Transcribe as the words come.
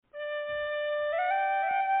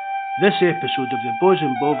This episode of the Bawz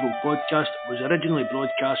and Bovril podcast was originally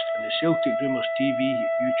broadcast on the Celtic Rumours TV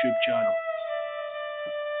YouTube channel.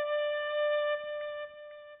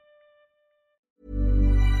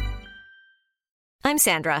 I'm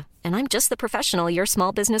Sandra, and I'm just the professional your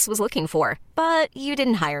small business was looking for. But you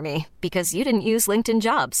didn't hire me because you didn't use LinkedIn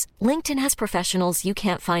Jobs. LinkedIn has professionals you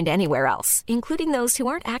can't find anywhere else, including those who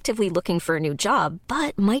aren't actively looking for a new job,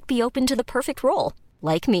 but might be open to the perfect role,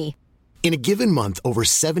 like me. In a given month, over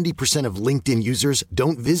 70% of LinkedIn users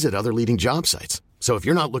don't visit other leading job sites. So if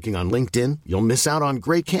you're not looking on LinkedIn, you'll miss out on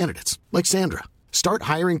great candidates like Sandra. Start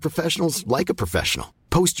hiring professionals like a professional.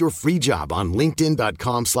 Post your free job on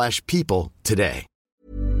linkedin.com/people today.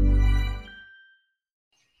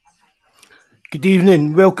 Good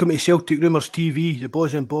evening, welcome to Celtic Rumours TV, the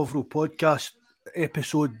Bawz and Bovril podcast,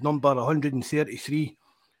 episode number 133.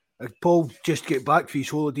 Paul just get back for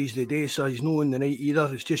his holidays today, so he's not on the night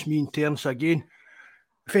either. It's just me and Terence again.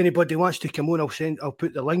 If anybody wants to come on, I'll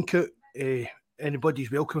put the link out.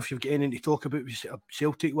 Anybody's welcome. If you've got anything to talk about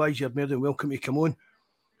Celtic wise, you're more than welcome to come on.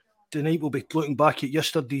 Tonight we'll be looking back at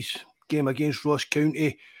yesterday's game against Ross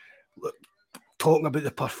County, talking about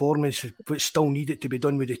the performance, what still needed to be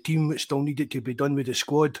done with the team, what still needed to be done with the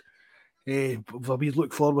squad. We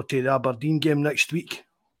look forward to the Aberdeen game next week.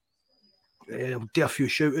 I'll do a few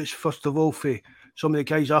shout-outs, first of all, for some of the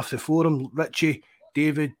guys off the forum: Richie,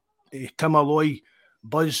 David, Tim Alloy,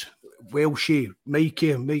 Buzz, Welshie,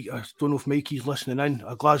 Mikey. I don't know if Mikey's listening in,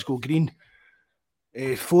 Glasgow Green.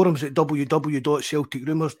 Forums at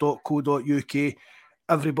www.celticrumours.co.uk.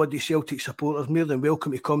 Everybody, Celtic supporters, more than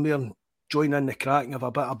welcome to come there and join in the crack and have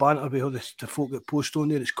a bit of banter with all the folk that post on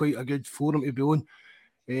there. It's quite a good forum to be on.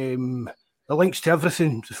 The links to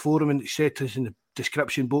everything, the forum and etc. is in the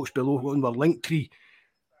description box below on our link tree.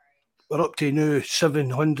 We're up to now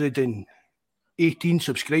 718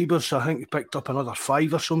 subscribers, so I think we picked up another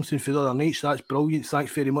 5 or something for the other night, so that's brilliant.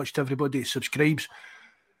 Thanks very much to everybody that subscribes.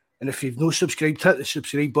 And if you've not subscribed, hit the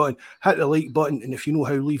subscribe button, hit the like button, and if you know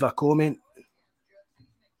how, leave a comment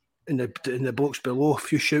in the box below. A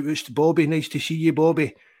few shout outs to Bobby. Nice to see you,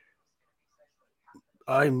 Bobby.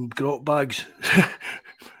 I'm Grot Bags.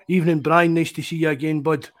 Evening, Brian. Nice to see you again,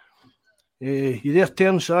 bud. You there,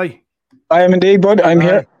 Terence? Aye. I am indeed, bud. I'm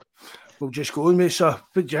here. We'll just go on, mate. So, what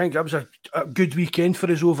do you think? That was a good weekend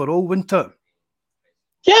for us overall, wasn't it?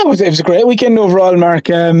 Yeah, it was a great weekend overall, Mark.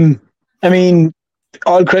 I mean,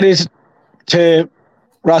 all credit to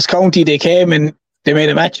Ross County. They came and they made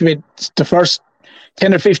a match of it. The first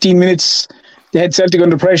 10 or 15 minutes, they had Celtic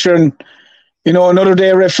under pressure, and another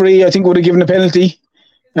day referee, I think, would have given a penalty.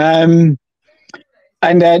 They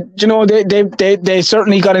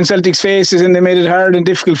certainly got in Celtic's faces and they made it hard and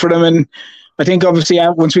difficult for them. And I think obviously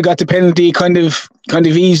once we got the penalty, it kind of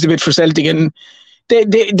eased a bit for Celtic, and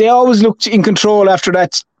they always looked in control after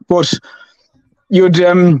that. But you'd,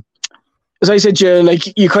 as I said,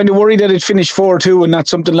 you kind of worried that it finished 4-2 and not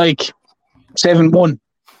something like 7-1.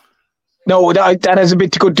 No, that has a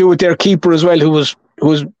bit to do with their keeper as well, who was.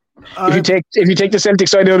 If you take the Celtic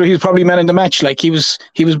side out, he was probably man in the match. Like he was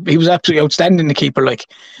absolutely outstanding, the keeper.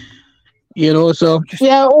 So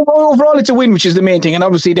yeah. Overall, it's a win, which is the main thing. And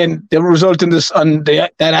obviously, then the result in this on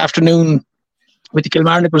that afternoon with the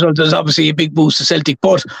Kilmarnock result is obviously a big boost to Celtic.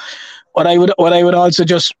 But what I would also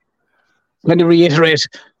just kind of reiterate,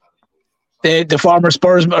 the former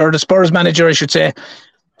Spurs, or the Spurs manager, I should say,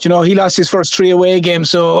 he lost his first 3 away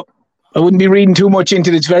games, so I wouldn't be reading too much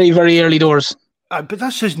into it. It's very, very early doors. But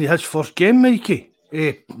this isn't his first game, Mikey.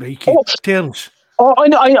 Terence. Oh, I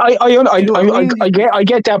know. I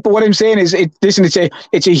get that. But what I'm saying is,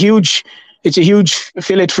 it's a huge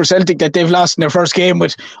fillet for Celtic that they've lost in their first game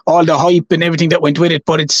with all the hype and everything that went with it.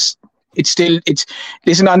 But it's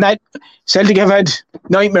listen, on that, Celtic have had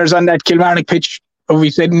nightmares on that Kilmarnock pitch.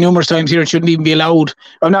 We've said numerous times here it shouldn't even be allowed.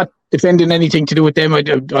 I'm not defending anything to do with them. I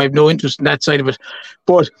have no interest in that side of it.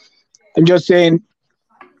 But I'm just saying,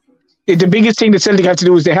 the biggest thing that Celtic have to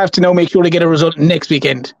do is they have to now make sure they get a result next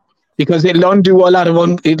weekend, because it'll undo a lot of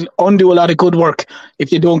good work if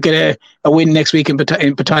they don't get a win next week in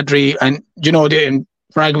Pittodrie, and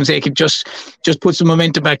for argument's sake, it just put some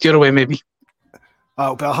momentum back the other way maybe.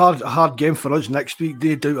 It'll be a hard game for us next week,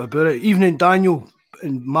 no doubt about it. Evening, Daniel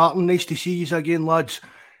and Martin. Nice to see you again, lads.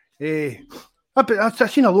 I've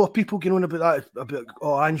seen a lot of people getting on about that,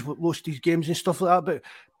 Ange lost these games and stuff like that, but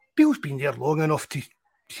Bill's been there long enough to.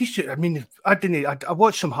 I mean, I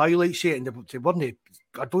watched some highlights yet, and they weren't.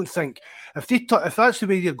 I don't think if that's the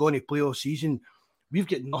way they're going to play all season, we've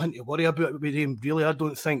got nothing to worry about with them. Really, I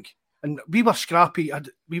don't think. And we were scrappy. I'll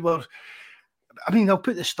put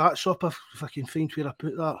the stats up if I can find where I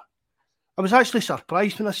put that. I was actually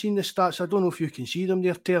surprised when I seen the stats. I don't know if you can see them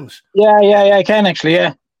there, Terence. Yeah, I can actually,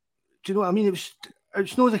 yeah. Do you know what I mean?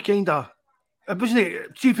 It's not the kind of... It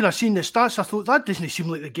wasn't... See, when I seen the stats, I thought, that doesn't seem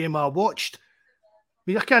like the game I watched. I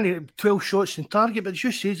mean, I can't 12 shots in target, but it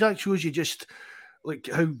just says that shows you just like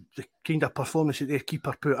how the kind of performance that their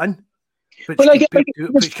keeper put in.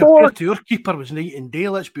 Which compared to your keeper was night and day,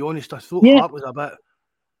 let's be honest. I thought Hart was a bit...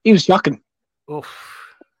 He was shocking. Oh.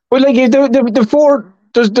 Well, like the four...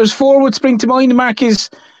 There's four would spring to mind. Mark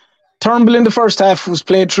Turnbull in the first half was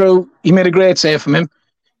played through. He made a great save from him.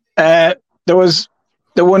 There was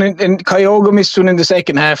the one in Kyogo missed one in the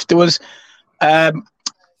second half. There was there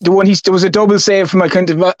was a double save from a kind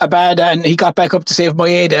of Abada, and he got back up to save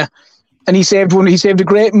Maeda, and he saved one. He saved a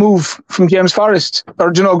great move from James Forrest, or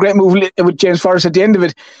a great move with James Forrest at the end of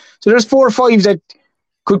it. So there's 4 or 5 that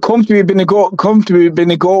could comfortably have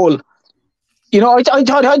been a goal. You know, I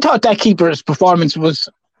thought that keeper's performance was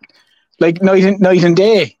like night and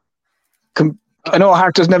day. I know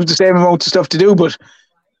Hart doesn't have the same amount of stuff to do, but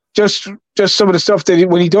just some of the stuff that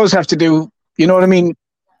when he does have to do, you know what I mean?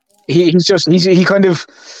 He kind of...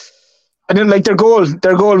 I didn't like their goal.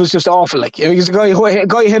 Their goal was just awful. Like, he's a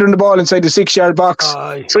guy heading the ball inside the 6-yard box,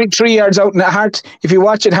 3 yards out, and Hart. If you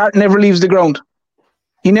watch it, Hart never leaves the ground.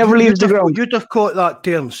 He never leaves the ground. You'd have caught that,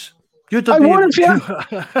 Terence. I would have,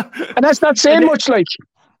 yeah. And that's not saying much, like.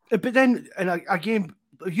 But then, and again,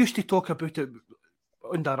 I used to talk about it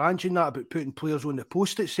under Ange and that, about putting players on the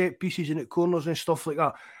post at set pieces and at corners and stuff like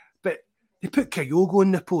that. But they put Kyogo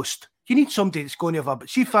on the post. You need somebody that's going to have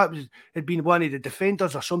see if that had been one of the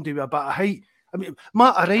defenders or somebody with a bit of height. I mean,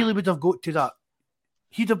 Matt O'Reilly would have got to that.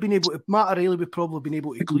 Matt O'Reilly would probably been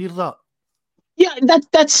able to clear that. Yeah,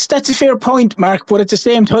 that's a fair point, Mark. But at the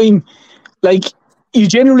same time, like,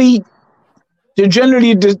 it's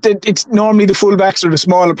normally the fullbacks or the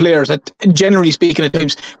smaller players that, generally speaking, at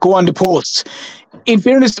times go on the posts. In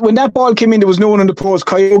fairness, when that ball came in, there was no one on the post.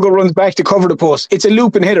 Kyogo runs back to cover the post. It's a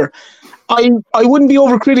looping hitter. I wouldn't be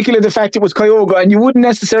overcritical of the fact it was Kyogo, and you wouldn't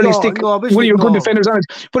necessarily stick one of your good defenders on it.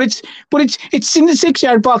 But it's in the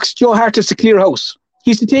 6-yard box. Joe Hart has to clear house.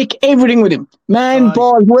 He has to take everything with him,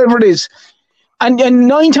 ball, whoever it is, and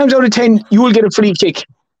 9 times out of 10 you will get a free kick.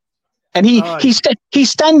 And he's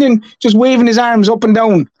standing, just waving his arms up and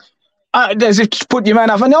down, as if to put your man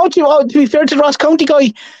off. And now, to be fair to the Ross County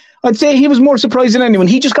guy, I'd say he was more surprised than anyone.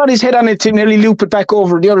 He just got his head on it to nearly loop it back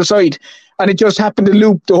over the other side, and it just happened to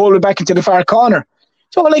loop the whole way back into the far corner.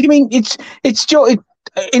 So, like, I mean, it's Joe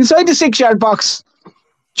inside the 6-yard box.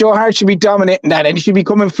 Joe Hart should be dominating that, and he should be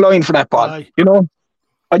coming flying for that ball. You know,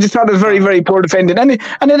 I just thought it was very, very poor defending, and it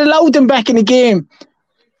allowed them back in the game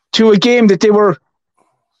to a game that they were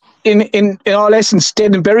in all essence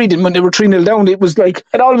dead and buried in when they were 3-0 down. It was like,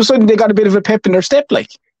 and all of a sudden they got a bit of a pep in their step,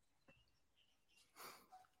 like.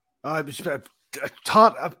 It was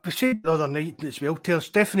Hart. I said the other night as well, Terence,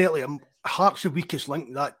 definitely Hart's the weakest link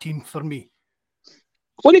in that team for me.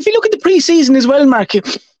 Well, if you look at the pre-season as well, Mark,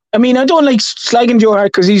 I mean, I don't like slagging Joe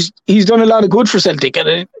Hart because he's done a lot of good for Celtic,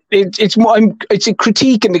 and it's a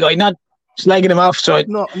critique in the guy, not slagging him off. So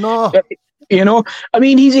no. You know, I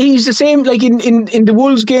mean, he's the same. Like in the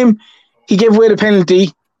Wolves game, he gave away the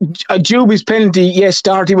penalty. Juby's penalty, yes,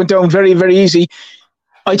 Doherty went down very, very easy.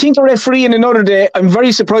 I think the referee in another day, I'm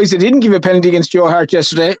very surprised they didn't give a penalty against Joe Hart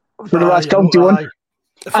yesterday for the Ross County one.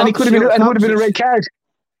 And it would have been a red card.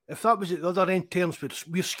 If that was at the other end, terms,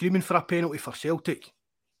 we're screaming for a penalty for Celtic.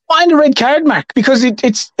 And a red card, Mark, because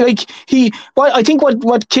it's like I think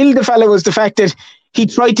what killed the fella was the fact that he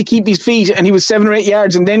tried to keep his feet and he was 7 or 8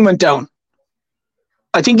 yards and then went down.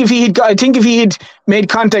 I think if he had made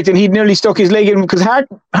contact and he'd nearly stuck his leg in, because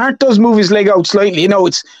Hart does move his leg out slightly. You know,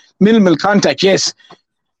 it's minimal contact, yes.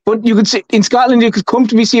 But you could see in Scotland, you could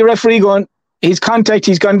comfortably see a referee going, his contact,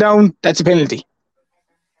 he's gone down, that's a penalty.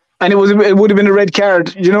 And it would have been a red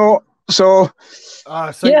card, you know. So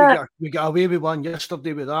I think we got away with one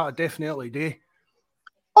yesterday with that. I definitely do.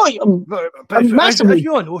 But massively. As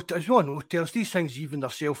you all know, Terence, these things even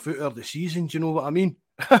themselves out of the season. Do you know what I mean?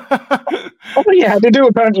 Oh yeah, they do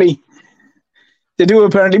apparently. But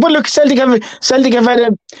look, Celtic have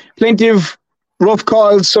had plenty of rough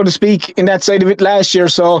calls, so to speak, in that side of it last year.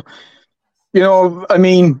 So, you know, I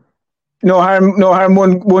mean, no harm.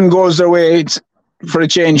 One goes their way. It's for a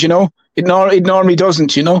change, you know. It normally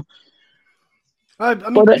doesn't, you know. I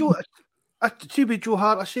mean, see with Joe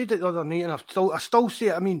Hart, I said it the other night, and I still say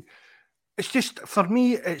it. I mean, it's just for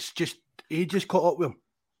me, it's just ages caught up with him.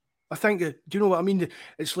 I think, do you know what I mean?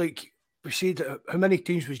 It's like we said, how many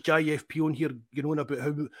times was JFP on here, you know, about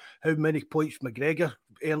how many points McGregor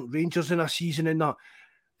earned Rangers in a season and that.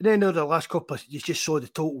 And then over the last couple, you just saw the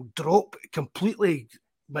total drop completely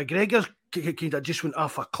McGregor kind of just went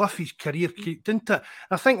off a cliff, his career, didn't it?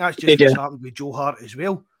 I think that's just what's happened with Joe Hart as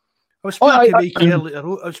well. I was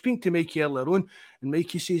speaking to Mikey earlier on, and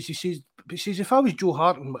Mikey says, if I was Joe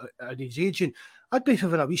Hart and his agent, I'd be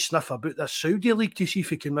having a wee sniff about this Saudi league to see if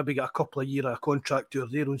he can maybe get a couple of years of a contract or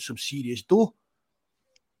there on some serious dough.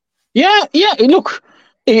 Yeah. Look,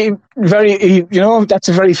 that's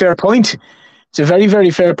a very fair point. It's a very, very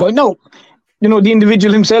fair point. No, the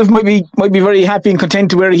individual himself might be very happy and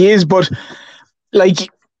content to where he is, but like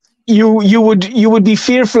you would be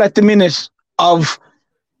fearful at the minute of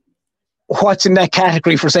what's in that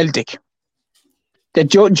category for Celtic. That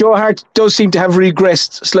Joe Hart does seem to have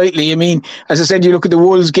regressed slightly. I mean, as I said, you look at the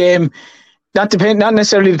Wolves game, not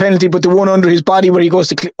necessarily the penalty, but the one under his body where he goes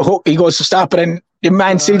to stop it, and the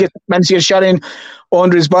man still gets a shot in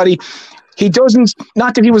under his body. He doesn't,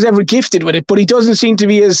 not that he was ever gifted with it, but he doesn't seem to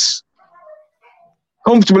be as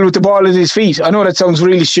comfortable with the ball at his feet. I know that sounds a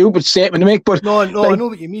really stupid statement to make, but no, I know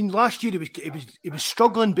what you mean. Last year he was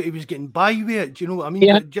struggling, but he was getting by with it. Do you know what I mean?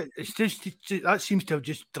 Yeah. It's just that seems to have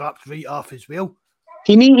just dropped right off as well.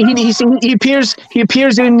 He appears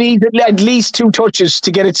to need at least 2 touches to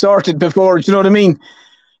get it sorted before. Do you know what I mean?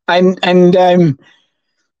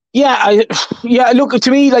 Look, to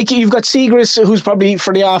me, like, you've got Seagrass, who's probably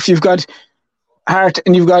for the off. You've got Hart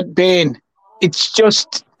and you've got Bain. It's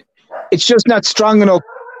just not strong enough.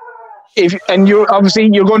 You're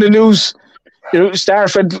going to lose.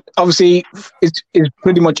 Starford obviously is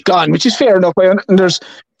pretty much gone, which is fair enough. And there's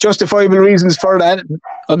justifiable reasons for that.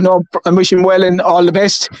 I wish him well and all the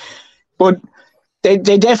best. But they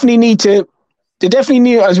definitely need to. They definitely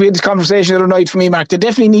need, as we had this conversation the other night for me, Mark. They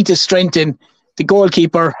definitely need to strengthen the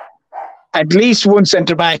goalkeeper, at least one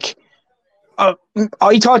centre back. I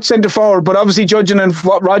thought centre forward, but obviously judging on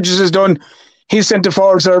what Rodgers has done, his centre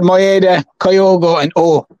forwards are Maeda, Kyogo, and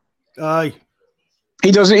O. Aye.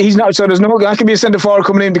 He's not. So there's that could be a centre forward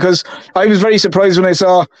coming in, because I was very surprised when I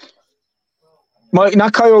saw not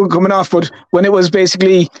Kyogo coming off, but when it was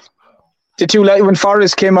basically the two, when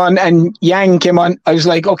Forrest came on and Yang came on, I was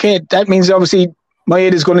like, okay, that means obviously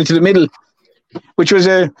Maeda is going into the middle, which was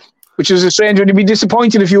a strange one. You'd be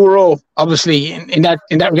disappointed if you were O, obviously, in that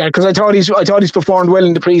regard, because I thought he's performed well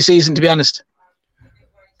in the pre-season, to be honest.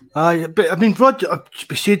 But I mean,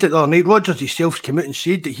 we said it the other night, Rodgers himself came out and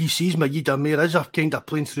said that he sees Maeda more as a kind of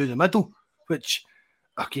playing through the middle, which,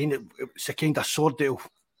 again, it's a kind of sword that'll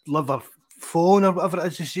live or fall on, or whatever it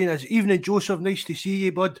is to say. As evening, Joseph, nice to see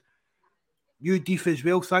you, bud. You, Deef, as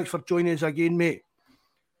well. Thanks for joining us again, mate.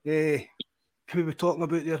 Who were we talking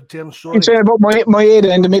about there in terms? Sorry. It's about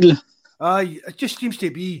Maeda in the middle. It just seems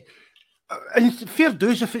to be, and fair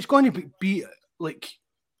dues, if it's going to be like,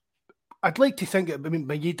 I'd like to think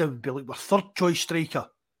Maeda would be like our third choice striker.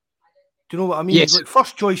 Do you know what I mean? Yes. Like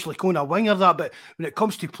first choice, like on a wing or that, but when it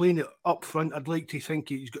comes to playing it up front, I'd like to think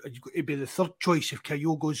he's got to be the third choice if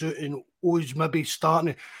Kyogo goes out and O's maybe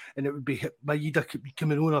starting, and it would be Maeda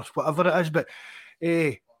coming on or whatever it is. But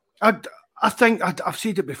I think I've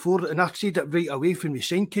said it before, and I've said it right away when we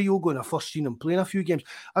signed Kyogo and I first seen him playing a few games.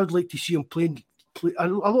 I would like to see him playing. A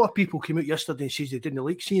lot of people came out yesterday and says they didn't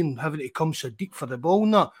like seeing him having to come so deep for the ball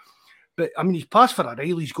and that. But I mean, his pass for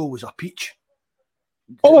O'Reilly's goal was a peach.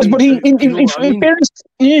 Oh, but in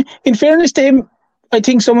fairness to him, I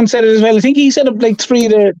think someone said it as well. I think he set up like three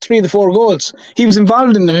of the 4 goals. He was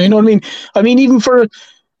involved in them. You know what I mean? I mean, even for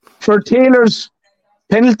Taylor's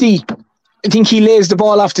penalty, I think he lays the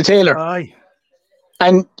ball off to Taylor. Aye.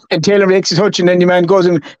 And Taylor makes a touch, and then the man goes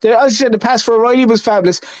in. As I said, the pass for O'Reilly was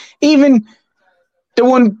fabulous. Even the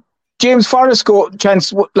one James Forrest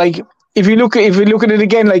chance, like, if you look at it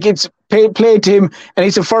again, like, it's played to him, and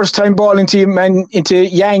it's a first time ball into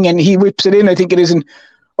Yang, and he whips it in. I think it isn't,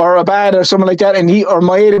 or Abad or something like that, and or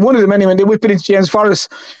Maeda, one of them anyway. And they whip it into James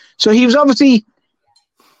Forrest. So he was obviously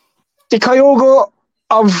the Kyogo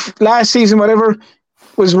of last season, whatever,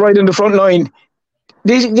 was right on the front line.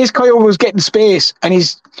 This Kyogo was getting space, and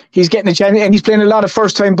he's getting a chance, and he's playing a lot of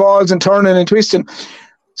first time balls and turning and twisting.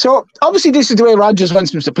 So obviously this is the way Rodgers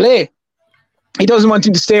wants him to play. He doesn't want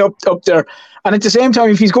him to stay up there. And at the same time,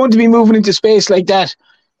 if he's going to be moving into space like that,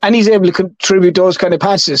 and he's able to contribute those kind of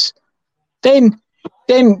passes, then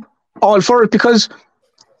all for it. Because,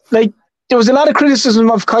 like, there was a lot of criticism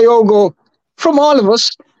of Kyogo from all of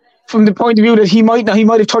us, from the point of view that he might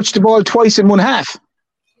have touched the ball twice in one half.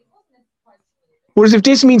 Whereas if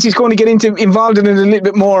this means he's going to get involved in it a little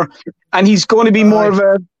bit more, and he's going to be more of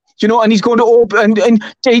a, and he's going to open, and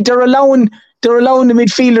they're allowing the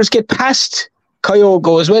midfielders get past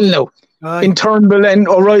Kyogo as well now. In Turnbull and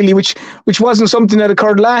O'Reilly, which wasn't something that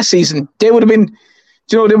occurred last season. They would have been,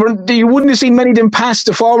 you wouldn't have seen many of them pass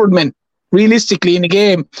the forward men realistically in the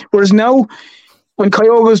game. Whereas now, when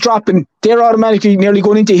Kyogo's dropping, they're automatically nearly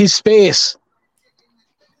going into his space.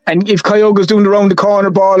 And if Kyogo's doing the round the corner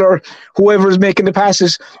ball or whoever's making the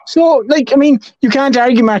passes. So, like, I mean, you can't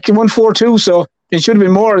argue, Mark, in 1-4-2, so it should have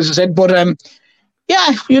been more, as I said. But,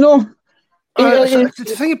 yeah, you know.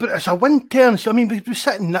 The thing about it's a win turn. So, I mean, we're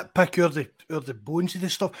sitting nitpick or the bones of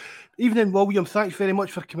this stuff. Evening, William, thanks very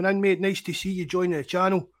much for coming in, mate. Nice to see you joining the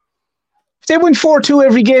channel. If they win 4-2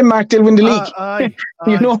 every game, Mark, they'll win the league. Aye.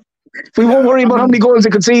 You know, we won't worry about how many goals they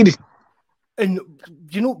concede. And,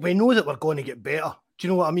 you know, we know that we're going to get better. Do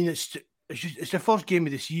you know what I mean? It's the first game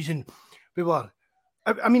of the season. We were.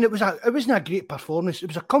 I mean, it wasn't a great performance. It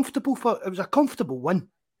was a comfortable win.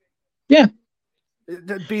 Yeah.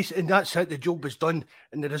 And that's it. The job was done.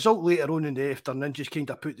 And the result later on in the afternoon just kind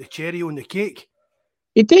of put the cherry on the cake.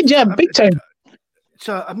 It did, yeah, big time.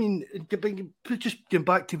 So I mean, just going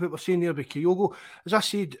back to what we're saying there with Kyogo, as I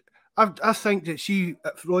said, I think that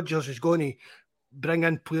if Rodgers is going to bring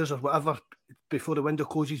in players or whatever before the window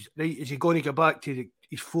closes, right, is he going to go back to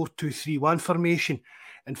his 4-2-3-1 formation?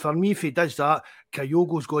 And for me, if he does that,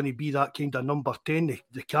 Kyogo's going to be that kind of number 10,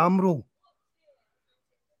 the cam role.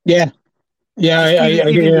 Yeah. Yeah, I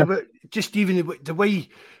agree. Just even the way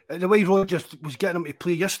Rodgers was getting him to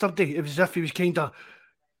play yesterday, it was as if he was kind of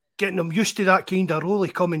getting him used to that kind of role,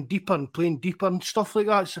 coming deeper and playing deeper and stuff like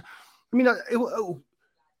that. So, I mean, it'll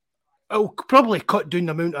probably cut down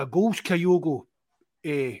the amount of goals Kyogo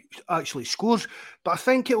actually scores, but I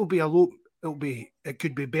think it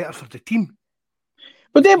could be better for the team.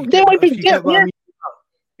 But they might be,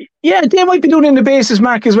 they might be doing in the basis,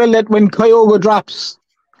 Mark, as well, that when Kyogo drops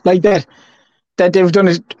like that they've done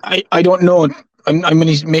it. I don't know. I'm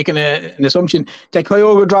only making an assumption that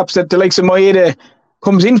Kyogo drops, that the likes of Maeda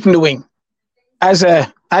comes in from the wing as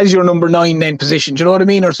your number 9 then position. Do you know what I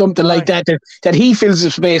mean? Or something like that he fills the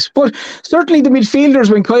space. But certainly the midfielders,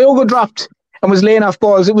 when Kyogo dropped and was laying off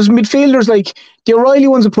balls, it was midfielders like the O'Reilly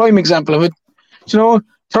one's a prime example of it. You know,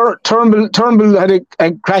 Turnbull had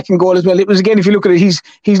a cracking goal as well. It was, again, if you look at it,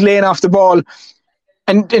 he's laying off the ball.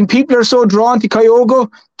 And people are so drawn to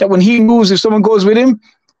Kyogo that when he moves, if someone goes with him,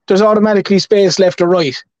 there's automatically space left or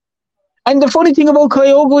right. And the funny thing about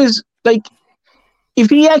Kyogo is, like, if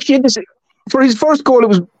he actually had this, for his first goal, it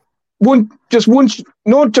was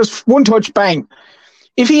not just one touch, bang.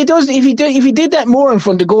 If he did that more in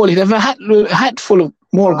front of goal, he'd have a hat full of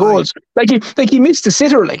more goals. Like he missed the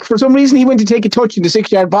sitter. Like, for some reason, he went to take a touch in the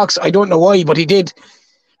 6-yard box. I don't know why, but he did.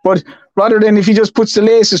 But rather than if he just puts the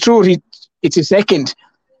laces through it, it's a second.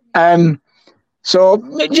 So,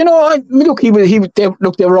 you know, look, they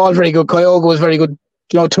were all very good. Kyogo was very good.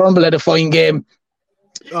 You know, Turnbull had a fine game.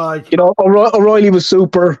 You know, O'Reilly was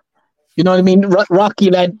super. You know what I mean?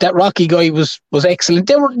 That Rocky guy was excellent.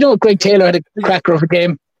 They were, you know, Greg Taylor had a cracker of a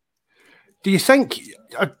game. Do you think,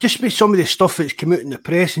 just with some of the stuff that's come out in the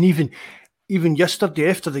press, and even yesterday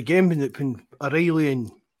after the game when O'Reilly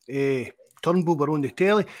and Turnbull were on the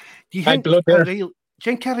telly, do you think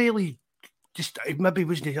O'Reilly just maybe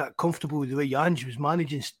wasn't that comfortable with the way Ange was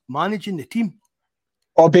managing the team?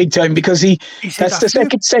 Oh, big time, because that's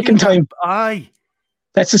the second time. Aye.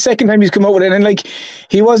 That's the second time he's come out with it, and like,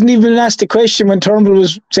 he wasn't even asked a question when Turnbull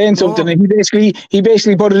was saying something, and he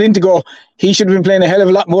basically put it in to go, he should have been playing a hell of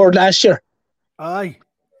a lot more last year. Aye.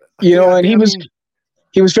 You know, and he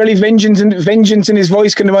was fairly vengeance in his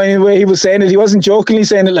voice, kind of the way he was saying it. He wasn't jokingly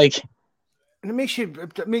saying it, like. And it makes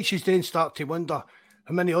you then start to wonder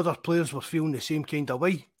how many other players were feeling the same kind of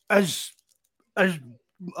way as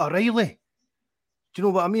O'Reilly. Do you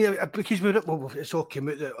know what I mean? Because it's all came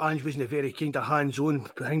out that Ange wasn't a very kind of hands-on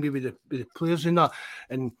thing with the players and that.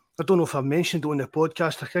 And I don't know if I mentioned it on the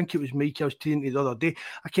podcast. I think it was Mike I was telling you the other day.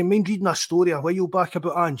 I can mind reading a story a while back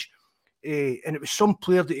about Ange. And it was some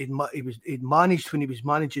player that he'd managed when he was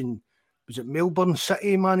managing, was it Melbourne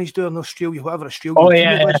City he managed there in Australia, whatever Australia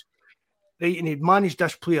team it was. Right, and he'd managed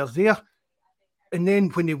this player there. And then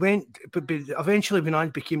when he went, but eventually when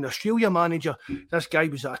Ange became the Australia manager, this guy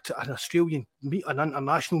was at an Australian meet, an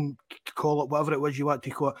international, call it whatever it was you want to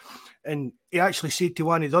call it. And he actually said to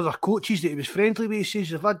one of the other coaches that he was friendly with, he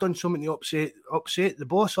says, if I'd done something to upset the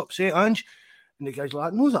boss, upset Ange, and the guy's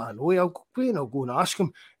like, no, that I know, I'll go and ask him.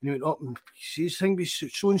 And he went up and he says, thing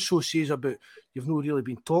so-and-so says about, you've not really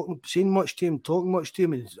been saying much to him,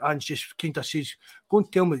 and Ange just kind of says, go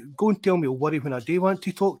and tell me I'll worry when I do want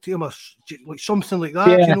to talk to him, or like something like that.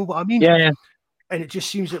 Do you know what I mean? Yeah. And it just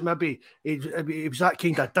seems that maybe it was that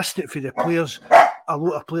kind of distant for the players. A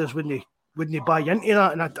lot of players wouldn't buy into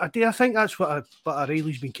that, and I think that's what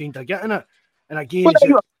O'Reilly's been kind of getting at. And again,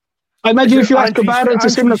 I imagine if you ask Kabara, it's a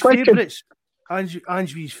similar question.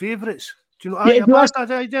 Ange's favourites. Do you know? Yeah,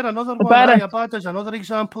 There another one. Abad is another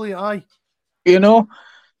example. Aye. You know.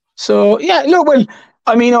 So yeah, look. Well,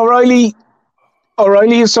 I mean, O'Reilly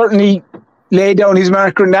has certainly laid down his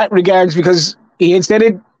marker in that regards because he had said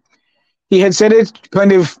it. He had said it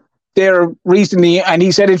kind of there recently, and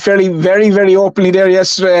he said it very, very openly there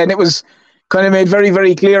yesterday, and it was kind of made very,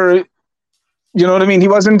 very clear. You know what I mean? He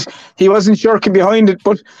wasn't shirking behind it,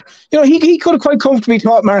 but you know, he could have quite comfortably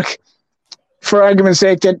thought, Mark, for argument's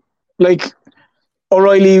sake, that like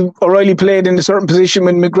O'Reilly played in a certain position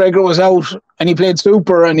when McGregor was out, and he played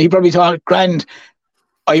super, and he probably thought, grand,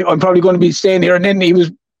 I'm probably going to be staying here, and then he was,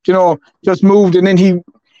 you know, just moved, and then he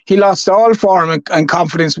lost all form and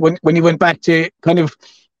confidence when he went back to kind of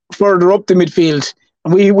further up the midfield.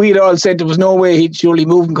 And we had all said there was no way he'd surely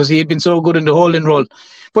move him because he had been so good in the holding role.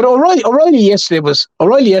 But O'Reilly yesterday was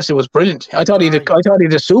brilliant. I thought he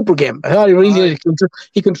had a super game. I thought he really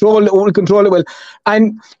he controlled it well.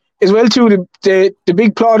 And as well too, the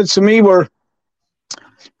big plaudits to me were,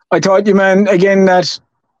 I thought, you man, again, that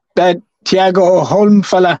Thiago Holm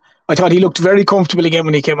fella, I thought he looked very comfortable again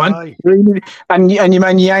when he came on. Really, and your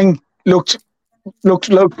man Yang looked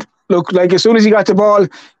like as soon as he got the ball,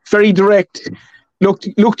 very direct.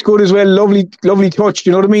 Looked good as well. Lovely touch.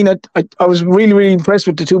 You know what I mean? I was really, really impressed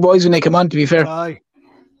with the two boys when they came on, to be fair. Aye.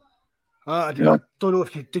 I don't know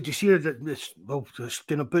if did you see that this about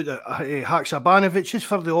Haksabanovic is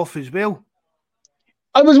for the off as well.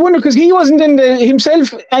 I was wondering because he wasn't in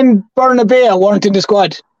himself, and Bernabeu weren't in the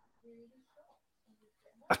squad.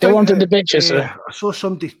 They weren't in the benches. I saw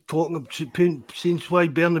somebody talking about since why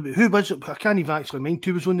Bernabeu. Who was it? I can't even actually mind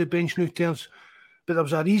who was on the bench now, Terence. But there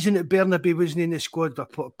was a reason that Bernabeu wasn't in the squad,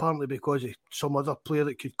 apparently because of some other player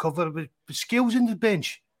that could cover with Scales in the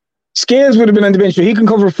bench. Scales would have been on the bench, but he can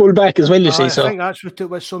cover full back as well, you see. So I think that's what it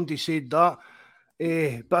was. Somebody said that.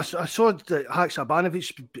 But I saw that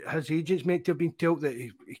Haksabanovic, his agent's meant to have been told that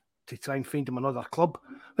to try and find him another club,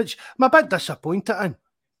 which I'm a bit disappointed in.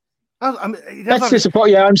 That's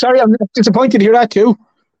disappointing. Yeah, I'm sorry. I'm disappointed to hear that too.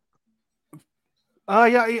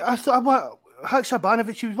 I thought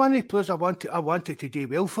Haksabanovic, he was one of the players I wanted to do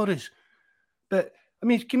well for us. But I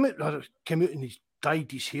mean, he came out and he's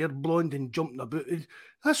dyed his hair blonde and jumping about.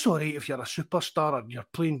 That's all right if you're a superstar and you're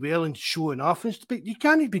playing well and showing off. But you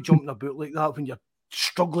can't be jumping about like that when you're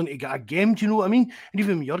struggling to get a game. Do you know what I mean? And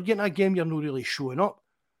even when you're getting a game, you're not really showing up.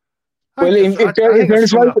 Well,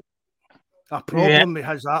 there's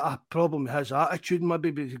a problem with his attitude.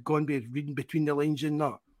 Maybe he's going to be reading between the lines in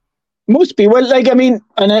that. Must be. Well, like, I mean,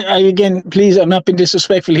 and I again, please, I'm not being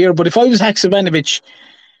disrespectful here, but if I was Haksabanovic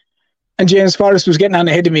and James Forrest was getting on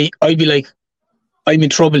ahead of me, I'd be like, I'm in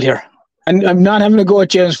trouble here. And I'm not having a go at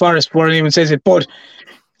James Forrest before anyone says it, but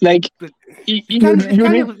like, you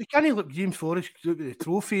can't look James Forrest with the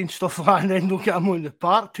trophy and stuff like that and then look at him on the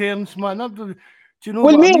park turns, man. Do you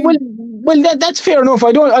know that's fair enough.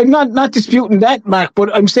 I'm not disputing that, Mark,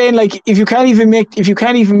 but I'm saying, like, if you can't even make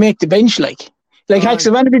the bench, like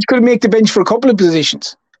Haksabanovic could make the bench for a couple of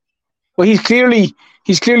positions. Well, he's clearly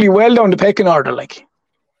well down the pecking order, like.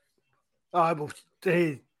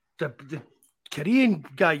 The Korean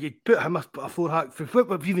guy, you'd put him before Hak. For what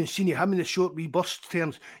we've even seen him in the short wee burst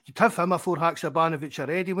terms, you'd have him before Haksabanovic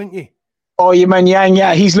already, wouldn't you? Oh, you man,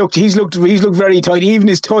 yeah. He's looked very tight. Even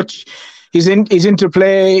his touch, his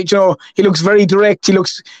interplay. You know, he looks very direct.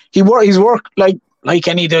 His work like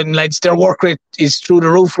any of them lads, their work rate is through the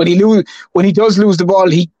roof. When he does lose the ball,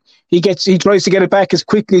 he tries to get it back as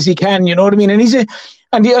quickly as he can. You know what I mean? And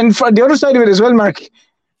for the other side of it as well, Mark,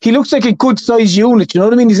 he looks like a good sized unit. You know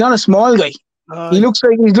what I mean? He's not a small guy. He looks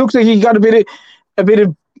like he got a bit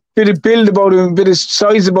of build about him, a bit of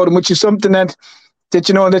size about him, which is something that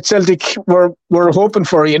you know that Celtic were hoping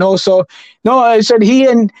for. You know, so no, I said he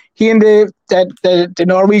and the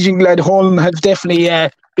Norwegian lad Holm have definitely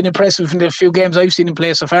been impressive in the few games I've seen him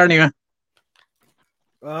play so far. Anyway.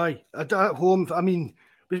 Aye, at home. I mean,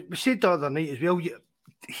 we said the other night as well.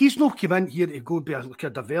 He's not come in here to go be a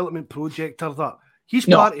development project or that. He's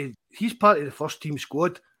part of the first team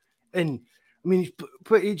squad, and I mean,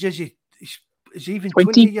 what age is he? Is he even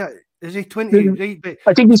 20 yet? Is he 20? Right, but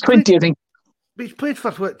I think he's 20. I think. But he's played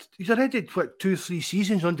for what? He's already 2-3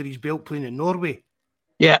 seasons under his belt playing in Norway.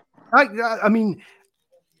 Yeah. I mean,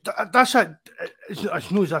 that's a.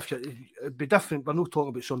 It's not as if it'd be different. We're not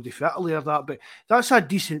talking about somebody for Italy or that, but that's a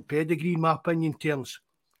decent pedigree in my opinion terms.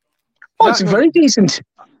 Oh, it's very decent.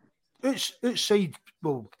 It's outside.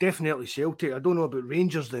 Well, definitely Celtic. I don't know about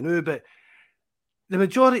Rangers they know, but the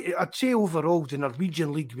majority, I'd say overall, the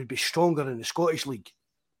Norwegian league would be stronger than the Scottish league.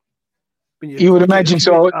 You would imagine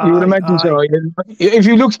so. You would imagine so. If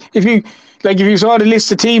you saw the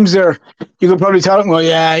list of teams there, you could probably tell them, well,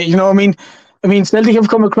 yeah, you know what I mean? I mean, Celtic have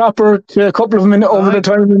come a cropper to a couple of them over the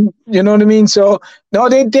time, you know what I mean? So, no,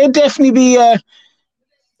 they'd definitely be...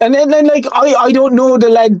 and then, like, I don't know the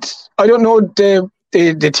lad, I don't know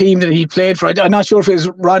the team that he played for. I'm not sure if it was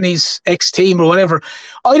Ronnie's ex-team or whatever.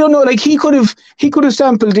 I don't know, like, he could have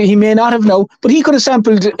sampled, he may not have now, but he could have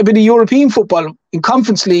sampled a bit of European football in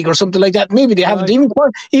Conference League or something like that. Maybe they haven't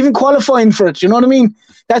even qualifying for it, you know what I mean?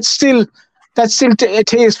 That's still a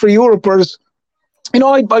taste for Europe, whereas, you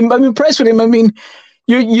know, I'm impressed with him. I mean,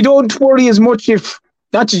 you don't worry as much if,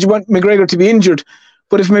 not that you want McGregor to be injured,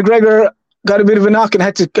 but if McGregor got a bit of a knock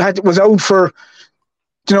and was out for,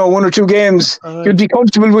 you know, 1 or 2 games, you'd be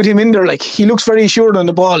comfortable with him in there. Like, he looks very assured on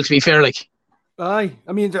the ball, to be fair. Like, I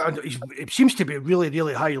mean, it seems to be really,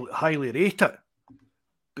 really highly rated.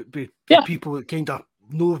 People that kind of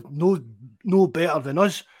know better than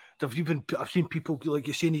us. I've seen people, like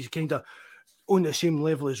you're saying, he's kind of on the same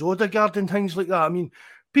level as Odegaard and things like that. I mean,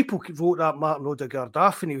 people could vote that Martin Odegaard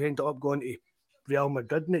off, and he ended up going to Real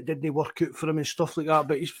Madrid, and it didn't work out for him and stuff like that.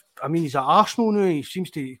 But he's at Arsenal now.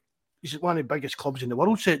 He's one of the biggest clubs in the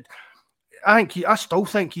world. So I still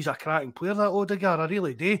think he's a cracking player, that Odegaard. I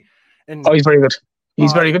really do. And he's very good.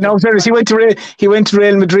 He's very good. Now, he went to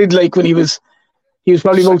Real Madrid like when he was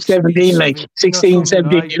probably about 17, like 16,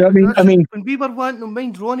 17. You know what I mean? When we were wanting him,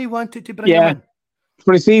 mind Ronnie wanted to bring him in.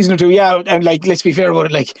 For a season or two, and like, let's be fair about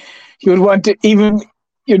it, like, you'd want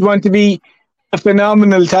to be a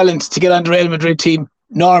phenomenal talent to get on the Real Madrid team.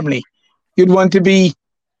 Normally, you'd want to be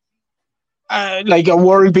like a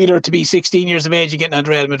world beater to be 16 years of age and getting on the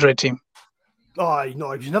Real Madrid team. Oh,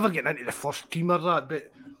 no, he was never getting into the first team or that.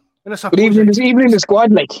 But even in the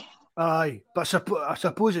squad, like, but I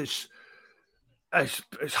suppose it's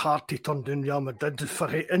hard to turn down Real Madrid for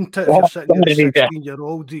into if you're sitting at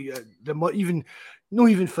 16-year-old. Not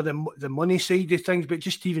even for the money side of things, but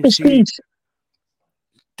just even say,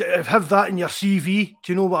 have that in your CV.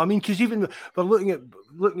 Do you know what I mean? Because even we're looking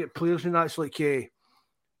at players, and that's like the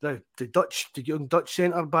young Dutch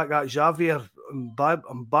centre back, that Xavier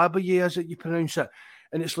Mbabaye, as it you pronounce it,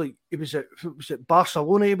 and it's like it was at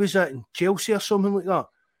Barcelona, he was at in Chelsea or something like that.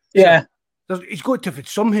 Yeah, so he's got to have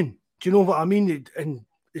something. Do you know what I mean? And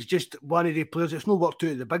it's just one of the players that's not worked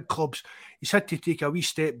out at the big clubs. He's had to take a wee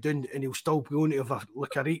step down, and he'll still be going to have a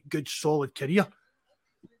right good, solid career.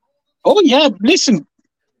 Oh yeah, listen.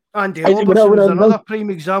 Andy Robertson is another prime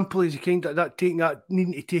example. He's kind of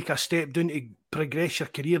needing to take a step down to progress your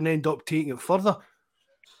career and end up taking it further.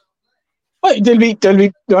 Well, there'll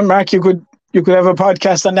be. Mark, you could have a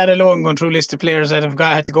podcast on that alone, going through a list of players that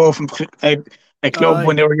had to go from a club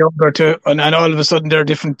when they were younger to, and all of a sudden they're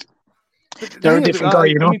different. They're a different guy,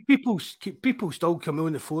 you know. I mean, people still come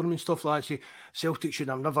on the forum and stuff like that, say Celtic should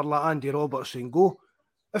have never let Andy Robertson go.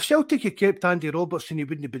 If Celtic had kept Andy Robertson, he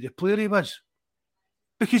wouldn't be the player he was,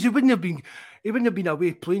 because he wouldn't have been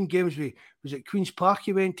away playing games with, was it Queen's Park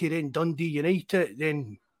he went to, then Dundee United,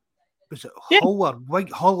 then was it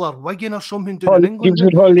Hull or Wigan or something down in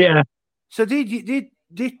England? Hull, yeah. So they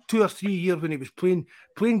 2 or 3 years when he was playing,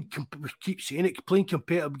 we keep saying it, playing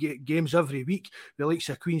competitive games every week, with likes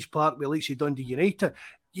of Queen's Park, with likes of Dundee United.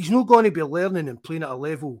 He's not going to be learning and playing at a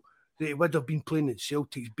level that he would have been playing in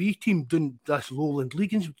Celtic's B team, doing this Lowland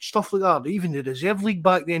League and stuff like that, even the Reserve League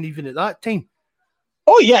back then, even at that time.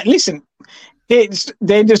 Oh yeah, listen, they just,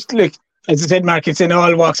 look, as I said, Mark, it's in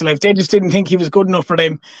all walks of life. They just didn't think he was good enough for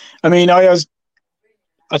them. I mean, I was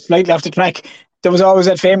slightly off the track. There was always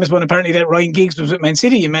that famous one, apparently, that Ryan Giggs was with Man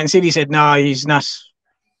City, and Man City said, no, he's not.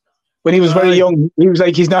 When he was very young, he was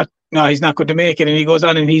like, he's not going to make it. And he goes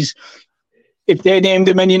on, and if they named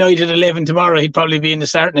him Man United 11 tomorrow, he'd probably be in the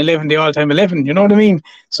starting 11, the all-time 11. You know what I mean?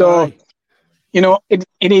 So, you know, it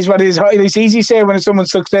is what it is. It's easy to say when someone's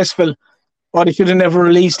successful, or they should have never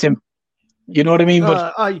released him. You know what I mean?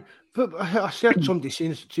 But I heard somebody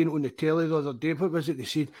saying it on the telly the other day. What was it they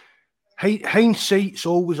said? Hindsight's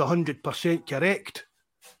always 100% correct.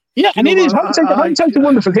 Yeah, and it is. Hindsight's a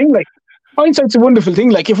wonderful thing. Like, hindsight's a wonderful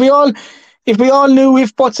thing. Like, if we all knew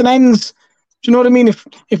if buts and ends, do you know what I mean?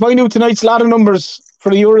 If I knew tonight's lotto numbers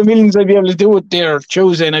for the Euro Millions, I'd be able to do it there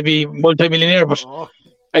Tuesday, and I'd be multi-millionaire. But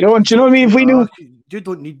I don't. Do you know what I mean? If we knew, you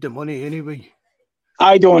don't need the money anyway.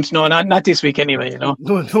 I don't. No, not this week anyway. You know.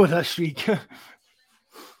 No, this week.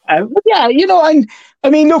 But yeah, you know, and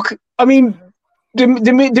I mean, look, I mean. The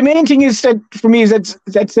main thing is that for me is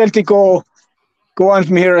that Celtic go on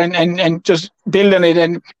from here and just build on it,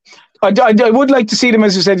 and I would like to see them,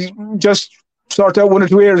 as I said, just sort out 1 or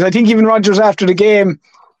 2 areas. I think even Rodgers after the game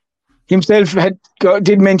himself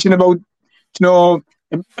did mention about, you know,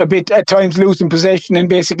 a bit at times losing possession and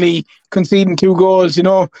basically conceding 2 goals. You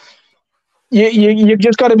know, you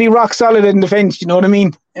just got to be rock solid in defence. You know what I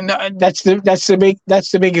mean? And that's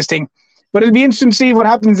the biggest thing. But it'll be interesting to see what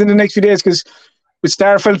happens in the next few days, because with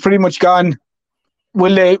Starfelt pretty much gone,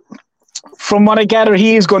 will they? From what I gather,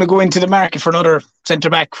 he is going to go into the market for another centre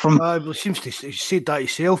back. Well, seems to he said that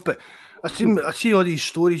himself, but I see all these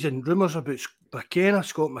stories and rumours about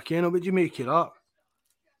Scott McKenna. What do you make of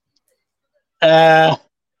that?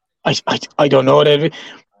 I don't know.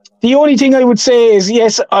 The only thing I would say is,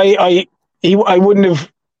 yes, I wouldn't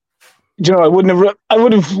have, you know, I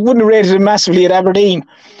wouldn't have rated him massively at Aberdeen,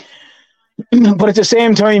 but at the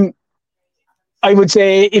same time, I would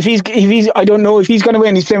say if he's I don't know if he's going to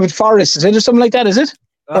win. He's playing with Forest. Is it or something like that? Is it?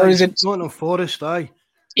 Or is it not on Forest? Aye.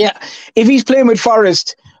 Yeah. If he's playing with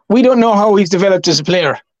Forest, we don't know how he's developed as a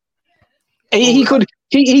player. He could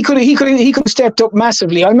have stepped up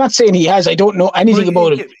massively. I'm not saying he has. I don't know anything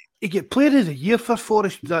about him. He get Player of the Year for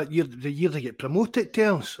Forest that year. The year they get promoted.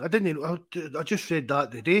 Terms. I just read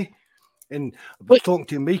that today, and I was talking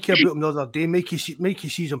to Mikey about him the other day. Mikey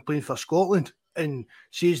sees him playing for Scotland and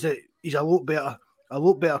says that he's a lot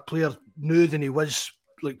better player now than he was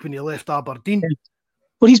like when he left Aberdeen.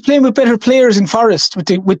 But he's playing with better players in Forest, with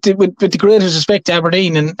the greatest respect to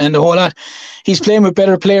Aberdeen and the whole lot. He's playing with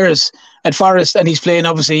better players at Forest, and he's playing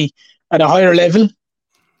obviously at a higher level.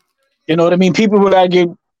 You know what I mean? People would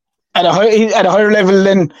argue at a higher level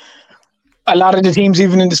than a lot of the teams,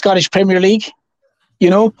 even in the Scottish Premier League. You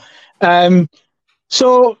know,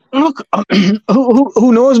 so look,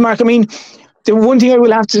 who knows, Mark? I mean, the one thing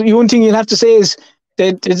you'll have to say is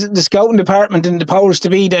that the scouting department and the powers to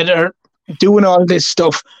be that are doing all this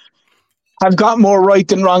stuff have got more right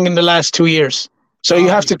than wrong in the last 2 years. So you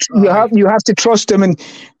have to trust them and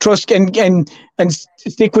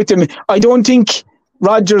stick with them. I don't think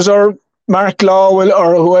Rodgers or Mark Law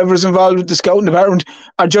or whoever's involved with the scouting department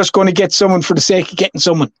are just going to get someone for the sake of getting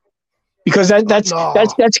someone, because that's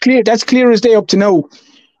clear. That's clear as day up to now,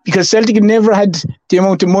 because Celtic have never had the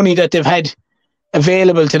amount of money that they've had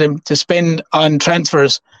available to them to spend on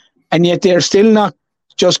transfers, and yet they're still not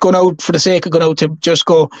just going out for the sake of going out to just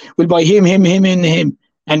go, we'll buy him,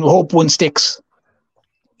 and hope one sticks.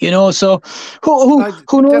 You know, so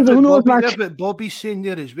who knows, Mark? But Bobby's saying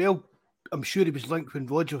there as well. I'm sure he was linked when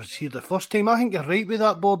Rodgers was here the first time. I think you're right with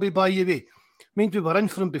that, Bobby, by the way. I mean, we were in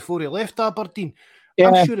for him before he left Aberdeen.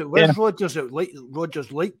 Yeah, I'm sure it was Rodgers that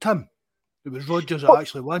Rodgers liked him. It was Rodgers that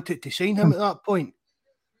actually wanted to sign him at that point.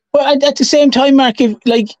 Well, at the same time, Mark, I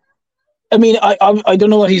don't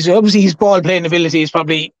know what his ball playing ability is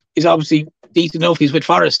obviously decent enough. He's with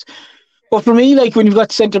Forest, but for me, like when you've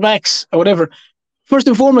got centre backs or whatever, first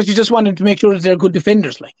and foremost, you just want them to make sure that they're good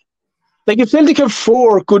defenders. Like if Celtic have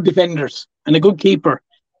 4 good defenders and a good keeper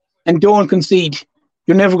and don't concede,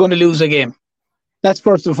 you're never going to lose a game. That's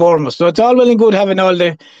first and foremost. So it's all well and good having all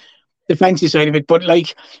the fancy side of it, but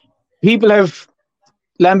like people have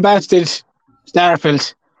lambasted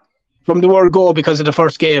Starfelt from the word go because of the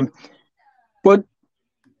first game. But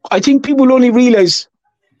I think people only realise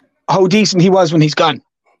how decent he was when he's gone.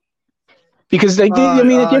 Because at the end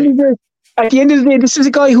of the day, this is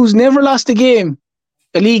a guy who's never lost a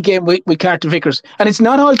league game with Carter Vickers. And it's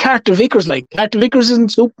not all Carter Vickers. Like, Carter Vickers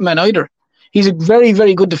isn't Superman either. He's a very,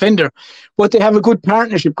 very good defender. But they have a good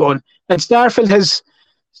partnership going. And Starfelt has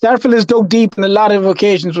dug deep on a lot of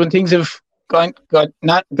occasions when things have got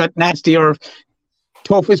nasty or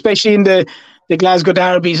tough, especially in the Glasgow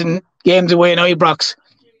derbies and games away in Ibrox.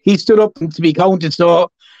 He stood up to be counted.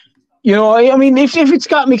 So, you know, I mean, if it's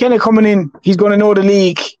Scott McKenna coming in, he's going to know the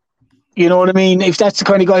league. You know what I mean? If that's the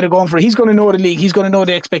kind of guy they're going for, he's going to know the league. He's going to know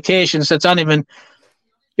the expectations that's on him. And,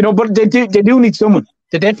 you know, but they do need someone.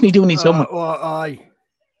 They definitely do need someone. I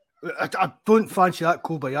don't fancy that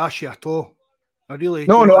Kobayashi at all. I really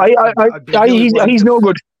No, he's no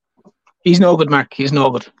good. He's no good, Mark. He's no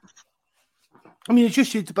good. I mean, it's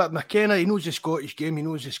just said about McKenna. He knows the Scottish game. He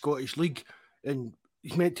knows the Scottish League. And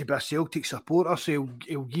he's meant to be a Celtic supporter, so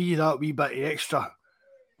he'll give you that wee bit of extra.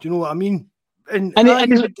 Do you know what I mean? And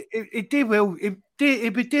it did well. It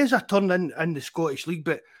would do as a turn in the Scottish League,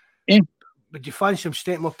 but would you fancy him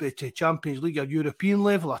stepping up to Champions League or European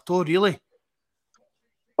level at all, really?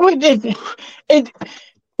 Well,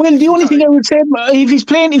 the only thing I would say, if he's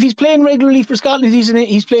playing regularly for Scotland,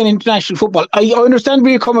 he's playing international football. I understand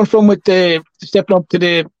where you're coming from with the stepping up to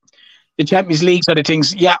the Champions League side of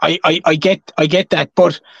things. Yeah, I get that,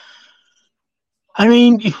 but I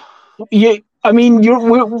mean,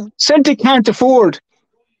 Celtic can't afford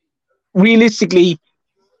realistically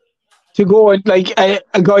to go like a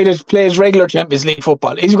guy that plays regular Champions League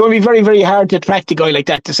football. It's going to be very, very hard to attract a guy like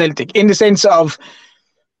that to Celtic, in the sense of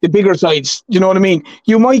the bigger sides. You know what I mean?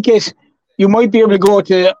 You might be able to go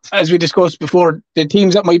to, as we discussed before, the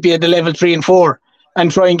teams that might be at the level 3 and 4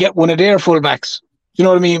 and try and get one of their fullbacks. You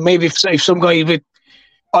know what I mean? Maybe if some guy with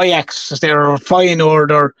Ajax is there, or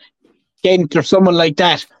Feyenoord or Ghent or someone like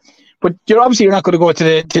that. But you're not going to go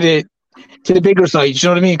to the bigger sides. You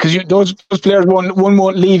know what I mean? Because those players, one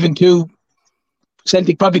won't leave, and two,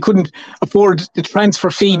 Celtic probably couldn't afford the transfer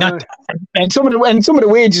fee, and some of the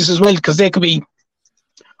wages as well, because they could be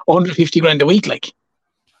 150 grand a week. Like,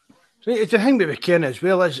 the thing with McKenna as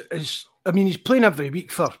well is he's playing every week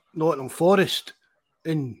for Nottingham Forest,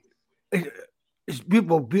 and we're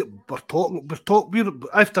talking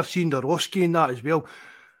after seeing the Roski and that as well.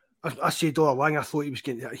 I said all along I thought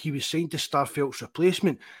he was signed to Starfelt's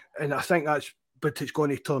replacement, and I think that's what it's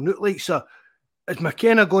going to turn out like. So is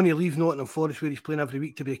McKenna going to leave Nottingham Forest, where he's playing every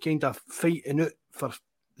week, to be kind of fighting out for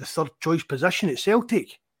the third choice position at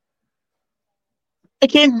Celtic?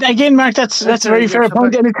 Again, Mark, that's a very fair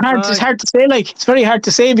point, and it's hard to say. Like, it's very hard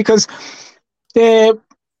to say, because I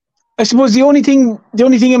suppose the only thing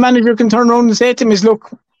a manager can turn around and say to him is,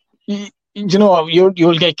 look,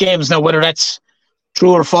 you'll get games now. Whether that's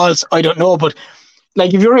true or false, I don't know. But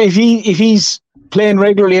like, if he's playing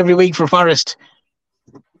regularly every week for Forest,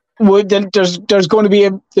 then there's going to be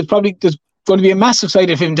a massive side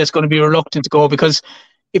of him that's going to be reluctant to go, because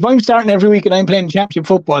if I'm starting every week and I'm playing championship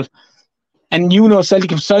football, and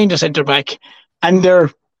Celtic have signed a centre back, and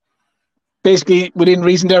they're basically within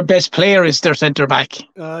reason their best player is their centre back.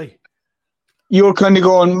 Aye. You're kind of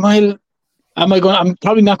going, well, I'm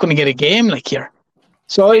probably not going to get a game like here.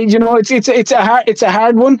 So it's a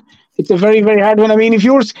hard one. It's a very, very hard one. I mean, if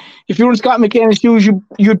you were in Scott McKenna's shoes,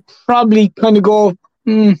 you'd probably kind of go,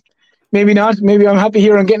 maybe not. Maybe I'm happy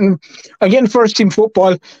here. I'm getting first team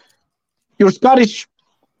football. Your Scottish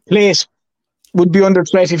place would be under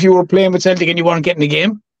threat if you were playing with Celtic and you weren't getting a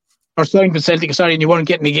game, or signed with Celtic, and you weren't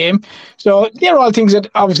getting a game. So they're all things that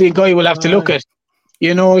obviously a guy will have to look at.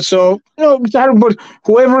 So it's hard, but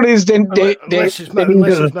whoever it is, then unless it's maybe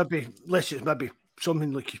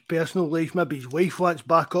something like his personal life, maybe his wife wants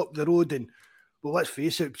back up the road, and well, let's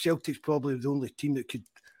face it, Celtic's probably the only team that could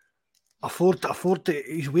afford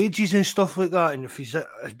his wages and stuff like that. And if he's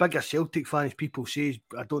as big a Celtic fan as people say,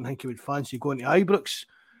 I don't think he would fancy going to Ibrox,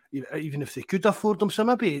 even if they could afford them. So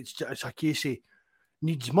maybe it's a case of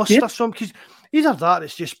needs must or something. Because either that,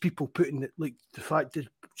 it's just people putting it, like the fact that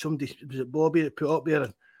somebody, was it Bobby that put up there,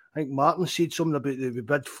 and I think Martin said something about they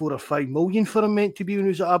bid 4 or 5 million for him, meant to be, when he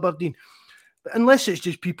was at Aberdeen. But unless it's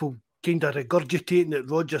just people kind of regurgitating that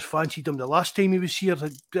Rodgers fancied him the last time he was here,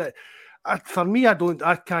 for me, I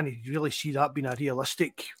can't really see that being a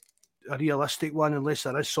realistic one, unless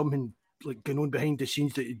there is something like going on behind the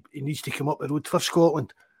scenes that he needs to come up the road for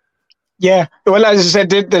Scotland. Yeah, well, as I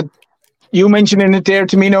said, that you mentioning it there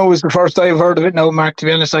to me now is the first I've heard of it now, Mark. To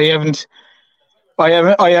be honest, I haven't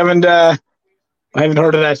heard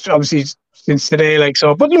of that obviously since today. Like,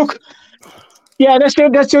 so, but look, yeah, that's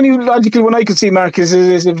the only logical one I could see, Mark, is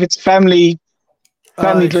if it's family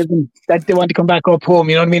driven, that they want to come back up home.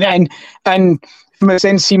 You know what I mean? And from a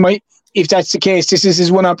sense, he might, if that's the case, this is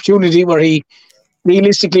his one opportunity where he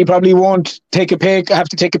realistically probably won't have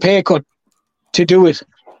to take a pay cut to do it.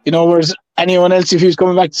 Whereas anyone else, if he was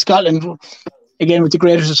coming back to Scotland, again, with the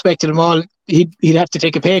greatest respect to them all, he'd have to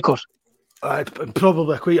take a pay cut.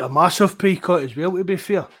 Probably quite a massive pay cut as well, to be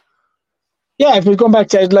fair. Yeah, if he was going back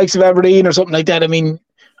to the likes of Aberdeen or something like that, I mean,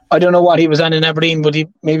 I don't know what he was on in Aberdeen, but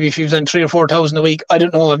maybe if he was on 3,000 or 4,000 a week, I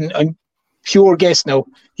don't know. I'm pure guess now.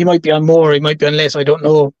 He might be on more, he might be on less, I don't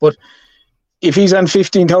know. But if he's on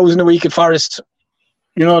 15,000 a week at Forest,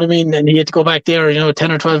 you know what I mean, and he had to go back there,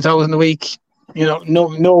 10 or 12,000 a week, no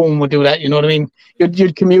one would do that. You know what I mean?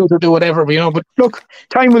 You'd commute or do whatever, but look,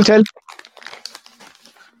 time will tell.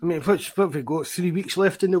 I mean, what have we got? 3 weeks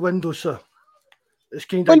left in the window, so it's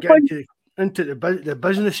kind of getting into the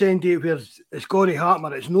business end of it, where it's going to happen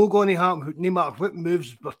or it's not going to happen. No matter what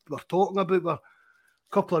moves we're talking about, we're a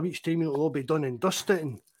couple of weeks' time it'll all be done and dusted.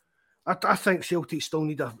 And I think Celtic still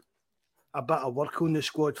need a bit of work on the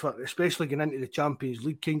squad, especially getting into the Champions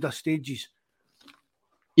League kind of stages.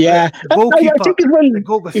 Yeah, the goalkeeper.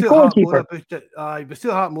 I think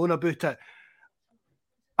without harping on about it,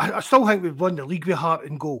 I still think we've won the league with heart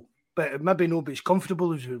and goal, but maybe nobody's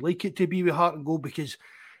comfortable as we'd like it to be with heart and goal, because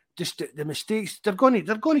just the mistakes, they're going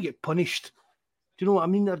to get punished. Do you know what I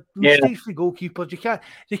mean? They're mistakes for goalkeepers.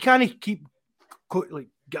 You can't keep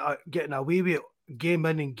getting away with it game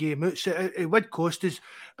in and game out. So it would cost us.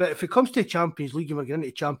 But if it comes to the Champions League and we're getting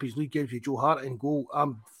into Champions League games with Joe Hart and goal,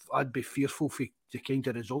 I'd be fearful for the kind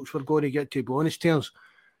of results we're going to get, to be honest terms.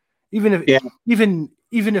 Even if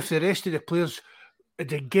the rest of the players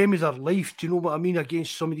the game of their life. Do you know what I mean?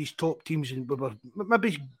 Against some of these top teams, and we were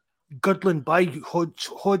maybe girdling by,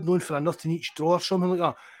 holding on for a nothing each draw or something like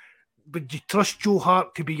that. But you trust Joe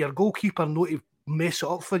Hart to be your goalkeeper, not to mess it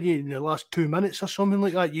up for you in the last 2 minutes or something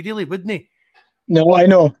like that? You really wouldn't. No, I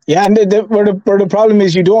know. Yeah, and where the problem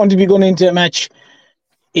is, you don't want to be going into a match,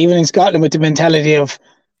 even in Scotland, with the mentality of,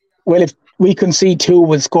 well, if we concede 2,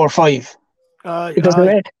 we'll score 5.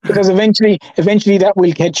 Because eventually that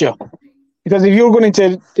will catch you. Because if you're going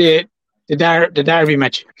into the Derby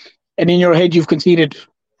match, and in your head you've conceded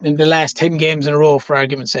in the last 10 games in a row, for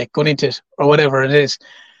argument's sake, going into it, or whatever it is,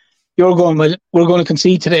 you're going, well, we're going to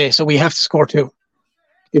concede today, so we have to score 2.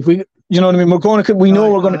 If we, you know what I mean, we're going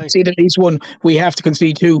to concede at least 1. We have to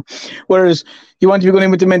concede 2. Whereas you want to be going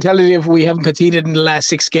in with the mentality of, we haven't conceded in the last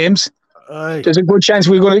 6 games. There's a good chance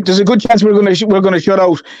we're going to shut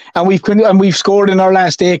out, and we've scored in our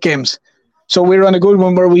last 8 games. So we're on a good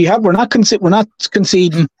one where we're not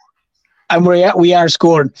conceding, and we are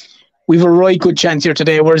scoring. We've a right good chance here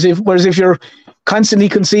today. Whereas if you're constantly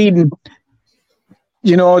conceding,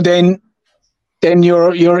 you know, then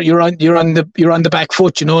you're on the back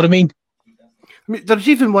foot. You know what I mean? There's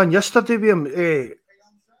even one yesterday with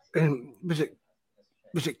him. Was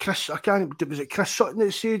it Chris? Was it Chris Sutton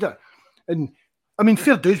that said it? And I mean,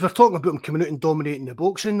 fair dues. We're talking about him coming out and dominating the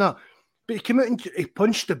box and that, but he came out and he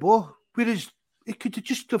punched the ball, whereas he could have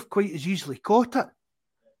just have quite as easily caught it.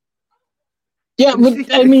 Yeah, but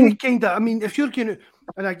if you're going to,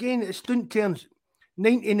 and again, it's down terms.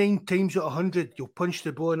 99 times out of 100, you'll punch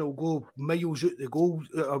the ball and it'll go miles out the goal,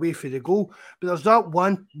 away from the goal. But there's that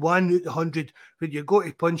one out of 100 where you go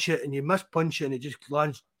to punch it and you miss punch it and it just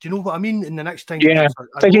lands. Do you know what I mean? And the next time, yeah, it's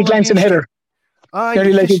like a glancing header.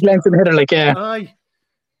 Very like a glancing header, like yeah. Aye,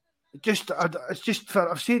 it's just for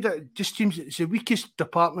I've said that it just seems it's the weakest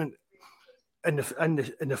department in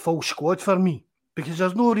the full squad for me, because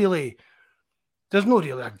there's no really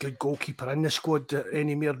a good goalkeeper in the squad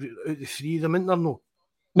anymore out of the 3 of them, isn't there?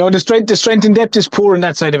 No, the strength and depth is poor on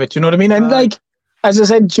that side of it. You know what I mean? And like, as I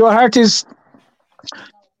said, Joe Hart is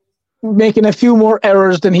making a few more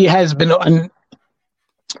errors than he has been, and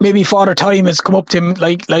maybe Father Time has come up to him,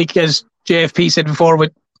 like as JFP said before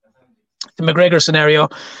with the McGregor scenario.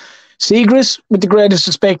 Seagrass, with the greatest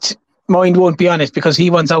respect, mind won't be on it because he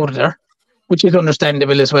wants out of there, which is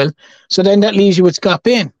understandable as well. So then that leaves you with Scott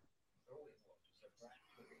Bain.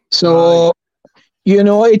 So, you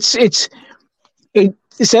know,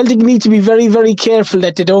 Celtic need to be very, very careful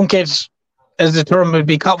that they don't get, as the term would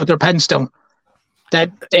be, caught with their pants down.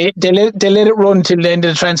 That they let it run till the end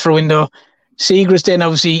of the transfer window. Seagrass, then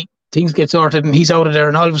obviously things get sorted and he's out of there,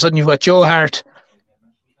 and all of a sudden you've got Joe Hart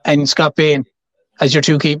and Scott Bain as your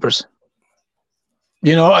 2 keepers.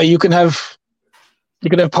 You know, you can have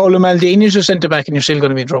Paulo Maldini as your centre back, and you're still going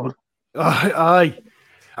to be in trouble. Aye.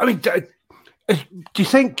 I mean, do you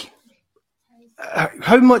think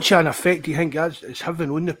how much an effect do you think it's having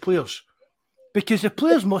on the players? Because the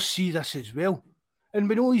players must see this as well. And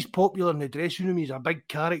we know he's popular in the dressing room. He's a big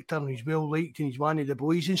character and he's well liked and he's one of the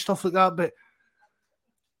boys and stuff like that. But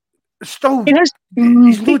still,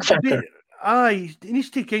 he's big factor. Aye, he needs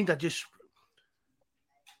to kind of just.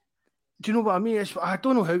 Do you know what I mean? I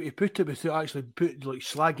don't know how to put it without actually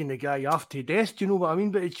slagging the guy after death. Do you know what I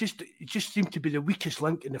mean? But it just seems to be the weakest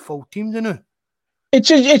link in the full team, doesn't it? It's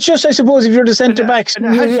just, I suppose, if you're the centre backs, and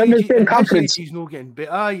at his age, he's not getting. But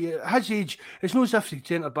at his age, it's not as if the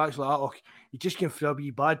centre backs like, oh, you just came for a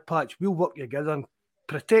wee bad patch. We'll work together and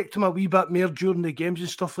protect him a wee bit more during the games and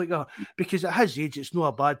stuff like that. Because at his age, it's not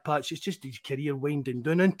a bad patch. It's just his career winding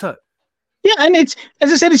down, isn't it? Yeah, and it's,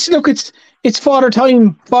 as I said, it's Father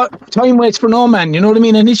Time. Time waits for no man. You know what I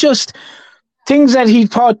mean? And it's just things that he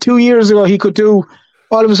thought 2 years ago he could do.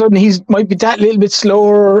 All of a sudden, he might be that little bit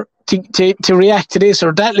slower to react to this,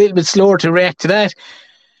 or that little bit slower to react to that.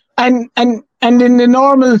 And in the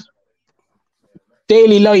normal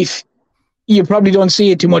daily life, you probably don't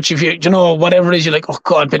see it too much. If you know, whatever it is, you're like, oh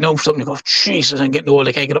God, been down for something. You go, Jesus, I'm getting old.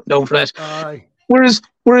 I can't get up and down for that. Aye. Whereas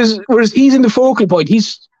he's in the focal point.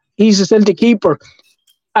 He's a Celtic keeper.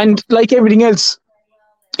 And like everything else,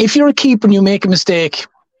 if you're a keeper and you make a mistake,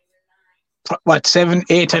 7,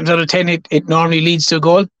 8 times out of 10, it normally leads to a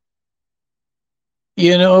goal.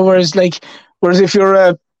 You know, whereas if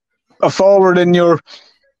you're a forward and you're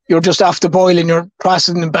just off the boil and you're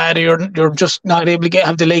crossing them bad, or you're just not able to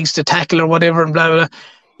have the legs to tackle or whatever, and blah blah blah,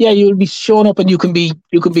 yeah, you'll be shown up and you can be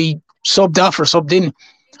subbed off or subbed in.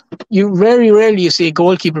 You very rarely see a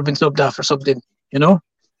goalkeeper being subbed off or subbed in. You know?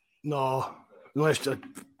 No, unless they're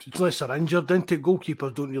injured, then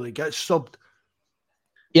goalkeepers don't really get subbed.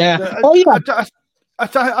 Yeah.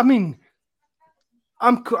 I mean,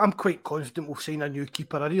 I'm quite confident we'll sign a new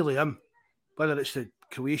keeper. I really am. Whether it's the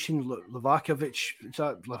Croatian Livakovic, is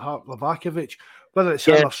that Livakovic? Whether it's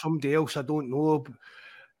him or somebody else, I don't know.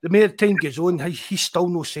 The more time goes on, he's still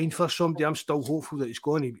no signed for somebody. I'm still hopeful that he's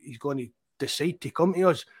going to decide to come to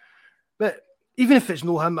us. But even if it's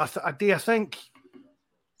no him, I think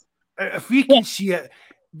if we can see it,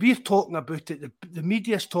 we're talking about it. The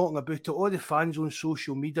media's talking about it. All the fans on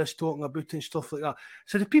social media's talking about it and stuff like that.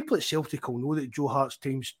 So the people at Celtic will know that Joe Hart's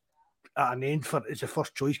time's at an end as a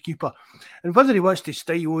first choice keeper, and whether he wants to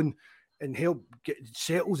stay on and help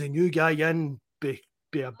settle the new guy in, be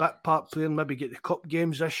a bit part player, maybe get the cup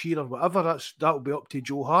games this year or whatever, that'll be up to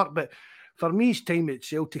Joe Hart. But for me, his time at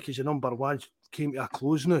Celtic as a number one came to a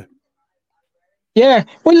close now. Yeah,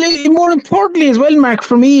 well, more importantly as well, Mark,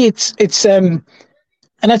 for me, it's and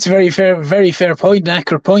that's a very fair point, an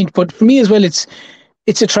accurate point. But for me as well, it's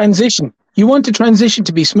a transition. You want the transition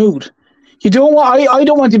to be smooth. You don't want. I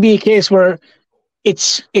don't want to be a case where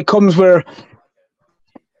it comes where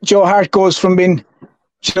Joe Hart goes from being,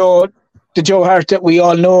 the Joe Hart that we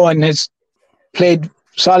all know and has played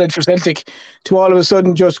solid for Celtic to all of a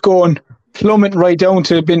sudden just going plummeting right down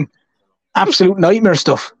to being absolute nightmare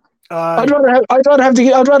stuff. I'd rather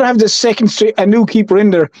have the a new keeper in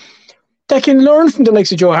there that can learn from the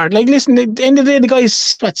likes of Joe Hart. Like, listen, at the end of the day, the guy's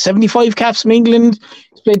 75 caps from England.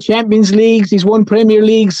 He's played Champions Leagues. He's won Premier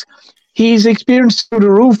Leagues. He's experienced through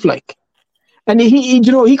the roof, like, and he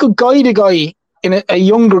could guide a guy a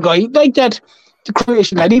younger guy like that, the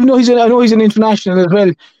Croatian lad. Even though I know he's an international as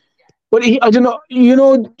well, but he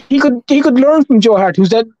could learn from Joe Hart, who's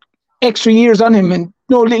that extra years on him and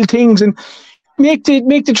little things and make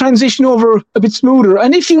the transition over a bit smoother.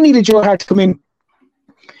 And if you needed Joe Hart to come in,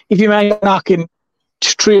 if you might knock in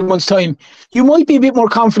 3 months' time, you might be a bit more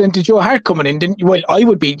confident that Joe Hart coming in. I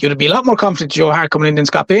would be. You'd be a lot more confident Joe Hart coming in than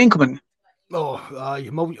Scott Bain coming in. Oh, a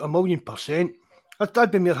million %.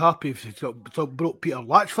 I'd be more happy if they brought Peter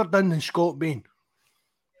Latchford in than Scott Bain.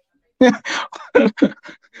 I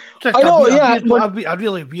know, a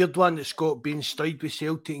really weird one that Scott Bain stayed with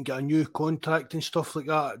Celtic and got a new contract and stuff like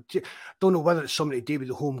that. Don't know whether it's something to do with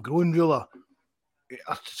the homegrown ruler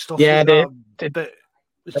or stuff like that. But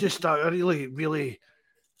it's just a really, really...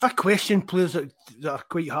 I question players that are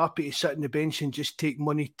quite happy to sit on the bench and just take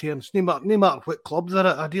money turns. No matter what club they're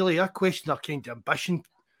at. I question their kind of ambition,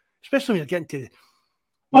 especially when you're getting to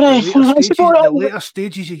the later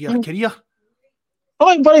stages of your career.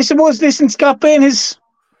 Oh, but I suppose, listen, Scott Bain has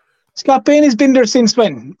been there since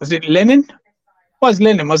when? Was it Lennon? It was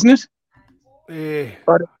Lennon, wasn't it?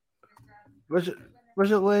 Was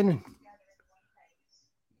it Lennon?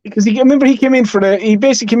 Because he came in for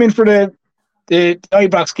the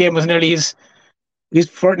Ibrox game, was nearly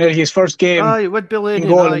his first game. Aye, it would be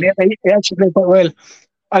Lennon. He actually played quite well.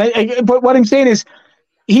 And but what I'm saying is,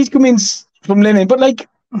 he's come in from Lennon. But like,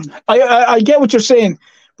 I get what you're saying.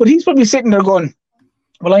 But he's probably sitting there going,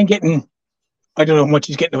 well, I'm getting, I don't know how much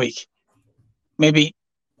he's getting a week. Maybe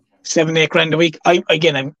 7-8 grand a week.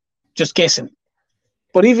 I'm just guessing.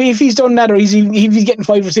 But if he's done that, or if he's getting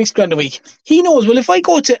 5 or 6 grand a week, he knows, well, if I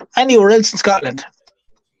go to anywhere else in Scotland,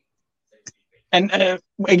 and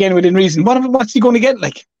again, within reason, what's he going to get?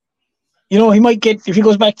 Like, he might get, if he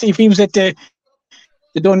goes back to, if he was at the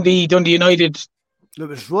Dundee United. It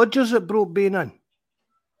was Rodgers that brought Bain in.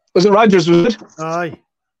 Was it Rodgers, was it? Aye.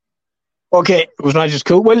 Okay, it was Rodgers.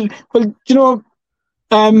 Cool. Well, but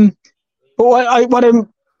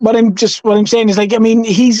what I'm saying is, like, I mean,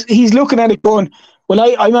 he's looking at it going, well,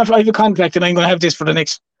 I have a contract and I'm going to have this for the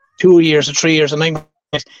next 2 years or 3 years, and I'm going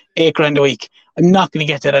to get 8 grand a week. I'm not going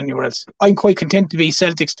to get that anywhere else. I'm quite content to be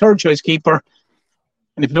Celtic's third choice keeper,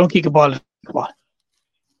 and if you don't kick a ball, come on.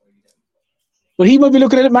 But he might be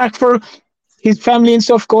looking at it, Mark, for his family and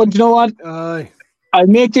stuff, going, you know what? I'll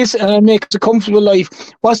make this and I'll make it a comfortable life.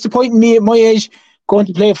 What's the point in me at my age going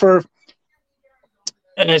to play for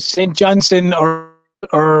St. Johnstone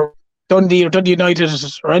or Dundee or Dundee United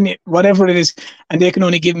or whatever it is, and they can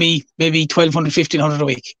only give me maybe 1,200, 1,500 a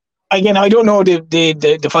week? Again, I don't know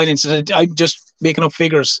the finances. I'm just making up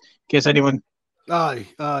figures in case anyone say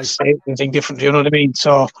anything different. You know what I mean?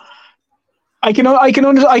 So I can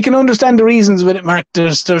understand the reasons with it, Mark.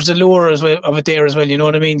 There's a lure as well of it there as well. You know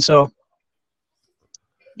what I mean? So,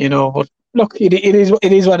 but look, it is what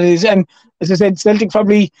it is. And as I said, Celtic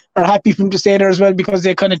probably are happy for him to stay there as well, because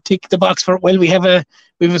they kind of tick the box for, well, we have a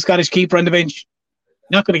Scottish keeper on the bench.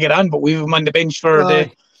 Not going to get on, but we have him on the bench for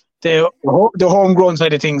the homegrown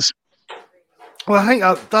side of things. Well,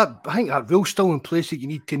 I think that rule's still in place that you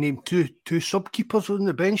need to name two sub keepers on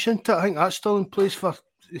the bench, isn't it? I think that's still in place for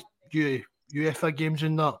UEFA games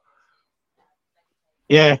and that.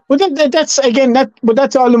 Yeah, but that's again but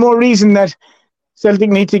that's all the more reason that Celtic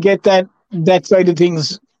need to get that side of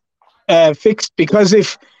things fixed, because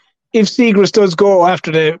if Siegrist does go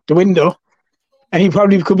after the window, and he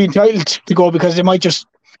probably could be entitled to go because they might just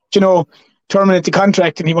terminate the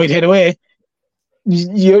contract and he might head away,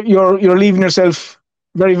 you're leaving yourself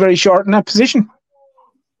very, very short in that position.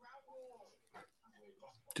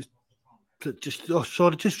 Just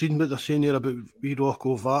reading what they're saying here about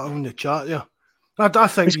Rocco Vattel in the chat there. I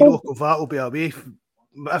think Rocco Vattel will be away,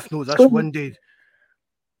 if not this window,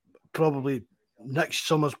 probably next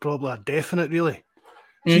summer's probably a definite, really.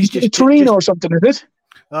 He's just Torino or something, is it?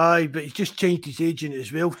 Aye, but he's just changed his agent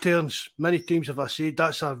as well, Terence. Many times have I said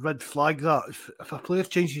that's a red flag, that if a player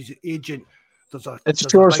changes his agent, there's a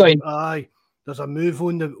sure sign. Aye, there's a move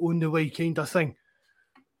on the way kind of thing.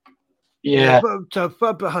 Yeah. What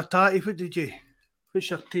about Hatate? What's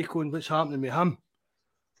your take on what's happening with him?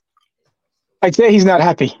 I'd say he's not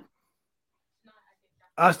happy.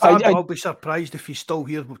 I'll be surprised if he's still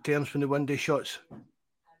here with Terence when the window shuts.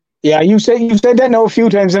 Yeah, you said that now a few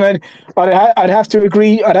times, and I'd have to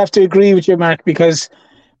agree. I'd have to agree with you, Mark, because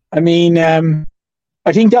I mean,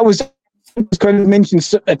 I think that was kind of mentioned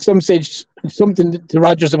at some stage, something to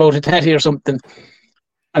Rodgers about Hatate or something,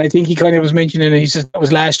 and I think he kind of was mentioning it. He said that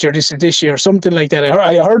was last year, this is this year, something like that.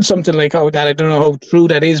 I heard something like that. I don't know how true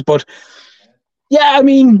that is, but yeah, I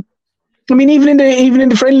mean, even in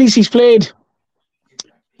the friendlies he's played,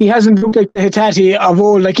 he hasn't looked like the Hatate of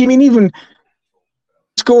old. Like, I mean, even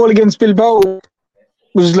his goal against Bilbao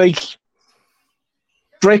was like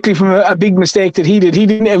directly from a big mistake that he did.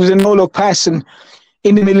 It was a no-look pass and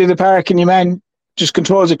in the middle of the park, and your man just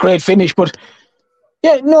controls a great finish. But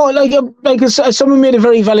yeah, no, like someone made a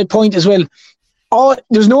very valid point as well.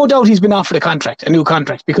 There's no doubt he's been offered a new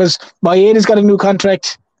contract, because Maeda's got a new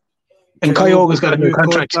contract and Kyogo's got a new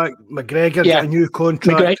contract. McGregor got a new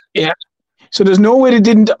contract. Yeah. So there's no way they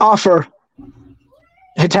didn't offer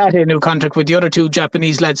Hatate a new contract, with the other two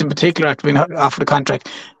Japanese lads in particular after being offered a contract.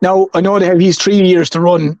 Now, I know they have these 3 years to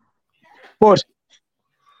run, but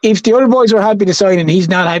if the other boys are happy to sign and he's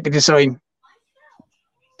not happy to sign,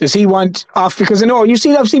 does he want off? Because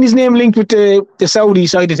I've seen his name linked with the Saudi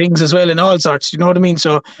side of things as well, and all sorts. You know what I mean?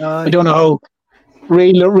 So I don't know how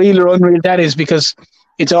real or unreal that is, because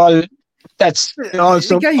that's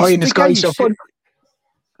also high in the sky stuff.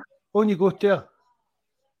 On you go there.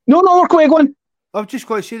 No, work away, go on. I've just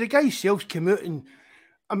got to say, the guy himself came out and,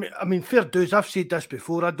 I mean, fair dues, I've said this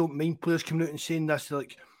before, I don't mind players coming out and saying this,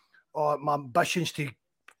 like, my ambition's to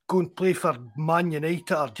go and play for Man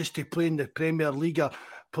United or just to play in the Premier League or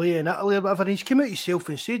play in Italy or whatever. And he's come out himself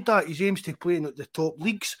and said that his aims to play in the top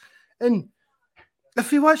leagues. And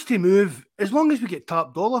if he wants to move, as long as we get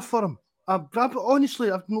top dollar for him,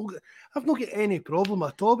 honestly, I've not got any problem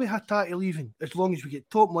at all with Hatate leaving, as long as we get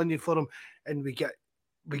top money for him and we get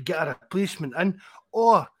a replacement in,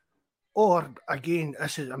 or again,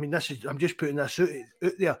 I'm just putting this out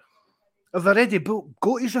there. I've already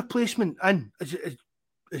got his replacement in.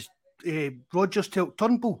 Is Rodgers tell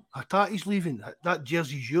Turnbull Hatate's leaving? That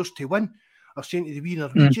jersey's yours to win. I've seen to the wee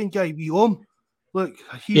Norwegian guy, look,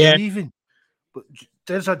 he's leaving. But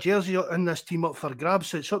there's a jersey in this team up for grabs,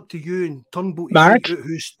 so it's up to you and Turnbull to figure out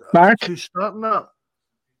who's starting that.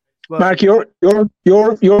 But, Mark, you're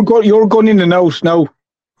going in and out now.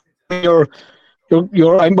 You're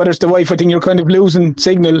whether it's the wife, I think you're kind of losing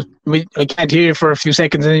signal. I can't hear you for a few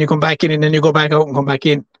seconds, and then you come back in, and then you go back out and come back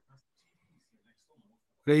in.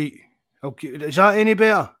 Right. Okay. Is that any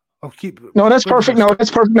better? I'll keep. No, that's perfect. No,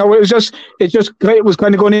 that's perfect. No, it was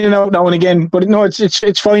kind of going in and out now and again, but no,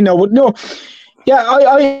 it's fine now. But no, yeah,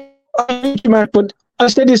 I thank you, Mark. But I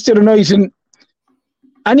said this the other night, and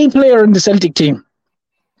any player in the Celtic team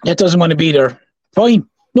that doesn't want to be there, fine,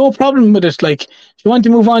 no problem with it. Like, if you want to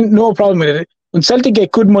move on, no problem with it. When Celtic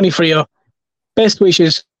get good money for you, best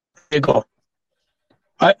wishes, there you go.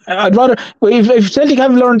 I'd rather, if Celtic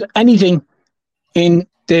haven't learned anything in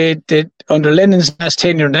the under Lennon's last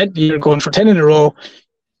tenure, that year going for 10 in a row,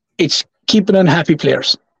 it's keeping unhappy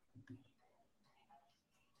players.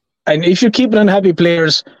 And if you keep unhappy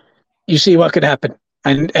players, you see what could happen.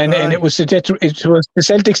 And it was the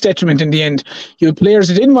Celtics' detriment in the end. You had players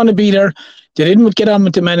that didn't want to be there, they didn't get on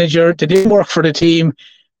with the manager, they didn't work for the team,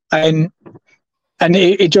 and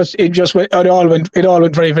it all went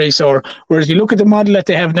very, very sour. Whereas you look at the model that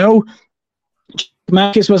they have now,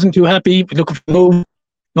 Marcus wasn't too happy, looking for a move,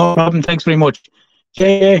 no problem, thanks very much.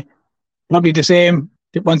 Jay, probably the same,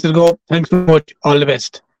 wants to go, thanks very much, all the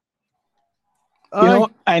best. The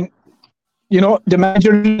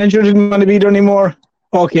manager didn't want to be there anymore.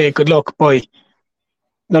 Okay, good luck, bye.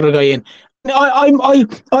 Another guy in.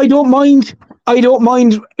 I don't mind I don't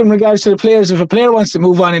mind in regards to the players. If a player wants to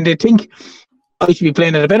move on and they think I should be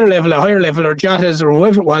playing at a better level, a higher level, or Jotas or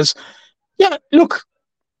whoever it was, yeah, look,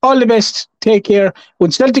 all the best. Take care.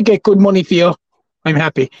 When Celtic get good money for you, I'm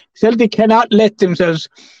happy. Celtic cannot let themselves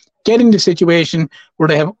get in the situation where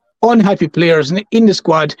they have unhappy players in the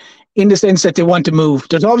squad, in the sense that they want to move.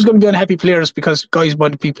 There's always going to be unhappy players because guys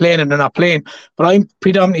want to be playing and they're not playing. But I'm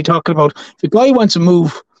predominantly talking about if a guy wants to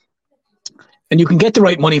move and you can get the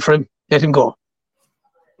right money for him, let him go.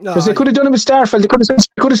 Because they could have done it with Starfelt. They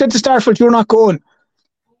could have said to Starfelt, you're not going.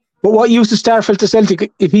 But what use is Starfelt to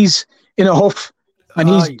Celtic if he's in a huff and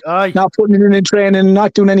he's not putting it in training,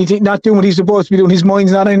 not doing anything, not doing what he's supposed to be doing, his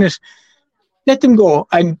mind's not in it? Let them go,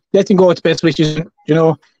 and let them go with the best wishes.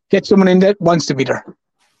 Get someone in that wants to be there.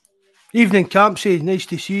 Evening, Campsy. Nice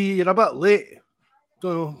to see you. You're a bit late.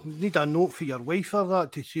 Don't know. Need a note for your wife or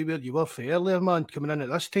that to see where you were for earlier, man. Coming in at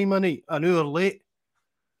this time of night, an hour late.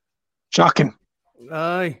 Shocking.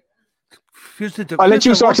 Aye. I'll let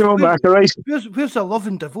you sort him out, Mark, all right? Where's the love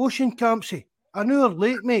and devotion, Campsy? An hour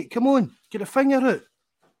late, mate. Come on. Get a finger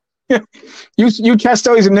out. You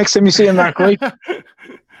chastise him next time you see him, Mark, right?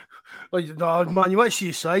 No, man, you want to see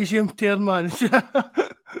the size of him, turn, man.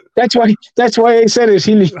 That's why I said it.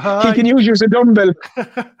 He can use you as a dumbbell.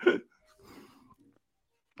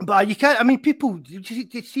 But you can't, I mean, people, you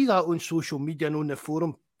see that on social media and on the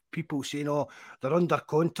forum, people saying, they're under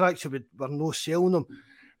contract, so we're no selling them.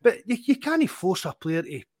 But you can't force a player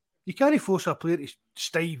to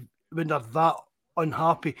stay when they're that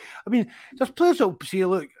unhappy. I mean, there's players that will say,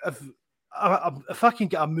 look, if I can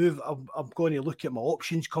get a move, I'm going to look at my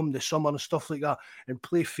options come the summer and stuff like that and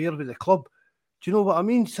play fair with the club. Do you know what I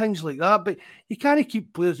mean? Things like that. But you can't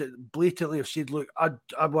keep players that blatantly have said, look,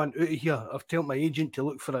 I want out of here. I've told my agent to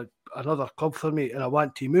look for another club for me and I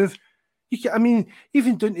want to move. Even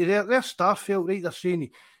down to their Starfelt, right? They're saying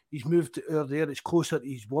he's moved to there, it's closer to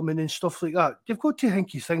his woman and stuff like that. You've got to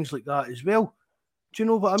think of things like that as well. Do you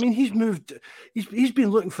know what I mean? He's moved. He's been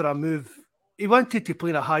looking for a move. He wanted to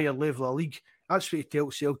play in a higher level of league. That's what he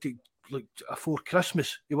told Celtic like before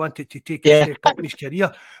Christmas. He wanted to take a step up in his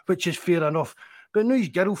career, which is fair enough. But now his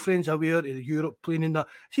girlfriend's away out of Europe playing in that.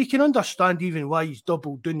 So you can understand even why he's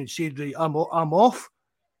doubled down and said, right, I'm off.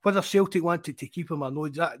 Whether Celtic wanted to keep him or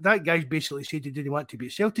not, that guy's basically said he didn't want to be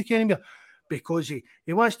at Celtic anymore because he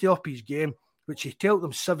wants to up his game, which he told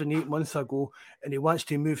them 7-8 months ago, and he wants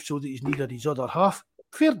to move so that he's neither his other half.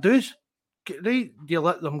 Fair dues. Right, you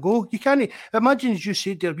let them go. You can't imagine, as you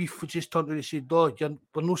said there, we just turned around and said,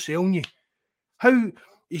 we're not selling you. How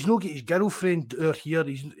he's not get his girlfriend out here,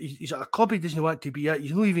 he's at a club he doesn't want to be at,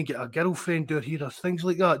 he's not even get a girlfriend out here or things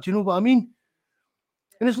like that. Do you know what I mean?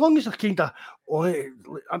 And as long as they're kind of,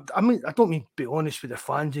 I don't mean be honest with the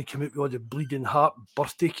fans and come out with all the bleeding heart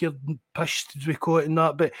birthday card pish, as we call it and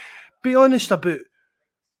that, but be honest about,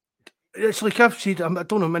 it's like I've said, I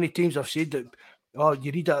don't know how many times I've said that,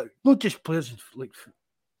 you read that, not just players like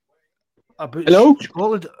about Hello?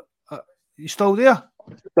 Scotland. You still there?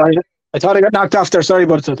 Sorry, I thought I got knocked off there. Sorry,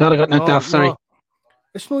 but I thought I got knocked off. Sorry. No.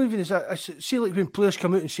 It's not even as that. See, like when players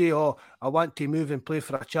come out and say, I want to move and play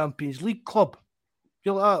for a Champions League club.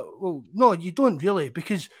 You're like, well, no, you don't really,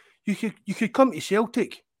 because you could come to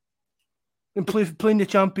Celtic and play in the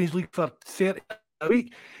Champions League for 30 a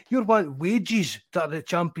week. You want wages that are the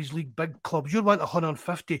Champions League big clubs. You want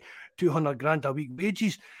 150, 200 grand a week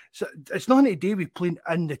wages. So it's nothing to do with playing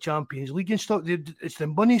in the Champions League and stuff. It's the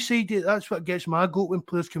money side. That's what gets my goat when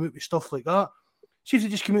players come out with stuff like that. See if they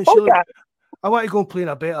just come out and say, look, I want to go and play in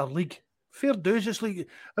a better league. Fair dues. It's like,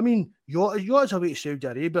 I mean, Yacht's away to Saudi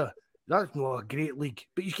Arabia. That's not a great league,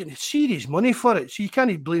 but you get serious money for it. So you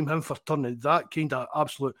can't blame him for turning that kind of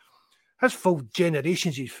absolute. His full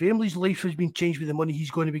generations, his family's life has been changed with the money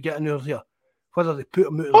he's going to be getting out there, whether they put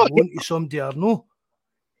him out on loan to somebody or no.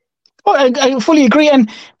 Oh, I fully agree. And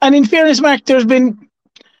in fairness, Mark, there's been,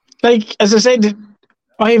 like, as I said,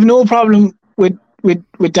 I have no problem with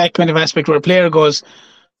that kind of aspect where a player goes,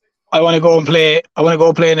 I want to go play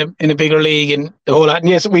in a bigger league and the whole lot. And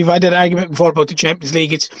yes, we've had that argument before about the Champions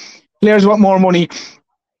League. It's players want more money.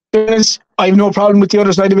 I have no problem with the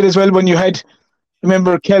other side of it as well. When you had,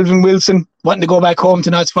 remember, Kelvin Wilson wanting to go back home to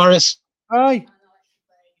Notts Forest. Aye.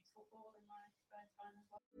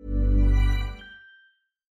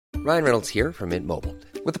 Ryan Reynolds here from Mint Mobile.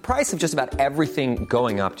 With the price of just about everything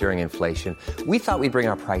going up during inflation, we thought we'd bring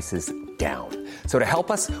our prices down. So to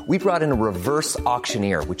help us, we brought in a reverse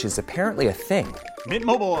auctioneer, which is apparently a thing. Mint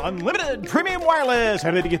Mobile Unlimited Premium Wireless.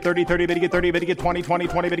 How to get 30, 30, bit to get 30, bit to get 20, 20,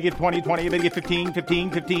 20, bit to get 20, 20, bit to get 15,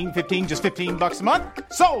 15, 15, 15, just $15 a month?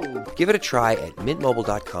 Sold! Give it a try at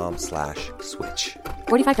mintmobile.com/switch.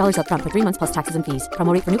 $45 up front for 3 months plus taxes and fees.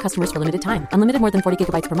 Promo rate for new customers for limited time. Unlimited more than 40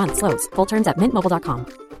 gigabytes per month. Slows full terms at mintmobile.com.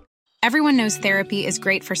 Everyone knows therapy is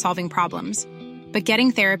great for solving problems. But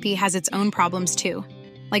getting therapy has its own problems too.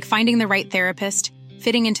 Like finding the right therapist,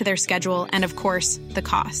 fitting into their schedule, and of course, the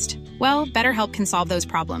cost. Well, BetterHelp can solve those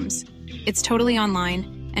problems. It's totally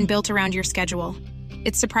online and built around your schedule.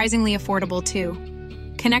 It's surprisingly affordable too.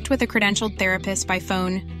 Connect with a credentialed therapist by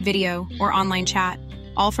phone, video, or online chat,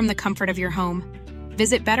 all from the comfort of your home.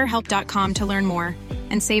 Visit BetterHelp.com to learn more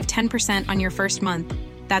and save 10% on your first month.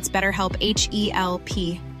 That's BetterHelp,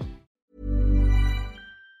 H-E-L-P.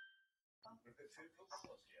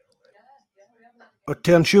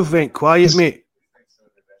 Terence, you've went quiet, mate.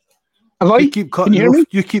 Have I? You keep cutting off.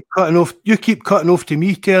 You keep cutting off. You keep cutting off to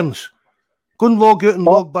me, Terence. Go and log out and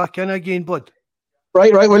log back in again, bud.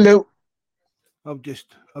 Right, will do. Are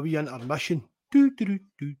we intermission?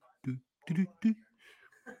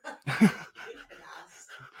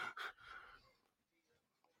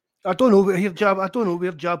 I don't know where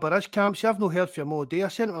Jabber is, Campsy. I've not heard from him all day. I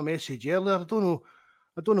sent him a message earlier. I don't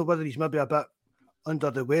know whether he's maybe a bit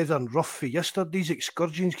under the weather and rough for yesterday's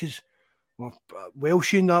excursions because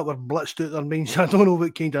Welsh and that were blitzed out their minds. I don't know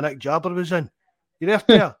what kind of Nick Jabber was in. You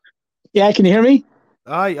there? Yeah, can you hear me?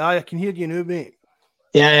 Aye, I can hear you now, mate.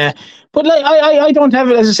 Yeah. But like I don't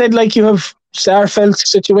have it, as I said, like you have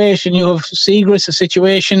Starfelt's situation, you have Seagrass'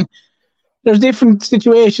 situation. There's different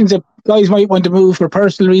situations that guys might want to move for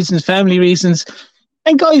personal reasons, family reasons.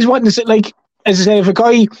 And guys want to, like, as I say, if a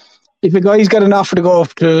guy's got an offer to go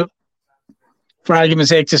up to, for argument's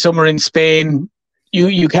sake, to somewhere in Spain,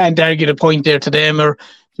 you can't argue the point there to them, or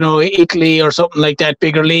Italy or something like that,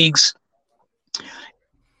 bigger leagues.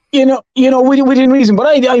 Within reason.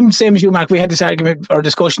 But I'm the same as you, Mark. We had this argument or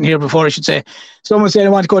discussion here before, I should say. Someone said I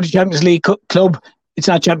want to go to Champions League club. It's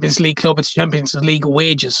not Champions League club. It's Champions League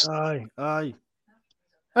wages. Aye.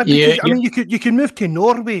 Yeah. I mean, you could move to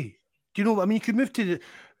Norway. Do you know what I mean? You could move to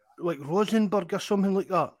like Rosenborg or something like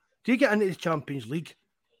that. Do you get into the Champions League?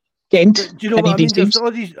 Ghent. Do you know what I mean? There's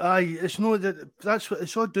all these. Aye, it's no that. That's what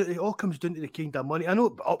it's all. It all comes down to the kind of money. I know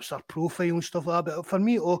it ups their profile and stuff like that, but for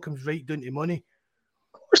me, it all comes right down to money.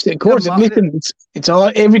 Of course. Listen, it's all.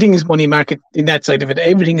 Everything is money market in that side of it.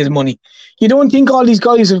 Everything is money. You don't think all these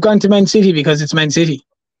guys have gone to Man City because it's Man City?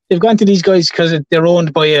 They've gone to these guys because they're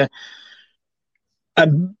owned by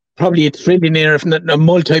probably a trillionaire, if not a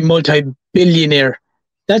multi-billionaire.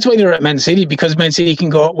 That's why they're at Man City, because Man City can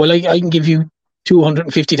go, well, I can give you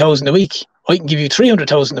 250,000 a week. I can give you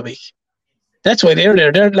 300,000 a week. That's why they're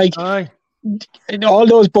there. They're like, all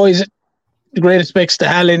those boys, the great respects to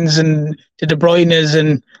Haalands and to De Bruyne's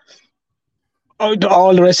and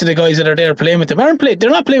all the rest of the guys that are there playing with them. They're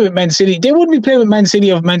not playing with Man City. They wouldn't be playing with Man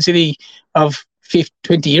City of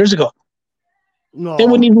 20 years ago. No, they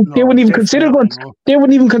wouldn't even consider going. They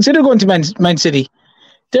wouldn't even consider going to Man City.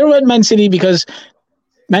 They're at Man City because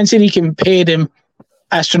Man City can pay them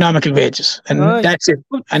astronomical wages, and that's it.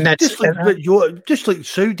 And that's just like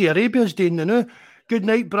Saudi Arabia's doing now. Good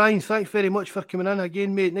night, Brian. Thanks very much for coming in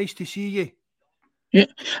again, mate. Nice to see you. Yeah,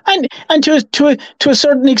 and to a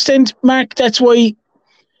certain extent, Mark, that's why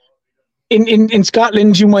in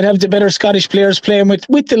Scotland you might have the better Scottish players playing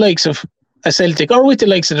with the likes of a Celtic or with the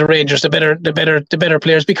likes of the Rangers, the better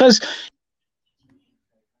players, because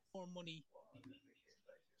more money.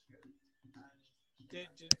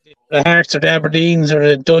 The Hearts or the Aberdeens or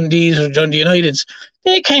the Dundees or Dundee Uniteds,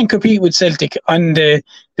 they can't compete with Celtic on the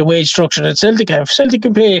wage structure that Celtic have. Celtic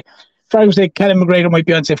can pay, for argument's sake, Callum McGregor might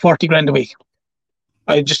be on, say, 40 grand a week.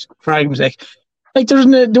 For argument's sake. Like, there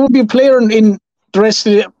would be a player in the rest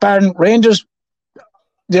of the Barn Rangers,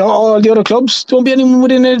 all the other clubs, there won't be anyone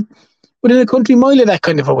within a country mile of that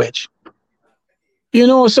kind of a wage.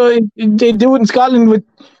 So they do it in Scotland with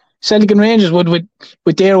Celtic and Rangers would with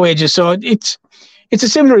their wages. So it's a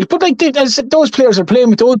similar, but like those players are playing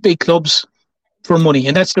with those big clubs for money,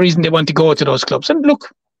 and that's the reason they want to go to those clubs. And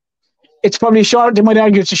look, it's probably short. They might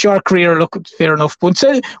argue it's a short career. Look, fair enough. But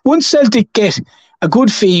once Celtic get a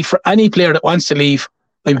good fee for any player that wants to leave,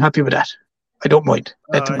 I'm happy with that. I don't mind.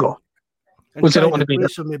 Let them go. And try and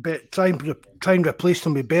replace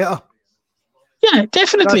them with better. Yeah,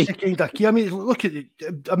 definitely. That's the kind of key. I mean, look at it.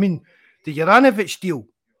 I mean, the Juranovic deal.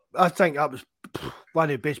 I think that was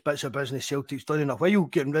one of the best bits of business Celtic's done in a while,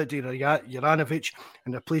 getting rid of Juranovic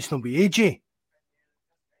and replacing him with AJ.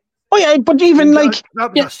 Oh yeah, but even like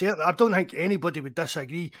I don't think anybody would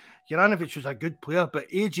disagree. Juranovic was a good player, but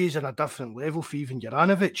AJ's on a different level for even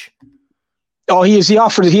Juranovic. Oh, he is. He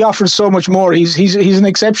offered so much more. He's an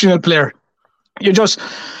exceptional player. You just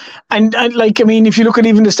and like, I mean, if you look at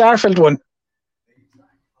even the Starfelt one,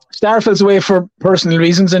 Starfelt's away for personal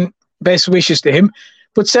reasons, and best wishes to him.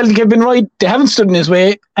 But Celtic have been right; they haven't stood in his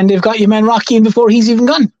way, and they've got your man Rocky in before he's even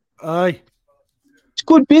gone. Aye, it's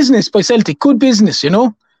good business by Celtic. Good business, you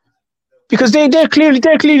know, because they clearly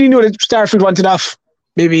knew that Starfelt wanted off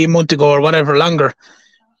maybe a month ago or whatever longer.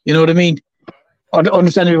 You know what I mean?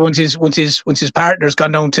 Understandably, once his partner's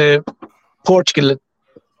gone down to Portugal,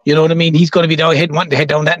 you know what I mean, he's going to be wanting to head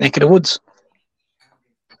down that neck of the woods.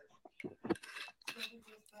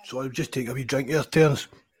 So I'll just take a wee drink here, Terence.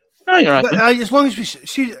 No, you're right. But, as long as we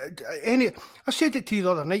see I said it to you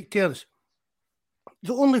the other night, Terence.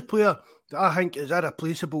 The only player that I think is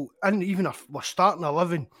irreplaceable, and even if we're starting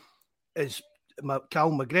 11, is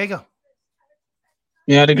Cal McGregor.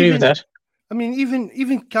 Yeah, I'd agree with that. I mean,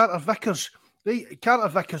 even Carter Vickers. Right, Carter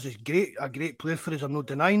Vickers is a great player for us. I'm not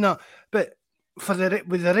denying that. But with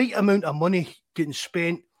the right amount of money getting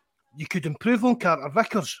spent, you could improve on Carter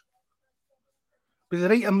Vickers. With the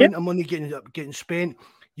right amount of money getting spent,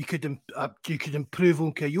 you could improve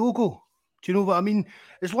on Kyogo. Do you know what I mean?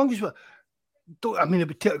 As long as it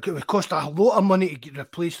would cost a lot of money to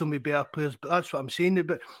replace them with better players. But that's what I'm saying.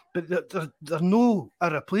 But they're no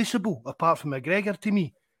irreplaceable apart from McGregor to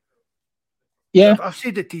me. Yeah, I've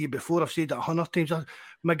said it to you before. I've said it 100 times.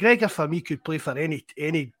 McGregor for me could play for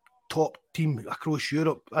any top team across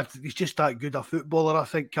Europe. He's just that good a footballer, I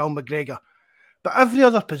think, Cal McGregor. But every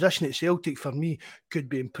other position at Celtic for me could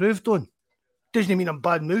be improved on. Doesn't mean I'm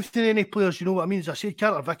bad mouthing any players. You know what I mean? As I said,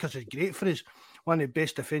 Carter Vickers is great for us. One of the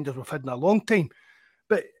best defenders we've had in a long time.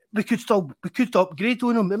 But we could upgrade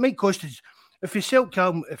on him. It might cost us, if we sell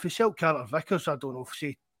Carter Vickers, I don't know,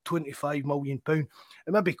 say £25 million, it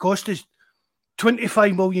maybe cost us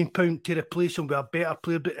 £25 million to replace him with a better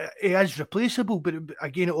player, but he is replaceable. But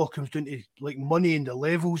again, it all comes down to like money and the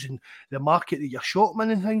levels and the market that you're shopping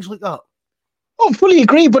in and things like that. Oh, fully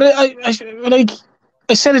agree. But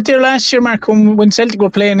I said it there last year, Mark, when Celtic were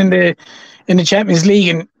playing in the Champions League,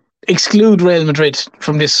 and exclude Real Madrid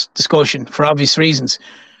from this discussion for obvious reasons.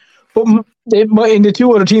 But in the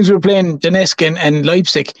two other teams we were playing, Donetsk and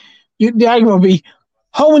Leipzig, the argument would be,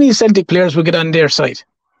 how many Celtic players would get on their side?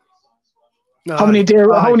 How many dare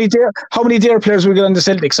players will get on the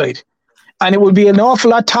Celtic side? And it would be an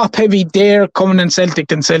awful lot top heavy there coming in Celtic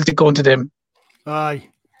than Celtic going to them. Aye,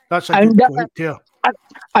 that's a good point there.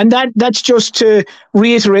 And that's just to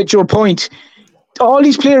reiterate your point. All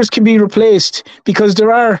these players can be replaced because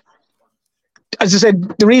there are, as I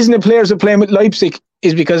said, the reason the players are playing with Leipzig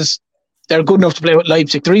is because they're good enough to play with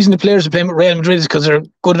Leipzig. The reason the players are playing with Real Madrid is because they're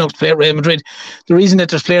good enough to play with Real Madrid. The reason that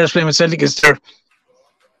there's players playing with Celtic is they're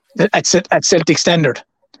at Celtic standard.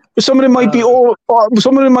 Some of them might be over,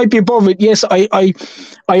 some of them might be above it. Yes, I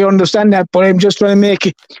understand that, but I'm just trying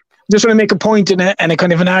to make a point in it and a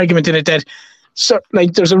kind of an argument in it that,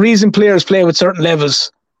 like, there's a reason players play with certain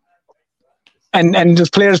levels, and there's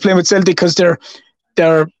players playing with Celtic because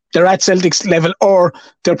they're at Celtic's level or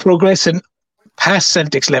they're progressing past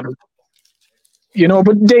Celtic's level. You know,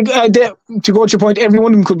 but to go to your point, every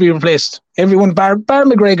one of them could be replaced. Everyone bar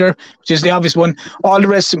McGregor, which is the obvious one, all the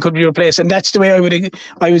rest of them could be replaced. And that's the way I would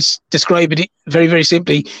describe it very, very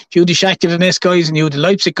simply. If you had the Shakhtar Donetsk guys and you had the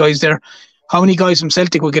Leipzig guys there, how many guys from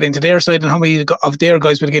Celtic would get into their side and how many of their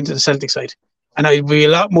guys would get into the Celtic side? And I'd be a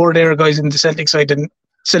lot more of their guys in the Celtic side than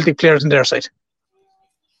Celtic players on their side.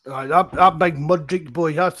 That big Mudryk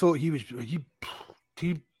boy, I thought he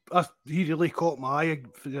really caught my eye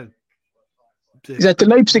for the. Is that the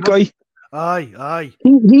Leipzig guy? Aye.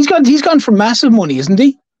 He's gone for massive money, isn't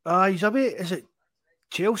he? He's away. Is it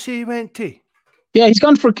Chelsea he went to? Yeah, he's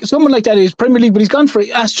gone for someone like that. He's Premier League, but he's gone for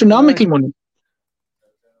astronomical money.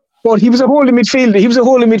 But he was a holding midfielder. He was a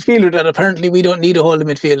holding midfielder that apparently we don't need a holding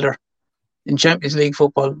midfielder in Champions League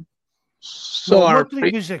football. So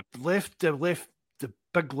Mudryk was the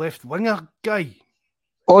big left winger guy.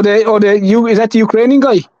 Is that the Ukrainian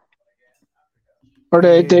guy? Or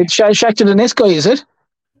the Shakhtar Donetsk guy, is it?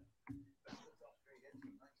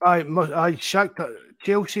 Aye, Shakhtar,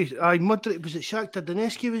 Chelsea. Aye, Mudryk, was it Shakhtar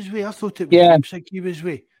Donetsk he was with? I thought it was Leipzig he was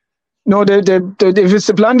with. No, if it's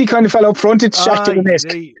the blondie kind of fell up front, it's Shakhtar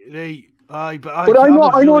Donetsk. Right. Aye, but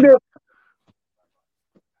I know that.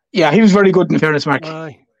 Yeah, he was very good in fairness, Mark.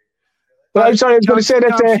 Aye. But I'm sorry, I was going to say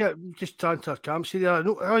that. Just trying to Campsey there.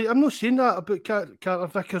 No, I'm not saying that about Carter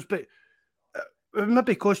Vickers, but it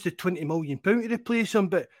maybe costed £20 million to replace him,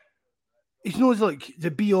 but he's not like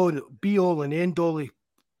the be all and end all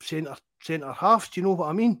centre halves. Do you know what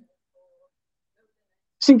I mean?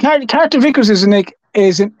 See, Carter Vickers is an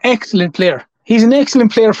excellent player. He's an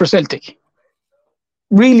excellent player for Celtic.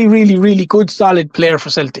 Really, really, really good, solid player for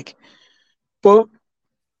Celtic. But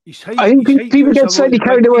I think people get slightly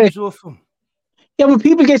carried away. Yeah, but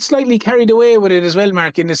people get slightly carried away with it as well,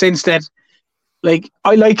 Mark, in the sense that, like,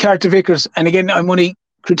 I like Carter Vickers, and again, I'm only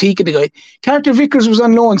critiquing the guy. Carter Vickers was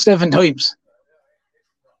on loan 7 times.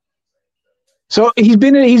 So he's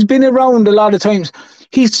been around a lot of times.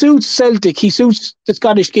 He suits Celtic. He suits the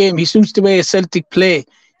Scottish game. He suits the way Celtic play.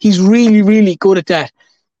 He's really, really good at that.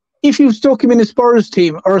 If you stuck him in a Spurs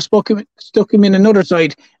team or stuck him in another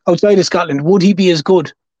side outside of Scotland, would he be as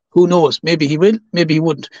good? Who knows? Maybe he will, maybe he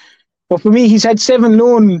wouldn't. But for me, he's had 7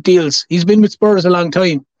 loan deals. He's been with Spurs a long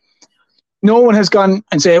time. No one has gone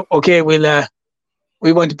and said, okay, we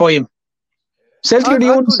want to buy him. Celtic are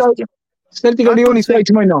the only side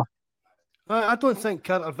to my know. I don't think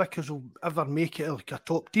Carter Vickers will ever make it like a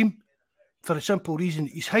top team for a simple reason.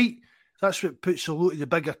 His height, that's what puts a lot of the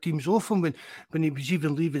bigger teams off him. When he was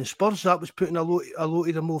even leaving Spurs, that was putting a lot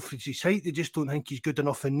of them off his height. They just don't think he's good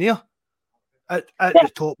enough in there at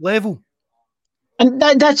the top level. And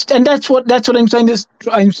that's what I'm trying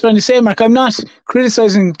to say, Mark. I'm not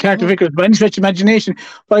criticising Carter Vickers by any stretch of imagination,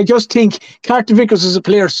 but I just think Carter Vickers as a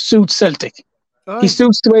player suits Celtic. He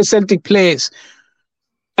suits the way Celtic plays.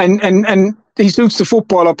 And he suits the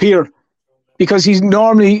football up here because he's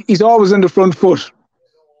always on the front foot,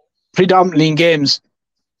 predominantly in games.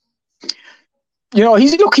 You know,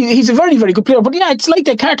 he's a very, very good player. But yeah, it's like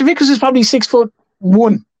that. Carter Vickers is probably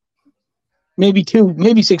 6'1", maybe 2,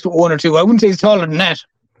 maybe 6'1" or 2. I wouldn't say he's taller than that.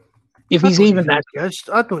 If he's even that,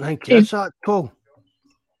 I don't think he's that tall.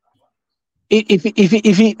 If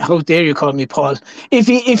he, how dare you call me Paul? If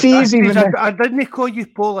he is even, I didn't call you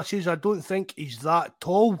Paul. I says I don't think he's that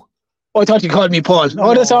tall. Oh, I thought you called me Paul.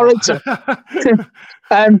 Oh, that's all right, sir.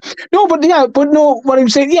 What I'm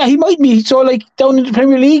saying, yeah, he might be. So, like, down in the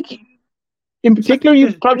Premier League, in particular,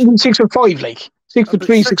 you'd probably be 6'5", like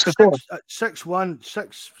 6'3", 6'4". 6'1",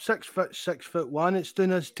 6'1". It's doing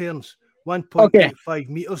his turns 1.85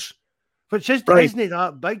 meters, which isn't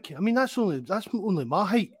that big. I mean, that's only my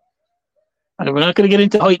height. We're not going to get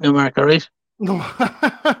into height now, Mark, all right? No.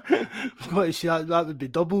 What you say, that would be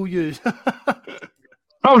double you.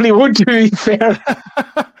 Probably would, to be fair.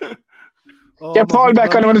 Get Paul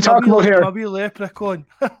back on. I want to talk about here. My wee leprechaun.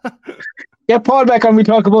 Get Paul back on. We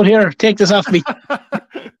talk about here. Take this off me.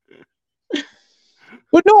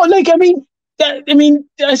 But no, like, I mean,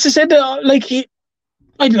 as I said, like,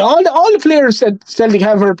 I don't know, all the players that Celtic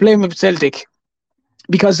have are playing with Celtic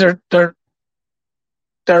because they're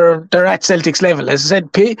at Celtic's level. As I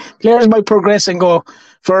said, players might progress and go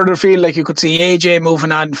further afield. Like you could see AJ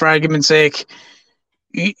moving on, for argument's sake.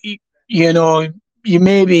 You know, you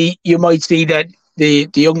might see that the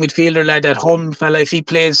young midfielder lad, that Hum fella, if he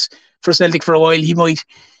plays for Celtic for a while, he might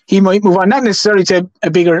move on. Not necessarily to a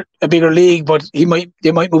bigger league, but they might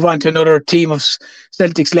move on to another team of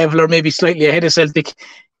Celtic's level, or maybe slightly ahead of Celtic.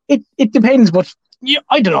 It depends, but yeah,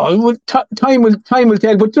 I don't know. Time will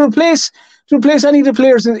tell. But to replace any of the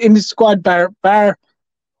players in the squad, bar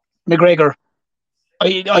McGregor,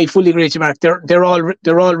 I fully agree with you, Mark. They're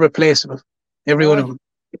all replaceable. Every one of them.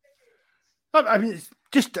 I mean, it's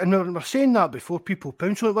just, and we're saying that before people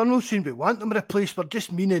pounce on it. We're not saying we want them replaced. We're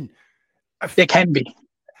just meaning if they can be.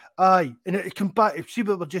 Aye, and it comes back. See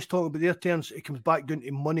what we're just talking about their terms. It comes back down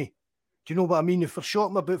to money. Do you know what I mean? If we're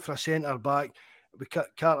shorting about for a centre back, we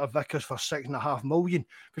cut Carter Vickers for $6.5 million.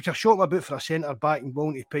 If you're shorting about for a centre back and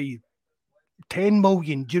willing to pay 10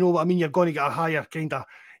 million, do you know what I mean? You're going to get a higher kind of,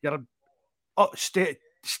 step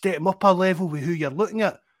them up a level with who you're looking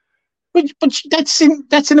at. But that's in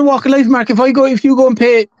the walk of life, Mark. If you go and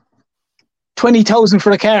pay 20,000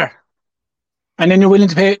 for a car, and then you're willing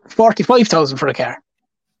to pay 45,000 for a car,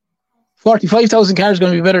 45,000 car is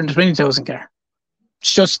going to be better than 20,000 car.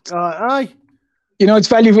 It's just aye. You know, it's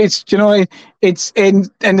value. It's, you know, it's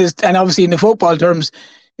and obviously in the football terms,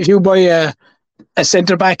 if you buy a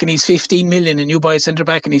centre back and he's 15 million, and you buy a centre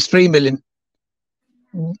back and he's 3 million,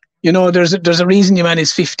 you know, there's a reason your man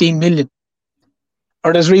is 15 million.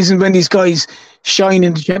 Or there's a reason when these guys shine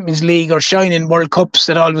in the Champions League or shine in World Cups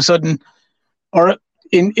that all of a sudden, or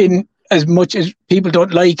in as much as people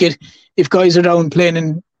don't like it, if guys are down playing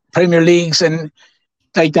in Premier Leagues, and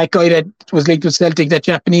like that guy that was linked with Celtic, that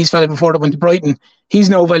Japanese fella before that went to Brighton, he's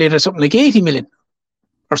now valued at something like 80 million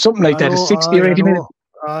or something like that. It's 60 or 80 million.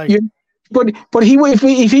 But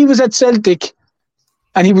if he was at Celtic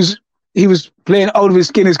and he was playing out of his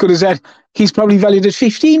skin as good as that, he's probably valued at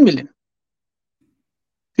 15 million.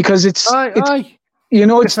 Because it's you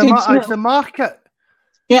know, it's the market.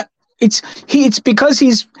 Yeah, it's because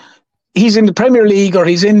he's in the Premier League, or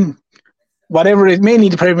he's in whatever it is, mainly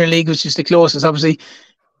the Premier League, which is the closest, obviously,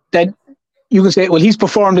 that you can say, well, he's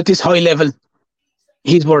performed at this high level,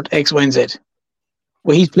 he's worth X, Y, and Z.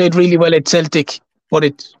 Well, he's played really well at Celtic, but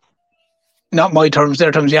it's not my terms,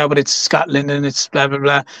 their terms, yeah, but it's Scotland and it's blah, blah,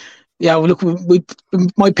 blah. Yeah, well, look, we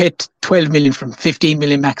might pay 12 million from 15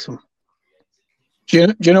 million maximum.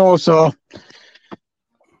 Do you know, so...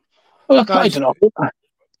 Well, look, I don't know.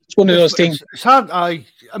 It's one of those things. It's hard. I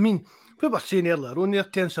mean, we were saying earlier on there,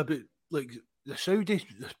 Terence, about like the Saudis,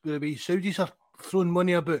 the way Saudis are throwing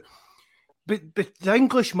money about. But the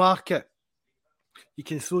English market, you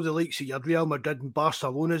can throw the likes of your Real Madrid and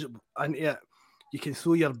Barcelona into it. You can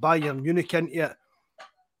throw your Bayern Munich into it.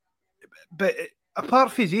 But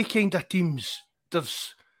apart from they kind of teams,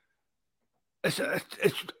 there's it's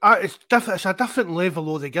a different level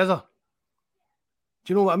altogether.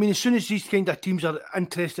 Do you know what I mean? As soon as these kind of teams are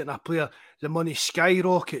interested in a player, the money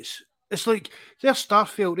skyrockets. It's like their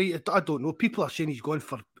Starfelt, right? I don't know. People are saying he's gone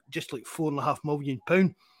for just like £4.5 million.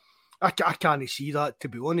 I can't see that, to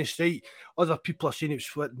be honest, right? Other people are saying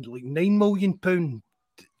it's like £9 million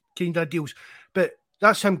kind of deals. But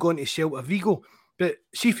that's him going to Celta Vigo. But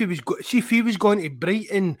see if he was going to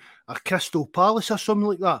Brighton or Crystal Palace or something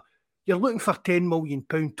like that, you're looking for £10 million,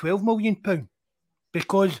 £12 million.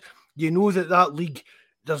 Because you know that league,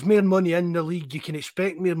 there's more money in the league. You can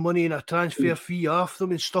expect more money in a transfer fee off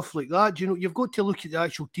them and stuff like that. You know, you've got to look at the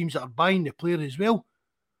actual teams that are buying the player as well.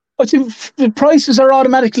 But if the prices are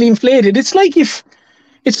automatically inflated, it's like if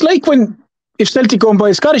Celtic go and buy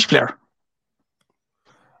a Scottish player.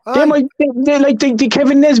 The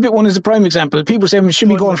Kevin Nesbitt one is a prime example. People say we should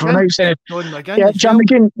be going for an outside. John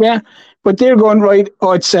McGinn, yeah. But they're going right.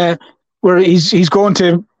 Oh, it's where he's going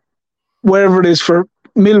to wherever it is for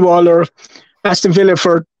Millwall or Aston Villa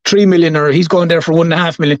for 3 million, or he's going there for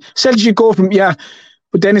 1.5 million. Celtic should go from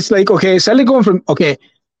but then it's like, okay, Celtic going from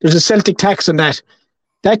there's a Celtic tax on that.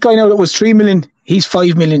 That guy now that was 3 million, he's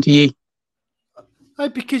 5 million to ye.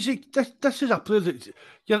 Because this is a player that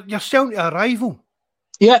you're selling to a rival.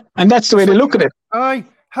 Yeah, and that's the way they look at it. Aye,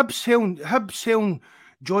 Hibs selling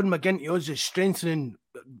John McGinn to us is strengthening.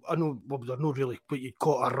 I know, well, they're not really what you'd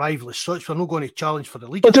call a rival as such. We're not going to challenge for the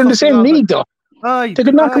league. But they're in the same league, though. Aye, they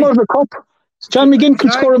could knock him out of a cup. John McGinn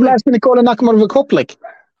could score a last minute goal and knock him out of a cup, like.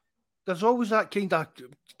 There's always that kind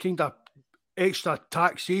of extra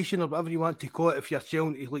taxation or whatever you want to call it if you're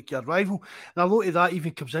selling to like your rival. And a lot of that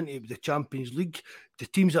even comes into the Champions League. The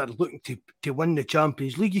teams that are looking to win the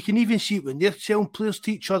Champions League, you can even see it when they're selling players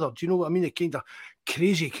to each other. Do you know what I mean? The kind of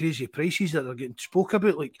crazy prices that they're getting spoke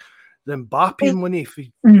about, like the Mbappe money, for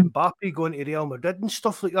Mbappe going to Real Madrid and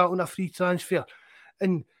stuff like that on a free transfer.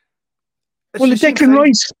 And Declan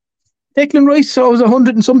Rice saw was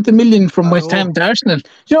 100 and something million from West Ham to Arsenal.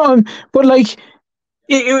 You know, but like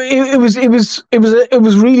it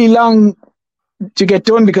was really long to get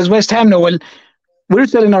done because West Ham now, well, we're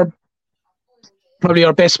selling probably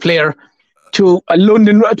our best player to a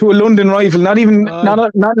London rival,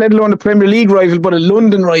 not let alone a Premier League rival, but a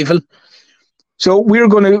London rival. So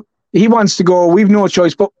he wants to go. We've no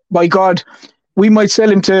choice, but by God, we might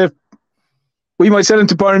sell him to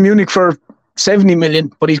Bayern Munich for 70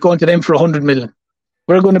 million, but he's going to them for 100 million.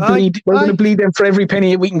 We're going to bleed. We're going to bleed them for every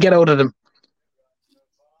penny we can get out of them.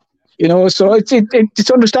 You know, so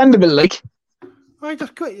it's understandable. Like, I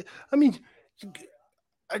mean,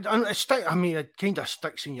 it kind of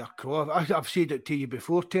sticks in your craw. I've said it to you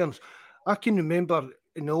before, Terence. I can remember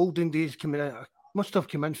in the olden days coming in. I must have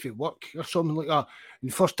come in for work or something like that. And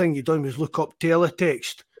the first thing you done was look up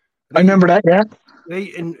teletext. Right? I remember that, yeah.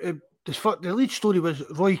 Right, and the lead story was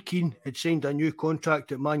Roy Keane had signed a new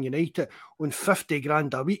contract at Man United on 50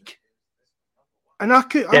 grand a week, and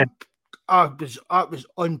that was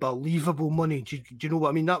unbelievable money. Do you know what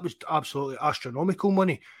I mean? That was absolutely astronomical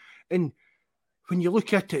money. And when you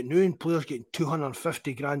look at it now, and players getting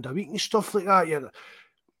 250 grand a week and stuff like that,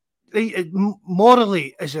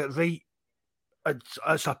 morally, is it right?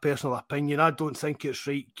 It's a personal opinion. I don't think it's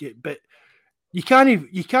right, but you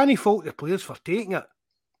can't fault the players for taking it.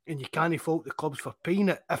 And you can't fault the clubs for paying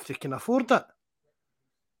it if they can afford it.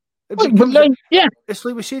 It's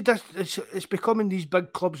like we said, it's becoming, these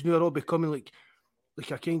big clubs now are all becoming like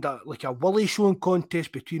a kind of like a willy showing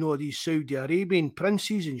contest between all these Saudi Arabian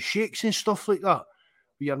princes and sheikhs and stuff like that.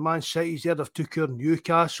 With your Man City's there, they've took your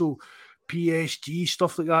Newcastle, PSG,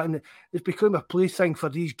 stuff like that, and it's become a plaything for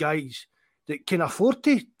these guys that can afford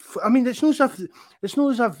to. I mean, it's not as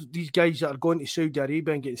if these guys that are going to Saudi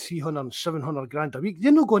Arabia and getting 300 and 700 grand a week,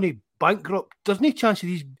 they're not going to bankrupt. There's no chance of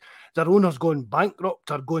their owners going bankrupt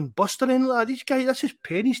or going bust or anything like that. These guys, this is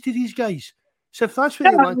pennies to these guys. So if that's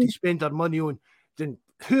what they want to spend their money on, then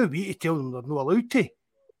who are we to tell them they're not allowed to?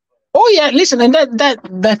 Oh yeah, listen, and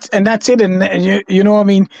that's it. And you know, I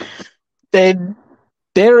mean, they're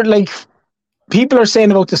like, people are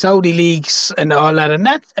saying about the Saudi leagues and all that, and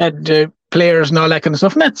the players and all that kind of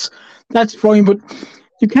stuff. And that's fine, but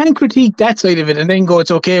you can't critique that side of it and then go,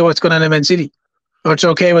 it's okay what's going on in Man City, or it's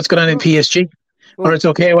okay what's going on in PSG, or it's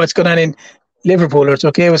okay what's going on in Liverpool, or it's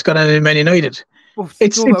okay what's going on in Man United.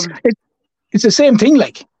 It's the same thing,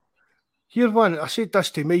 like. Here one, I said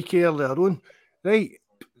this to Mike earlier on, right?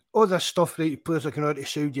 All this stuff, right? Players are going out to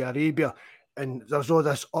Saudi Arabia, and there's all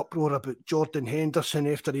this uproar about Jordan Henderson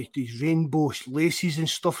after these rainbow laces and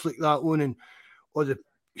stuff like that on, and all the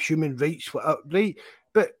human rights, whatever, right?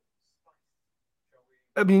 But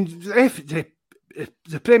I mean, the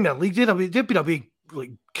Premier League, they've been away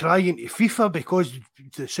like crying to FIFA because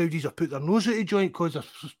the Saudis have put their nose out of joint because they're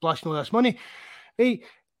splashing all this money, right?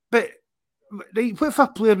 But right, what if a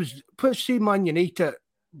player say Man United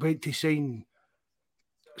went to sign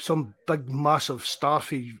some big massive star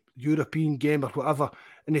for European game or whatever,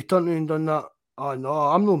 and they turned around and done that? Oh no,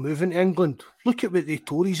 I'm not moving to England. Look at what the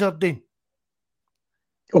Tories are doing.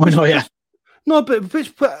 Oh no, yeah. No, but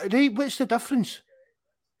what's the difference?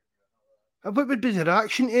 What would be the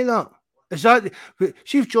reaction to that? Is that,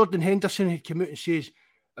 see if Jordan Henderson had come out and says,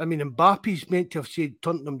 I mean, Mbappe's meant to have said,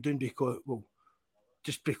 turned them down because, well,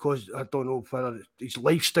 just because, I don't know, whether his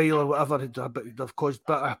lifestyle or whatever, they've caused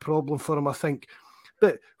a bit of a problem for him, I think.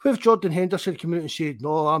 But what if Jordan Henderson came out and said,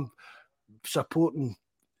 no, I'm supporting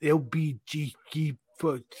LBGT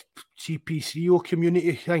CP3O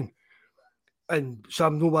community thing, and so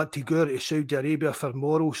I'm not want to go to Saudi Arabia for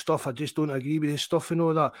moral stuff, I just don't agree with his stuff and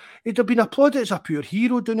all that, he'd have been applauded as a pure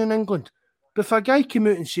hero down in England. But if a guy came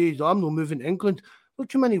out and said, oh, I'm not moving to England,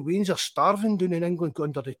 look how many Waynes are starving down in England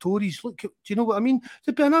under the Tories. Look, do you know what I mean?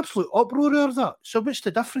 There'd be an absolute uproar over that. So what's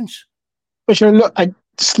the difference? Well, sure, look, I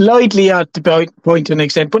slightly at the point to an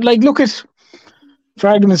extent, but like, look at, for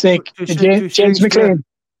argument's sake, James McLean.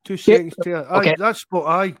 2 seconds. Yeah. Okay. That's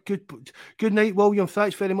what Good night, William.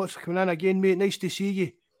 Thanks very much for coming in again, mate. Nice to see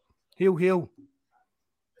you. Hail, hail.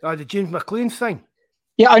 The James McLean thing.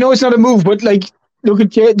 Yeah, I know it's not a move, but like, look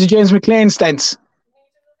at the James McLean stance.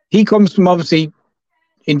 He comes from, obviously,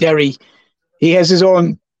 in Derry. He has his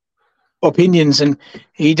own opinions, and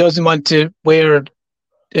he doesn't want to wear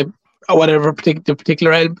whatever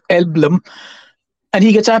particular emblem, and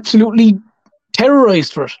he gets absolutely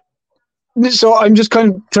terrorized for it. So I'm just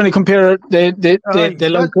kind of trying to compare the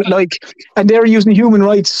and they're using human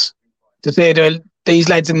rights to say that these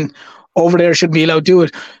lads and over there shouldn't be allowed to do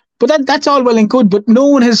it. But that's all well and good. But no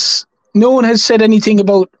one has said anything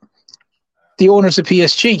about the owners of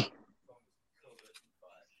PSG.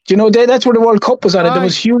 Do you know that's where the World Cup was at? There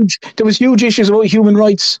was huge issues about human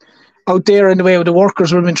rights out there and the way the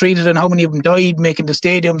workers were being treated and how many of them died making the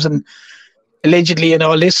stadiums and allegedly and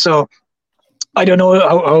all this. So I don't know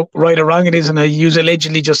how right or wrong it is, and I use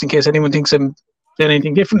allegedly just in case anyone thinks I'm saying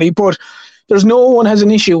anything differently. But there's no one has an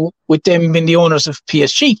issue with them being the owners of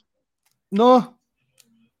PSG. No.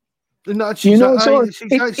 It's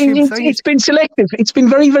been selective. It's been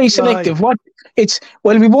very, very selective.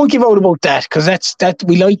 We won't give out about that because that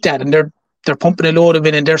we like that, and they're pumping a load of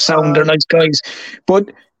it and they're sound, they're nice guys. But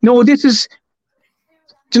no, this is,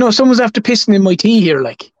 someone's after pissing in my tea here,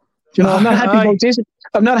 like. I'm not happy about this.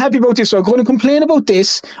 I'm not happy about this, so I'm going to complain about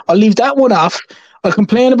this. I'll leave that one off. I'll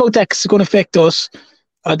complain about that because it's going to affect us.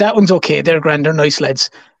 That one's okay. They're grand. They're nice lads,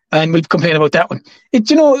 and we'll complain about that one.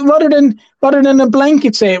 Rather than a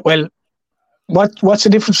blanket say, well, what's the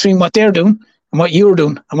difference between what they're doing and what you're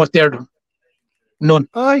doing and what they're doing? None.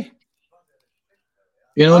 Aye.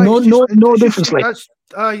 No difference. Like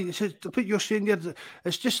it's what you're saying there.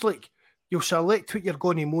 It's just like you'll select what you're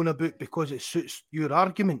going to moan about because it suits your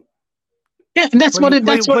argument. Yeah, and that's what it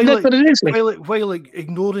is. Like. While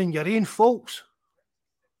ignoring your own faults.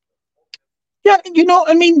 Yeah,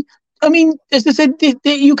 I mean, as I said,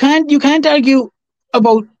 you can't argue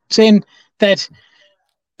about saying that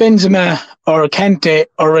Benzema or Kante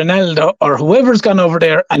or Ronaldo or whoever's gone over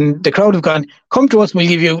there and the crowd have gone, come to us, we'll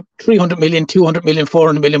give you 300 million, 200 million,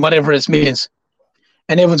 400 million, whatever it's millions.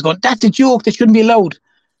 And everyone's going, that's a joke, that shouldn't be allowed.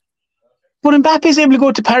 But Mbappe's able to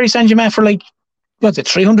go to Paris Saint-Germain for like, what's it,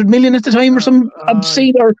 300 million at the time or some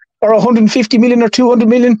obscene or 150 million or 200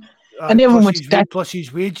 million. And everyone went that. Plus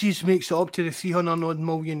his wages makes it up to the 300 odd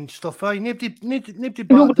million stuff. Nobody batted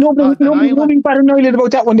an eyelid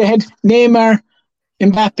about that one. They had Neymar,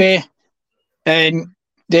 Mbappe, and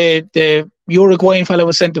the Uruguayan fellow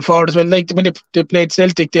was sent forward as well. Like when they played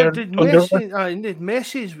Celtic there.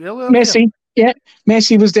 Messi as well.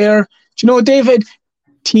 Messi was there. David,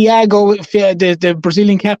 Thiago, the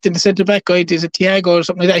Brazilian captain, the centre back guy, is it Thiago or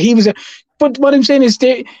something like that? He was but what I'm saying is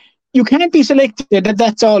you can't be selected.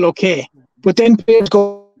 That's all okay. But then players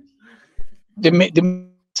go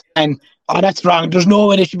and that's wrong. There's no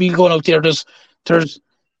way they should be going out there. There's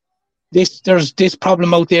this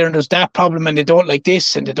problem out there, and there's that problem, and they don't like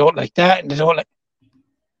this, and they don't like that, and they don't like.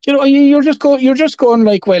 You're just going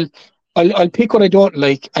like, well, I'll pick what I don't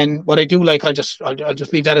like, and what I do like, I'll just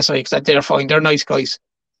leave that aside because they're fine. They're nice guys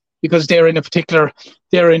because they're in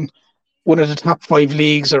one of the top 5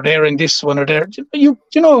 leagues, or they're in this one, or they're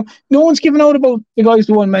no one's giving out about the guys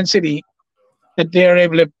who won Man City, that they're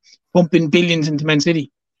able to pump in billions into Man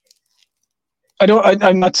City.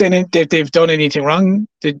 I'm not saying that they've done anything wrong,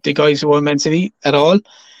 the guys who won Man City at all,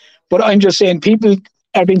 but I'm just saying people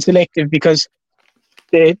are being selective because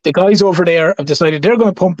the guys over there have decided they're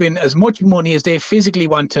going to pump in as much money as they physically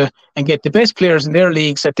want to and get the best players in their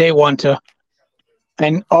leagues that they want to,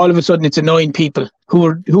 and all of a sudden it's annoying people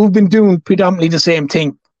who've been doing predominantly the same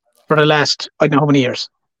thing for the last I don't know how many years.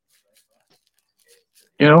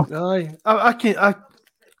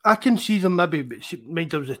 I can see them maybe, but mind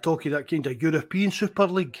there was a talk of that kind of European Super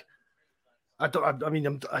League. For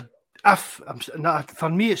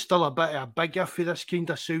me, it's still a bit of a big if for this kind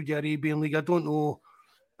of Saudi Arabian league. I don't know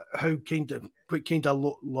what kind of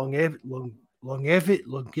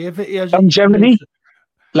longevity is it?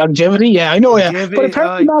 Longevity, yeah, I know, yeah.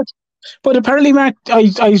 But apparently, Mark,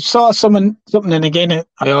 I saw something, and again,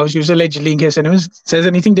 I always use allegedly in case anyone says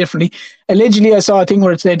anything differently. Allegedly, I saw a thing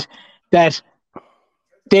where it said that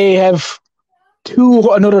they have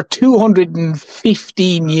another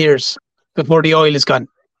 215 years before the oil is gone.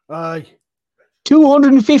 Aye.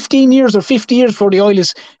 215 years or 50 years before the oil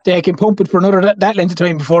is, they can pump it for another that length of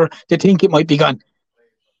time before they think it might be gone.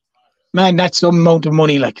 Man, that's some amount of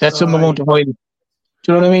money, like that's some amount of oil. Do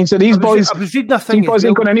you know what I mean? So these boys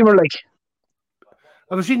ain't going anywhere. Like,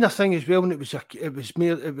 I was reading a thing as well, and they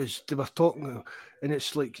were talking, and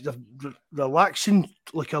it's like they're relaxing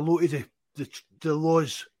like a lot of the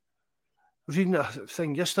laws. I was reading a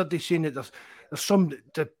thing yesterday saying that there's some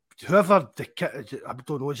whoever I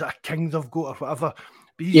don't know, is it a king they've got or whatever?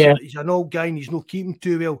 But he's an old guy and he's not keeping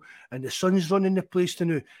too well, and the son's running the place to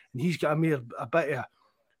now, and he's got a bit of.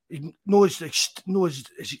 He's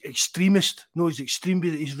extremist. He's extreme, but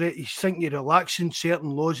he's thinking of relaxing certain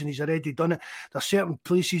laws, and he's already done it. There's certain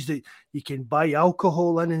places that you can buy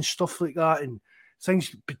alcohol in and stuff like that, and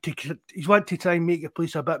things. He's wanting to try and make the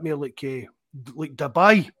place a bit more like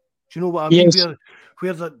Dubai. Do you know what I mean? Yes.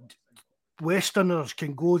 Where the Westerners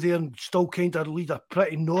can go there and still kind of lead a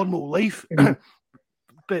pretty normal life,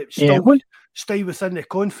 but still stay within the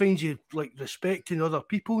confines of like respecting other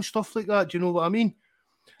people and stuff like that. Do you know what I mean?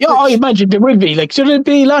 Yeah, I imagine there will be. Like, so there'd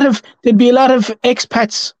be a lot of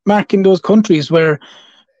expats, Mark, in those countries where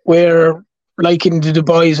like in the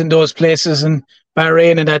Dubais and those places and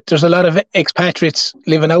Bahrain and that, there's a lot of expatriates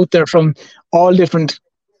living out there from all different,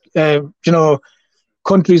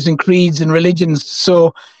 countries and creeds and religions.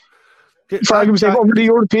 So, for argument's sake, over the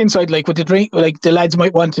European side, like with the drink, like the lads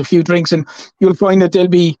might want a few drinks, and you'll find that there'll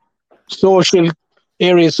be social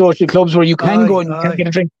clubs where you can go and you can get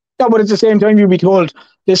a drink. Yeah, but at the same time, you'll be told,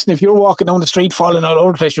 listen, if you're walking down the street falling all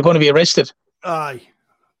over the place, you're going to be arrested. Aye.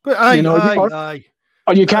 But aye.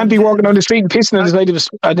 Or you can't be walking down the street and pissing at the side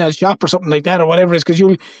of a shop or something like that, or whatever it is, because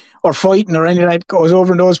or fighting or anything that goes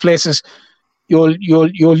over in those places, you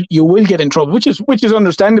will get in trouble, which is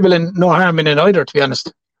understandable and no harm in it either, to be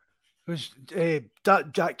honest. Was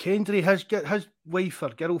that Jack Kendry, his wife or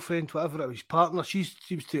girlfriend, whatever it was, partner, she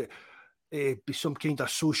seems to be some kind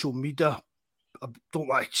of social media. I don't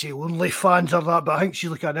like to say OnlyFans or that, but I think she's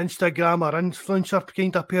like an Instagram or influencer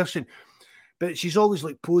kind of person. But she's always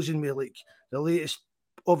like posing with like the latest.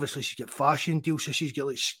 Obviously, she's got fashion deals, so she's got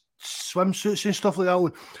like swimsuits and stuff like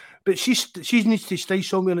that. But she needs to stay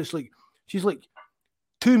somewhere, and it's like she's like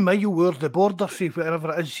 2 miles over the border for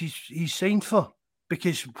whatever it is he's signed for.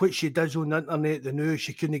 Because what she does on the internet, the now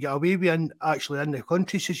she couldn't get away with actually in the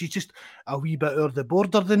country, so she's just a wee bit over the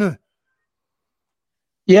border, the now.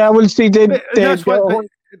 Yeah, we'll see. Sorry,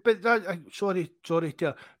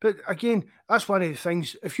 dear. But again, that's one of the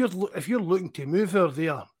things. If you're looking to move over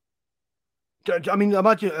there, I mean,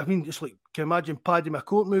 it's like, can you imagine Paddy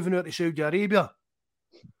McCourt moving out to Saudi Arabia?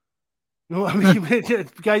 You know what I mean?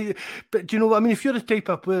 But do you know what I mean? If you're the type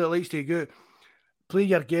of player that likes to go play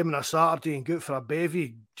your game on a Saturday and go out for a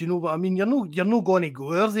bevy, do you know what I mean? You're not going to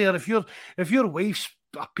go over there. If your wife's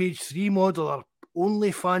a page 3 model or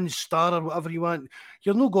OnlyFans star or whatever you want,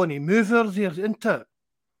 you're not going to move over there, isn't it?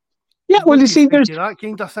 Yeah, well, you see, there's that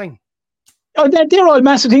kind of thing. Oh, they're all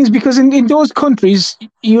massive things because in those countries,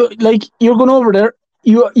 you're going over there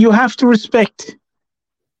you have to respect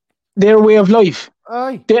their way of life.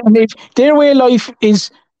 Aye. Their way of life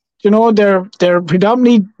is, they're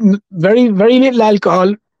predominantly very, very little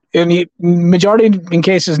alcohol. And majority in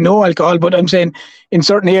cases no alcohol, but I'm saying in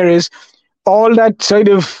certain areas, all that side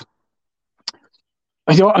of.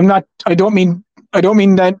 I don't mean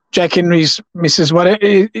that Jack Henry's missus.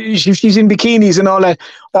 She's in bikinis and all that.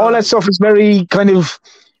 All that stuff is very kind of,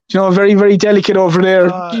 very, very delicate over there.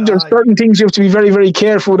 There's certain things you have to be very, very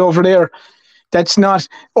careful with over there. That's not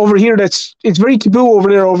over here. It's very taboo over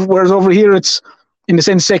there. Whereas over here, it's in a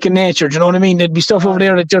sense second nature. Do you know what I mean? There'd be stuff over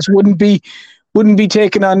there that just wouldn't be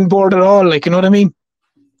taken on board at all. Like, you know what I mean?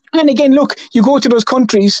 And again, look, you go to those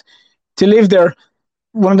countries to live there.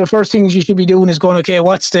 One of the first things you should be doing is going, okay,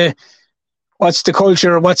 what's the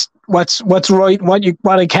culture? What's right?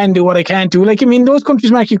 What I can do, what I can't do. Like, I mean, those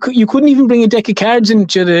countries, Mark, you couldn't even bring a deck of cards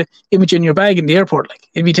into the image in your bag in the airport. Like,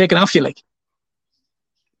 it'd be taken off you. Like,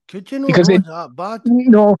 could you know because that bad?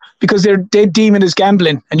 No, because they deem it as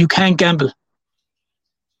gambling, and you can't gamble.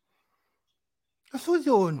 I thought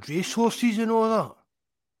they owned racehorses and all that.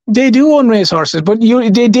 They do own racehorses, but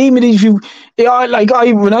they deem it if you. Yeah,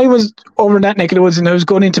 when I was over in that neck of the woods and I was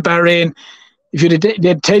going into Bahrain,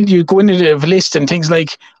 they'd tell you go into the list and things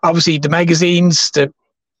like obviously the magazines, the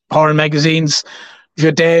porn magazines.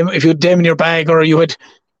 If you had them in your bag or you had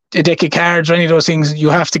a deck of cards or any of those things, they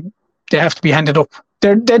have to be handed up.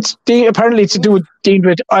 Apparently it's to do with dealing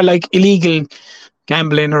with like illegal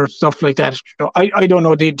gambling or stuff like that. I don't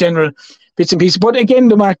know the general bits and pieces, but again,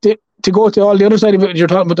 the Mark. To go to all the other side of it, you're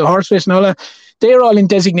talking about the horse race and all that. They're all in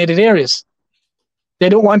designated areas. They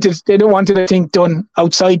don't want it. They don't want it, I think, done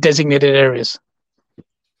outside designated areas.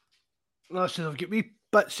 No, so they've got wee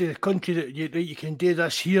bits of the country that you can do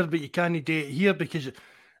this here, but you can't do it here because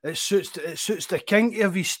it suits the king to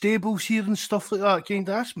have his stables here and stuff like that. Kind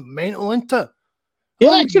of, that's mental, isn't it?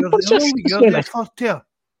 Yeah, you're there for too.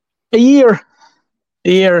 A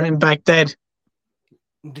year in Baghdad.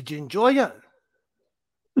 Did you enjoy it?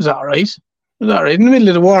 It was all right. In the middle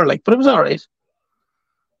of the war, but it was all right.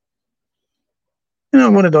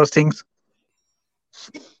 One of those things.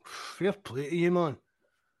 Fair play to you, man.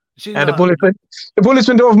 The bullets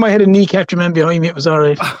went over my head and kneecapped your man behind me. It was all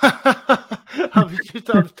right. I was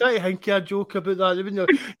trying to think a joke about that. You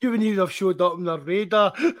wouldn't even have showed up on their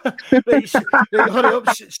radar. Right, hurry up,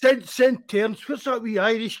 send Terence. What's that wee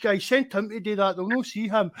Irish guy? Send him to do that. They'll not see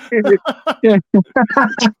him. Yeah.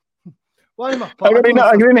 One of my pals, I don't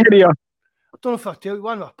know if I tell you,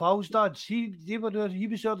 one of my pals' dads, he was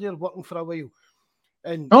there working for a while.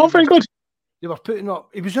 And very good. They were putting up,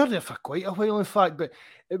 he was there for quite a while, in fact, but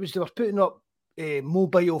they were putting up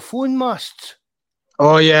mobile phone masts.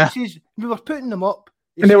 Oh, yeah. He says, we were putting them up.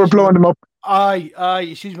 And they were blowing them up. Aye.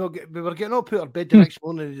 He says, we were getting up out of bed the next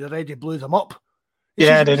morning and they already blew them up. He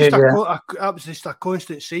says, they did, that was just a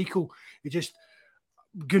constant cycle. He just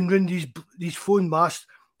going round these phone masts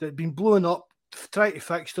that had been blown up, try to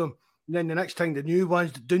fix them, and then the next time the new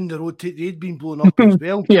ones down the road, they'd been blown up as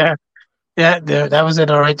well. Yeah, that was it,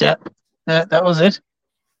 all right, yeah. That was it.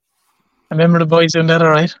 I remember the boys doing that, all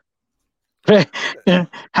right. Yeah,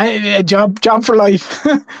 hey, job for life.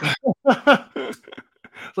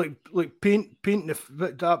 like painting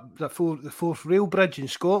the fourth rail bridge in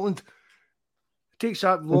Scotland. It takes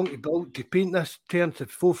that long to build, to paint this turn to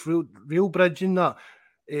fourth rail bridge and that.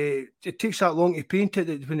 It takes that long to paint it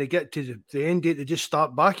that when they get to the end date, they just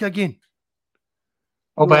start back again.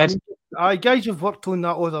 Oh, bad. Guys have worked on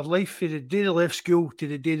that all their life, from the day they left school to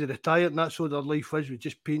the day they retired, and that's all their life was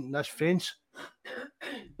just painting this fence.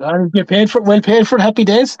 You're well paid for happy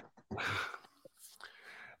days.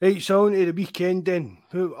 Right, so on to the weekend then.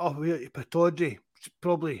 We're at Pittodrie.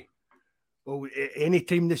 Probably, any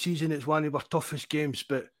time this season, it's one of our toughest games,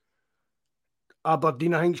 but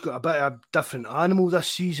Aberdeen, I think, has got a bit of a different animal this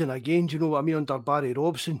season again. Do you know what I mean? Under Barry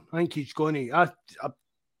Robson, I think he's going to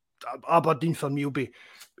Aberdeen for me will be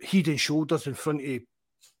head and shoulders in front of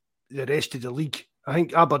the rest of the league. I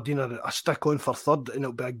think Aberdeen are a stick on for third, and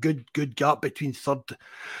it'll be a good gap between third.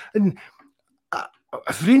 And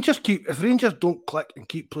if Rangers don't click and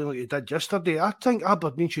keep playing like they did yesterday, I think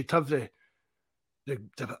Aberdeen should have a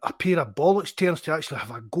pair of bollocks turns to actually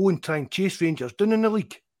have a go and try and chase Rangers down in the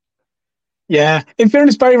league. Yeah, in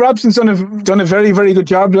fairness, Barry Robson's done a very, very good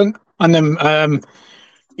job on them. I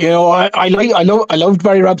loved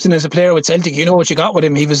Barry Robson as a player with Celtic. You know what you got with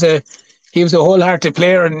him. He was a wholehearted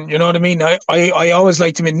player, and you know what I mean. I always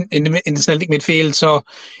liked him in the Celtic midfield. So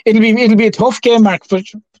it'll be a tough game, Mark. But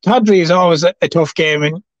Pittodrie is always a tough game,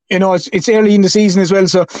 and it's early in the season as well.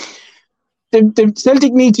 So the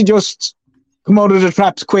Celtic need to just come out of the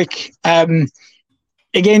traps quick.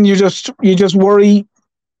 Again, you just worry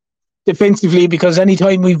defensively, because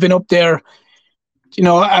anytime we've been up there, you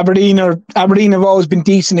know, Aberdeen have always been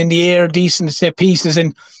decent in the air, decent set pieces,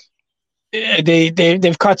 and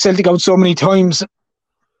they've caught Celtic out so many times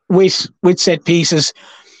with set pieces.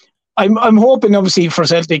 I'm hoping, obviously, for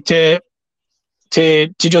Celtic to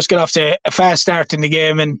just get off to a fast start in the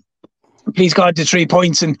game and please God to 3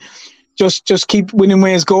 points and just keep winning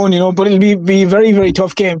ways going, you know. But it'll be a very, very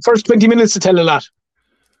tough game. First 20 minutes to tell a lot.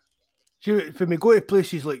 See, when we go to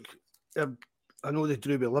places like, I know they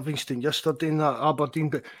drew with Livingston yesterday in that Aberdeen,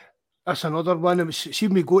 but that's another one. See,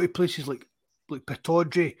 when we go to places like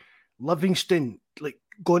Pittodrie, Livingston, like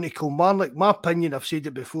going to Kilmarnock, my opinion, I've said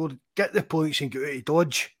it before, get the points and get out of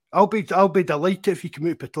Dodge. I'll be delighted if you come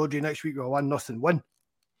out to Pittodrie next week with a 1-0 win.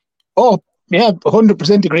 Oh, yeah,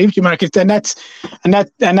 100% agree with you, Marcus. And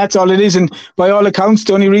that's all it is. And by all accounts,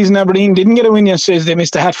 the only reason Aberdeen didn't get a win yesterday is they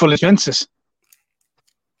missed a hatful of chances.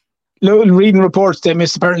 Reading reports, they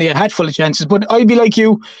missed apparently a hatful of chances. But I'd be like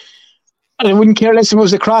you, I wouldn't care less if it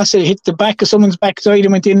was a cross, it hit the back of someone's backside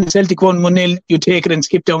and went in. The Celtic won 1-0, you take it and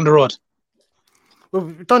skip down the road. Well,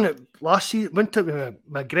 we've done it last season, went it with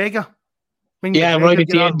McGregor. Yeah, McGregor right at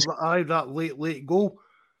the end. That late goal.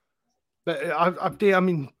 But I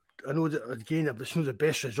mean, I know that, again, it's not the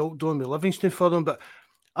best result doing with Livingston for them, but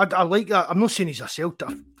I like that. I'm not saying he's a Celtic,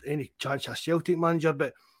 any chance a Celtic manager,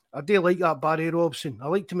 but I do like that Barry Robson. I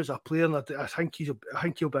liked him as a player, and I think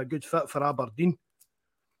he'll be a good fit for Aberdeen.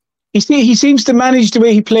 He seems to manage the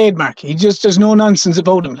way he played, Mark. He just there's no nonsense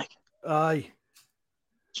about him, like. Aye.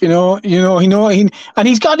 He's got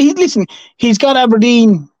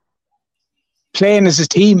Aberdeen playing as his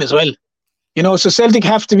team as well. You know, so Celtic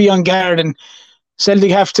have to be on guard, and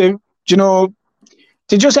Celtic have to, you know,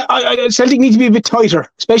 Celtic need to be a bit tighter,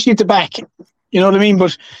 especially at the back. You know what I mean?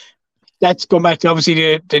 But that's going back to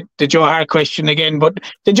obviously the Joe Hart question again. But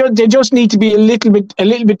they just need to be a little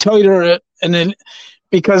bit tighter,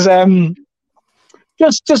 because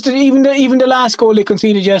just even the last goal they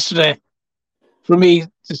conceded yesterday, for me,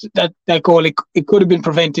 that goal it could have been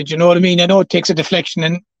prevented. You know what I mean? I know it takes a deflection,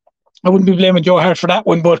 and I wouldn't be blaming Joe Hart for that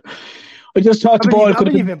one, but I just thought the ball could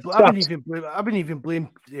have been stopped. I wouldn't even blame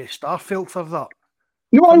Starfelt for that.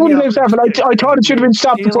 No, I wouldn't blame Starfelt. I thought it should have been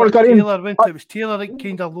stopped before it got in. It was Taylor that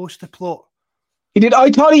kind of lost the plot. He did. I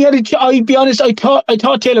thought he had I'll be honest, I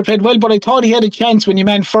thought Taylor played well, but I thought he had a chance when your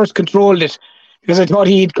man first controlled it, because I thought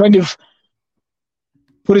he'd kind of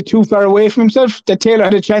put it too far away from himself, that Taylor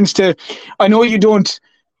had a chance to. I know you don't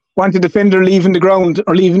want the defender leaving the ground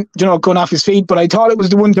or leaving, you know, going off his feet, but I thought it was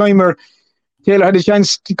the one time where Taylor had a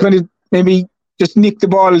chance to kind of maybe just nick the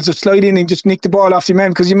ball, just slide in and just nick the ball off your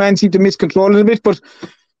man, because your man seemed to miscontrol it a bit. But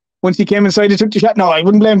once he came inside, he took the shot. No, I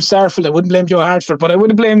wouldn't blame Starfelt. I wouldn't blame Joe Hartford, but I would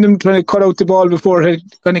have blamed him trying to cut out the ball before it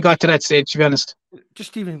kind of got to that stage, to be honest.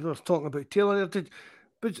 Just even we were talking about Taylor,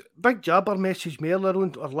 but Big Jabber messaged me earlier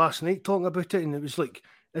on, or last night, talking about it, and it was like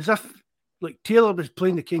as if like Taylor was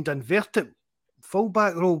playing the kind of inverted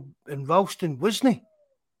fullback role in Ralston, wasn't he?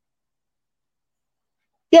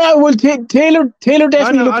 Yeah, well, Taylor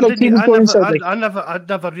definitely looked like he was going Celtic. I'd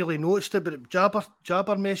never really noticed it, but Jabber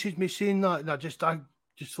messaged me saying that, and I just thought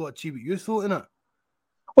I'd see what you thought in it.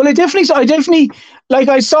 Well, I definitely, like,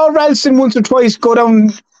 I saw Ralston once or twice go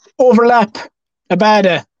down, overlap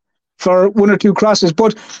Abada for one or two crosses,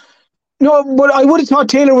 but I would have thought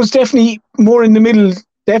Taylor was definitely more in the middle,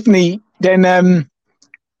 definitely, than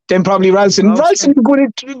probably Ralston. Ralston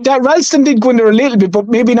did go in there a little bit, but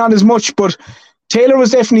maybe not as much. But Taylor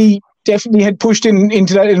was definitely had pushed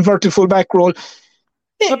into that inverted fullback role.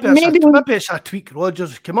 Maybe it's a tweak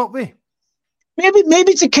Rodgers came up with.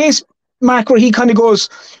 Maybe it's a case, Mark, where he kind of goes,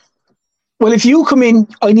 well, if you come in,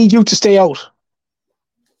 I need you to stay out.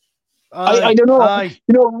 I don't know. You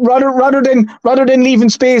know, rather than leaving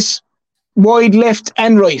space wide left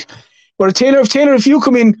and right. Where Taylor, if you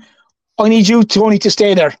come in, I need you, Tony, to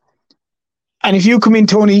stay there. And if you come in,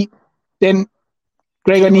 Tony, then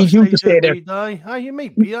Greg, I need you to stay there. You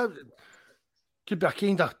might be. Could be a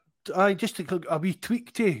kind of just a wee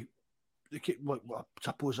tweak to, I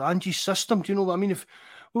suppose, Angie's system. Do you know what I mean?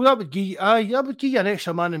 That would give you an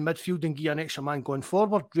extra man in midfield and give you an extra man going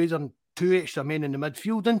forward, rather than two extra men in the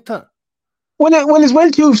midfield, isn't it? Well, as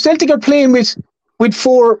well too, if Celtic are playing with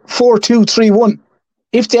 4-4-2-3-1,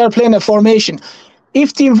 if they are playing a formation,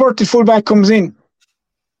 if the inverted fullback comes in,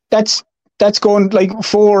 that's going like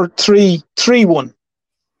 4-3-3-1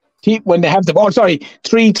 when they have the ball. Sorry,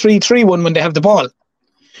 3-3-3-1 when they have the ball.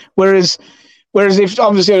 Whereas if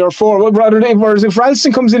obviously or whereas if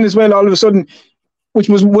Ralston comes in as well, all of a sudden, which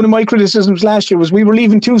was one of my criticisms last year, was we were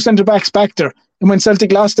leaving two centre backs back there, and when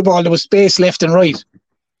Celtic lost the ball, there was space left and right.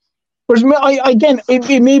 Whereas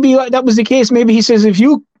maybe that was the case. Maybe he says, if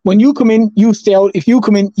you when you come in, you stay out. If you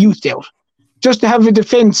come in, you stay out. Just to have a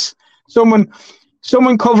defence, someone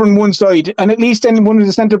covering one side, and at least then one of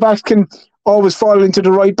the centre backs can always fall into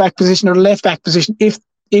the right back position or the left back position if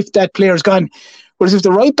that player's gone. Whereas if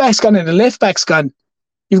the right back's gone and the left back's gone,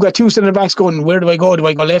 you've got two centre backs going, where do I go? Do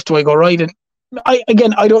I go left? Do I go right? And I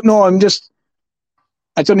don't know.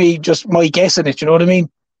 It's only just my guess in it. You know what I mean?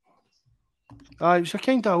 It was a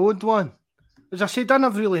kind of odd one. As I said, I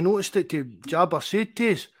never really noticed it till Jabber said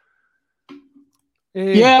to us.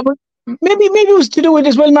 Yeah, but maybe it was to do with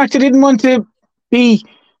as well, Mark. They didn't want to be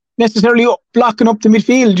necessarily blocking up the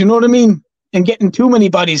midfield. You know what I mean? And getting too many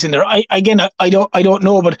bodies in there. I don't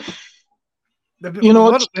know, but you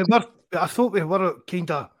know, I thought we were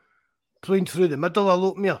kind of playing through the middle a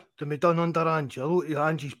lot more than we done under Ange. A lot of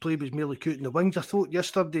Ange's play was merely cutting the wings. I thought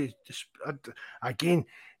yesterday, again,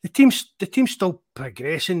 the team's still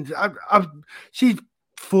progressing. I see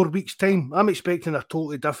 4 weeks' time, I'm expecting a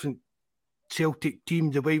totally different Celtic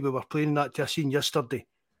team the way we were playing that to I seen yesterday.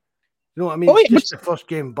 You know what I mean? It's just the first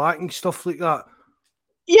game back and stuff like that.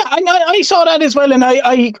 Yeah, I saw that as well, and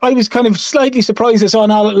I was kind of slightly surprised. I saw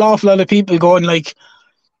an awful lot of people going like,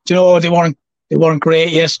 you know, they weren't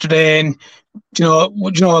great yesterday, and you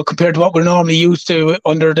know, compared to what we're normally used to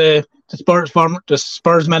under the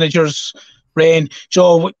Spurs manager's reign.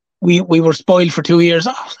 So we were spoiled for 2 years.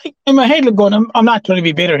 I was like, in my head, like going, I'm not trying to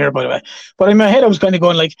be bitter here, by the way, but in my head I was kind of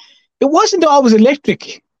going like, it wasn't always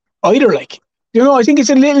electric either. Like, you know, I think it's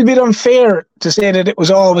a little bit unfair to say that it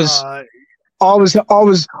was always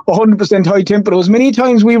 100% high tempo. There was many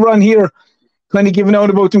times we were on here kind of giving out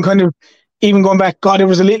about them, kind of even going back. God, there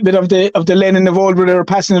was a little bit of the Lennon of old where they were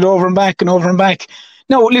passing it over and back and over and back.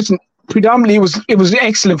 No, listen, predominantly it was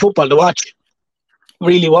excellent football to watch. It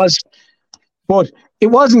really was. But it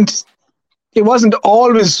wasn't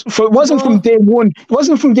always. It wasn't from day one. It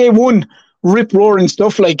wasn't from day one. Rip roaring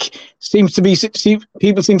stuff like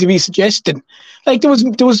people seem to be suggesting. Like there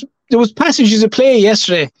was passages of play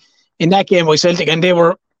yesterday in that game by Celtic, and they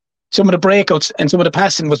were some of the breakouts and some of the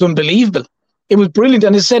passing was unbelievable. It was brilliant,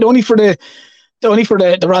 and as I said, only for the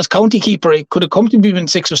Ross County keeper, it could have come to be even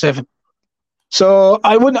 6 or 7. So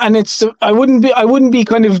I wouldn't be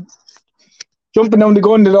kind of jumping down the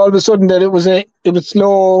gun that all of a sudden that it was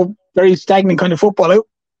slow, very stagnant kind of football.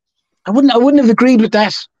 I wouldn't have agreed with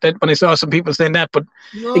that when I saw some people saying that. But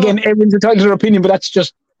again, everyone's entitled to their opinion. But that's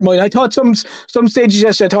just mine. I thought some stages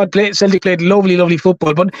yesterday, I thought Celtic played lovely, lovely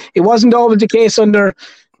football. But it wasn't always the case under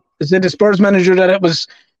the Spurs manager that it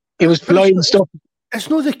was flying stuff. It's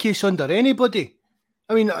not the case under anybody.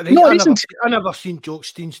 I mean, I never seen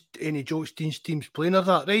any Jock Stein's teams playing or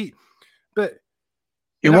that, right? But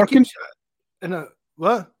you're working?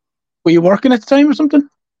 What? Were you working at the time or something?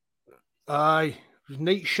 Aye. It was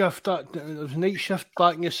night shift. It was night shift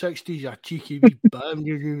back in the 60s. You cheeky wee bam.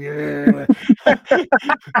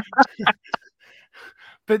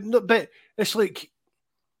 But it's like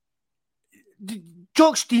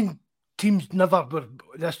Jock Stein teams never were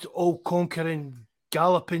this all conquering,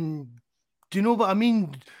 galloping. Do you know what I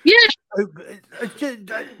mean? Yeah.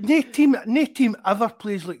 No team ever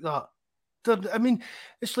plays like that. I mean,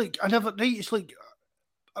 it's like It's like.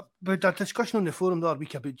 We had a discussion on the forum the other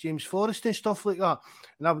week about James Forrest and stuff like that,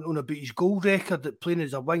 and I went on about his goal record at playing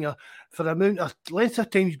as a winger for the amount of length of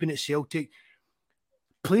time he's been at Celtic.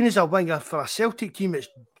 Playing as a winger for a Celtic team that's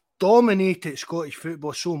dominated Scottish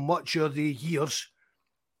football so much over the years,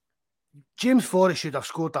 James Forrest should have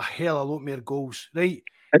scored a hell of a lot more goals, right?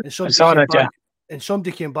 And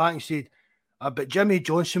somebody came back and said, but Jimmy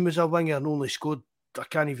Johnson was a winger and only scored, I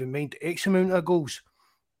can't even mind, X amount of goals.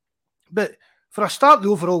 But for a start, the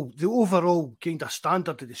overall kind of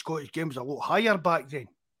standard of the Scottish game was a lot higher back then.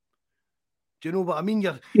 Do you know what I mean?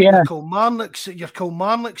 Your Kilmarnocks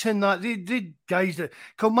in that. They guys that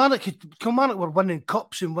Kilmarnock were winning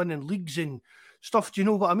cups and winning leagues and stuff. Do you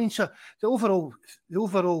know what I mean? So the overall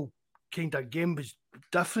kind of game was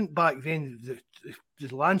different back then.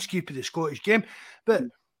 The landscape of the Scottish game, but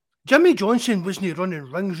Jimmy Johnson wasn't running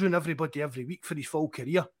rings around everybody every week for his full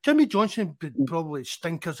career. Jimmy Johnson would probably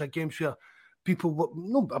stinkers of games where people,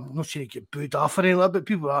 I'm not saying he get booed off or anything like that, but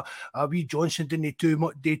people are, wee Johnson didn't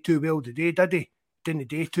do too well today, did he? Didn't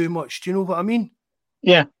do too much. Do you know what I mean?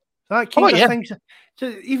 Yeah. That kind of thing.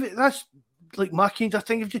 So even that's like my kind of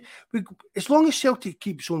thing. As long as Celtic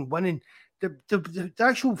keeps on winning, the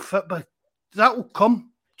actual fit, but that will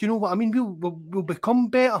come. Do you know what I mean? We'll become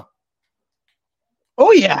better.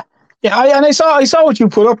 Oh yeah. Yeah, I saw what you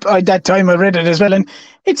put up at that time. I read it as well, and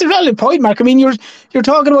it's a valid point, Mark. I mean, you're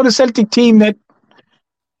talking about a Celtic team that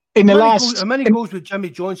in the last how many goals with Jimmy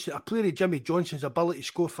Johnson, a player of Jimmy Johnson's ability to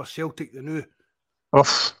score for Celtic, they knew.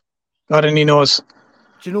 Oh, God only knows.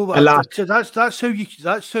 Do you know what? A lot. So that's how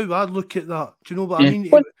I look at that. Do you know what Yeah. I mean?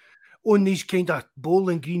 But, on these kind of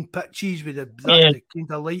bowling green pitches with the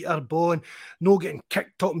kind of lighter ball and no getting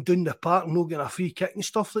kicked up and down the park, no getting a free kick and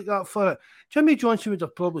stuff like that for it. Jimmy Johnson would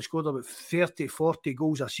have probably scored about 30, 40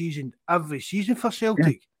 goals a season every season for Celtic.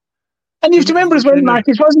 Yeah. And you have to remember as well, Mark,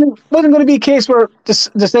 it wasn't going to be a case where the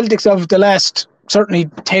Celtics of the last certainly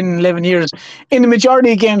 10, 11 years, in the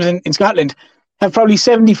majority of games in Scotland, have probably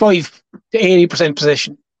 75 to 80%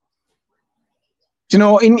 possession. You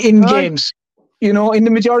know, in games. You know, in the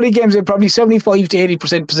majority of games, they're probably 75 to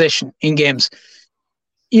 80% possession in games.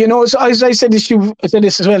 You know, so as I said this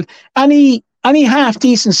as well. Any half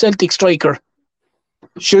decent Celtic striker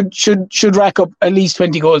should rack up at least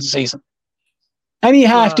 20 goals a season. Any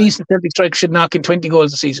half decent Celtic striker should knock in 20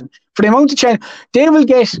 goals a season. For the amount of chance, they will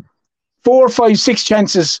get 4, 5, 6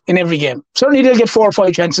 chances in every game. Certainly, they'll get 4 or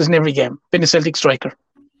 5 chances in every game. Being a Celtic striker.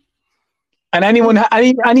 And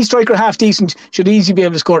any striker half decent should easily be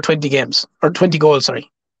able to score 20 games or 20 goals.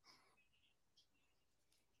 Sorry.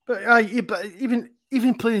 But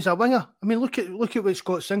even playing as a winger, I mean, look at what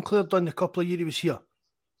Scott Sinclair done the couple of years he was here.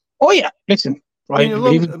 Oh yeah, listen, right? He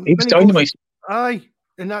was dynamite. Aye,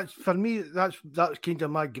 and that's for me. That's kind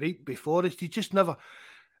of my gripe with Forrest. He just never.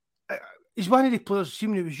 He's one of the players. See,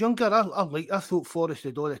 when he was younger, I thought Forrest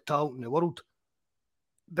had all the talent in the world,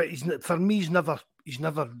 but for me, he's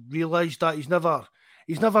never realised that. He's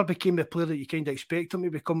never became the player that you kind of expect him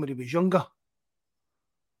to become when he was younger.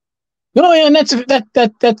 No, yeah, and that's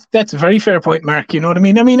a very fair point, Mark. You know what I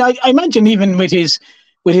mean? I mean, I imagine even with his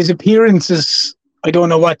appearances, I don't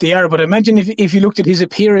know what they are, but imagine if you looked at his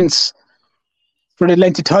appearance for the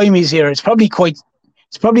length of time he's here, it's probably quite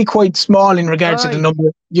small in regards to the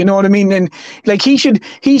number. You know what I mean? And like he's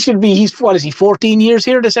 14 years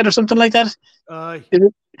here, they said, or something like that. Aye.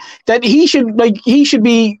 That he should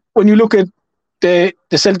be, when you look at the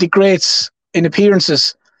Celtic greats in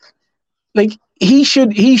appearances, like he should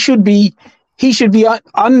be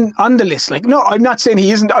on the list. Like, no, I'm not saying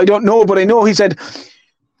he isn't. I don't know, but I know he's had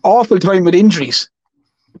awful time with injuries.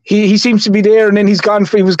 He seems to be there, and then he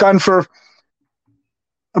was gone for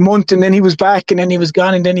a month, and then he was back, and then he was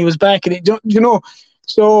gone, and then he was back, and I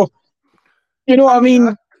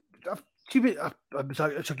mean,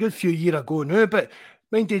 it's a good few years ago now, but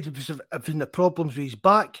mind you, it was the problems with his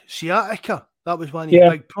back, sciatica. That was one of his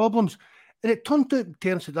big problems. And it turned out in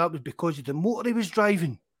terms of that was because of the motor he was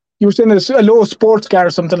driving. You were saying a low sports car or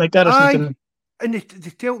something like that, or something. And they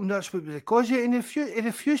tell him that's what was the cause of it, and he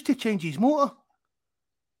refused to change his motor.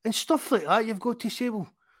 And stuff like that, you've got to say, well,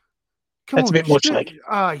 that's a bit much, like.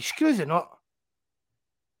 Screw the nut.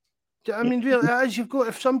 I mean, really, as you've got,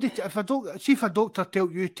 if a doctor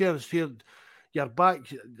tells you to your back,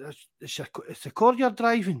 it's the car you're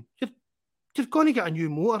driving, you're going to get a new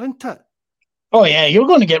motor, isn't it? Oh yeah, you're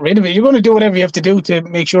going to get rid of it. You're going to do whatever you have to do to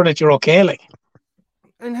make sure that you're okay, like.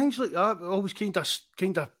 And things like that always kind of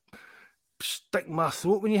stick in my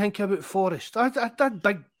throat when you think about Forrest. I had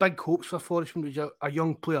big hopes for Forrest when he was a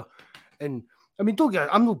young player, and I mean, don't get.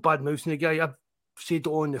 I'm not bad mouthing the guy. I've said it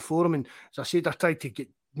on the forum, and as I said, I tried to get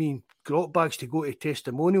me and Grot Bags to go to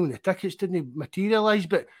testimonial, and the tickets didn't materialise.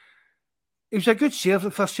 But he was a good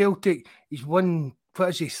servant for Celtic. He's won, what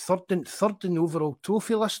is he, third in the overall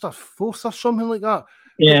trophy list, or fourth or something like that.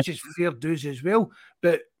 Yeah, which is fair dues as well.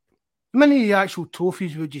 But how many of the actual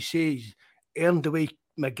trophies would you say he's earned the way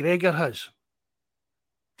McGregor has?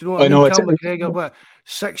 Do you know what I mean? Cal McGregor, what,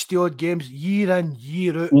 60 odd games, year in,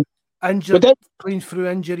 year out, injured, playing through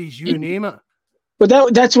injuries, you name it.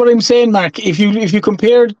 But that's what I'm saying, Mark. If you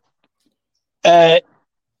compared the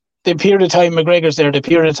period of time McGregor's there, the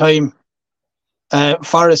period of time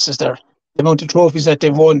Forrest is there, the amount of trophies that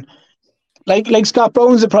they've won, like Scott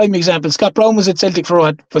Brown's a prime example. Scott Brown was at Celtic for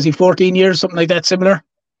what, was he 14 years, something like that, similar,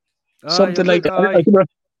 something like that.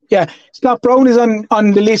 Yeah, Scott Brown is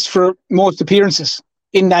on the list for most appearances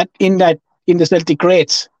in the Celtic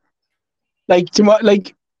greats. Like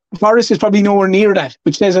Forrest is probably nowhere near that,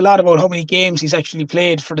 which says a lot about how many games he's actually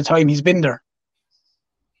played for the time he's been there.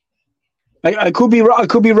 I could be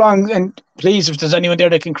wrong, and please, if there's anyone there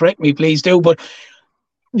that can correct me, please do. But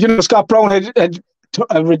you know, Scott Brown had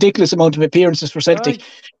a ridiculous amount of appearances for Celtic.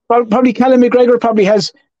 Probably Callum McGregor probably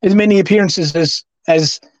has as many appearances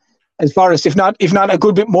as Forrest, if not a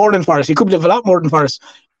good bit more than Forrest. He could have a lot more than Forrest,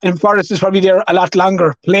 and Forrest is probably there a lot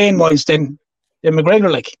longer playing wise than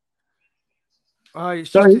McGregor, like. Sorry,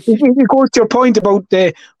 it goes to your point about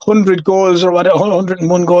the 100 goals or what,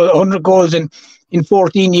 101 goals, 100 goals in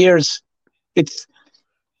 14 years. It's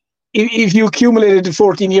if you accumulated in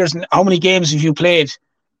 14 years, and how many games have you played?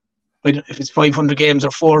 If it's 500 games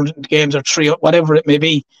or 400 games or 3, whatever it may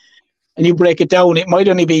be, and you break it down, it might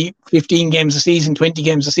only be 15 games a season, 20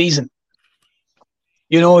 games a season.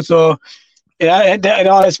 So it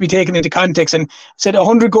all has to be taken into context. And said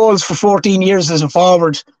 100 goals for 14 years as a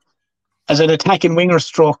forward, as an attacking winger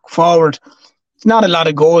stroke forward. It's not a lot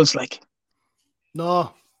of goals, like.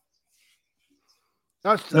 No.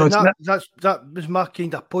 That was my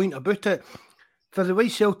kind of point about it. For the way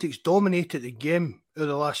Celtic's dominated the game over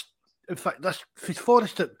the last, in fact, that's for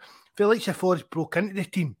Forest. I feel like Forest broke into the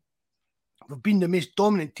team. We've been the most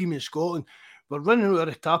dominant team in Scotland. We're running out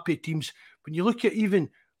of the tappy teams. When you look at Abada,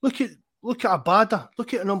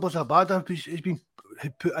 look at the numbers Abada has been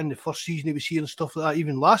put in the first season he was here and stuff like that.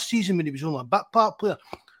 Even last season when he was only a back part player.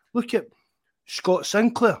 Look at Scott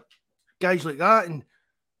Sinclair, guys like that, and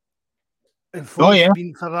Forrest's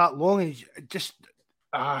been for that long, and he's just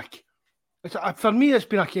for me it's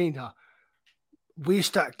been a kind of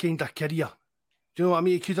wasted kind of career. Do you know what I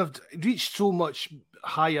mean? He could have reached so much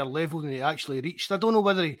higher level than he actually reached. I don't know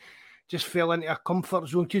whether he just fell into a comfort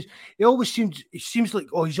zone, because it seems like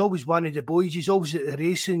he's always one of the boys. He's always at the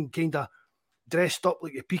racing, kind of dressed up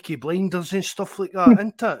like the Peaky Blinders and stuff like that,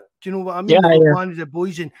 isn't it? Do you know what I mean? Yeah. One of the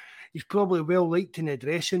boys, and he's probably well liked in the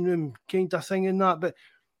dressing room, kind of thing, and that. But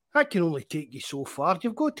that can only take you so far.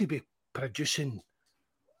 You've got to be producing,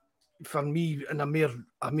 for me, on a mere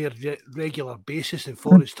regular basis than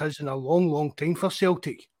Forrest has in a long, long time for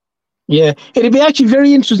Celtic. Yeah, it'd be actually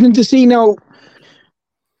very interesting to see now.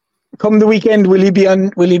 Come the weekend, will he be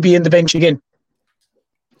in the bench again?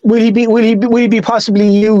 Will he be possibly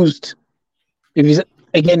used if he's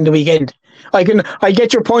again the weekend? I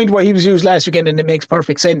get your point why he was used last weekend, and it makes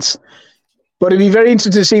perfect sense. But it'd be very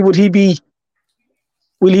interesting to see will he be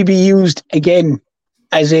used again,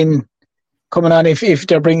 as in coming on if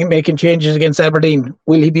they're making changes against Aberdeen?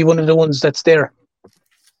 Will he be one of the ones that's there?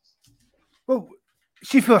 Well,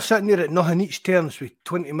 see if we were sitting there at nothing each turns with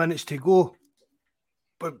 20 minutes to go,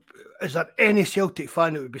 but is there any Celtic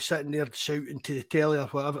fan that would be sitting there shouting to the telly or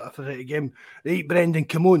whatever after the game, right, Brendan,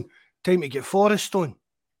 come on, time to get Forrest on?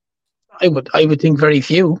 I would think very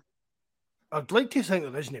few. I'd like to think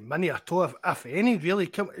there isn't many at all, if any, really.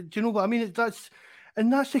 Do you know what I mean? That's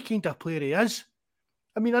the kind of player he is.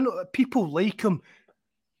 I mean, I know people like him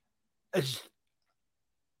as...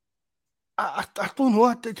 I don't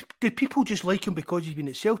know. Do people just like him because he's been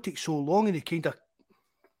at Celtic so long and they kind of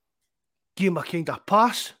give him a kind of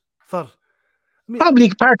pass for... Probably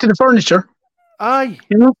part of the furniture. Aye.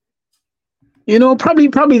 Probably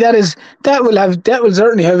that will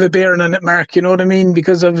certainly have a bearing on it, Mark. You know what I mean?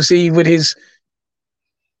 Because obviously with his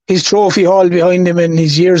trophy hall behind him and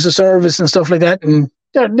his years of service and stuff like that, and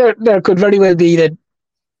there could very well be that,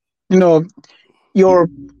 you're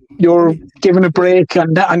given a break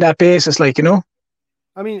on that basis, like, I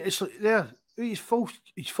mean, it's like he's full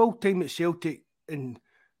time at Celtic, in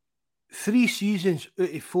 3 seasons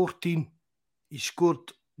out of 14, he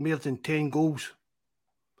scored more than 10 goals.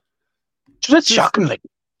 So that's shocking, like.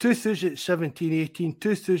 2017-18,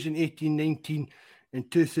 2018-19, and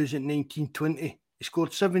 2019-20. He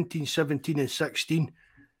scored 17, 17, and 16.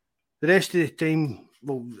 The rest of the time,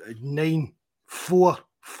 9, 4,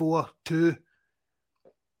 4, 2.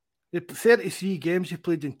 The 33 games he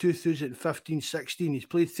played in 2015-16. He's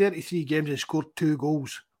played 33 games and scored 2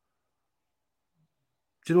 goals.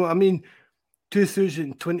 Do you know what I mean?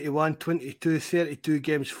 2021-22, 32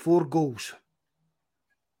 games, 4 goals.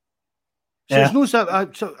 So it's no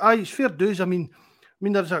it's fair dues. I mean,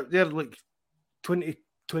 there's like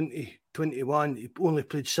 2021, he only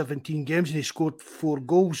played 17 games and he scored 4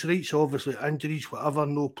 goals, right? So obviously injuries, whatever,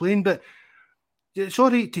 no playing. But it's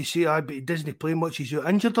all right to say, but he doesn't play much, he's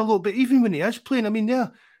injured a lot. But even when he is playing, I mean,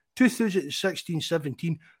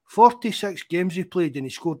 2016-17, 46 games he played and he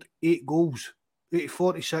scored 8 goals.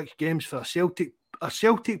 46 games for a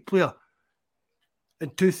Celtic player in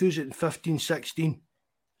 2015-16.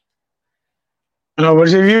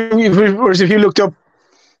 Whereas if you looked up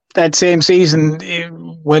that same season,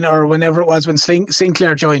 whenever it was when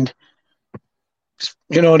Sinclair joined,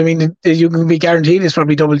 you know what I mean? You can be guaranteed it's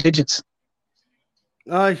probably double digits.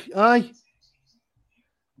 Aye.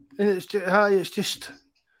 And it's just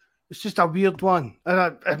a weird one.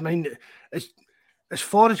 And I mean, as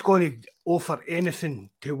far as going to offer anything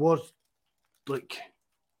towards like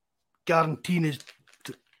guaranteeing his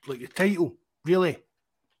like the title, really.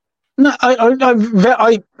 No,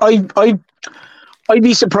 I'd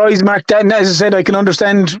be surprised, Mark. That, and as I said, I can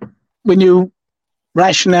understand when you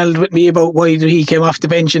rationaled with me about why he came off the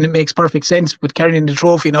bench, and it makes perfect sense with carrying the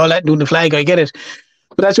trophy and all that, and doing the flag. I get it,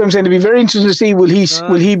 but that's what I'm saying. It'd be very interesting to see will he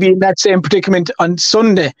be in that same predicament on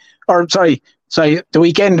Sunday, or sorry, the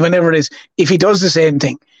weekend, whenever it is. If he does the same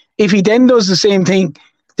thing, if he then does the same thing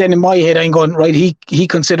then in my head I'm going, right, he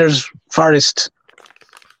considers Forrest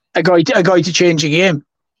a guy to change a game.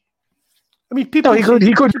 I mean, people. No, he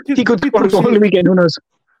could score a goal on the weekend. Who knows?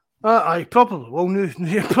 I probably will. No,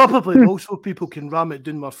 probably also people can ram it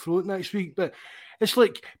down my throat next week. But it's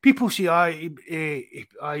like people say, I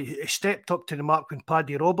stepped up to the mark when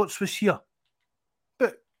Paddy Roberts was here.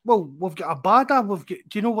 But well, we've got a badder. Do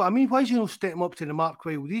you know what I mean? Why is he not stepping up to the mark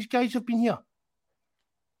while these guys have been here?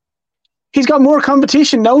 He's got more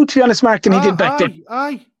competition now, to be honest, Mark, than he did back then.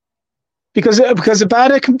 Aye. Because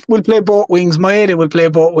Abada will play both wings, Maeda will play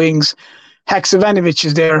both wings, Haksabanovic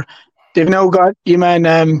is there. They've now got you man,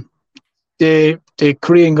 the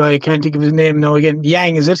Korean guy, I can't think of his name now again.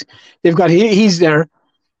 Yang, is it? They've got he's there.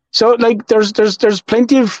 So like there's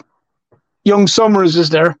plenty of young Summers is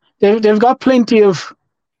there. They've got plenty of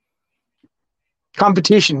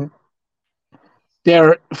competition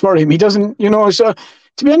there for him. He doesn't, so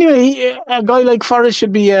to be anyway, a guy like Forrest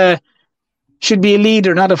should be a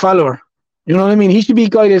leader, not a follower. You know what I mean? He should be a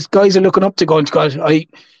guy that guys are looking up to, going, God, Jamesy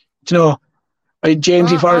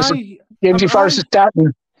Forrest. Jamesy Forrest is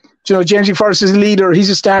starting. Jamesy Forrest is a leader. He's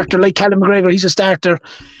a starter, like Callum McGregor. He's a starter,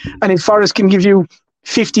 and if Forrest can give you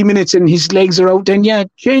 50 minutes and his legs are out, then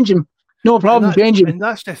change him. No problem, change him. And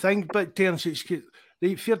that's the thing. But Terence, it's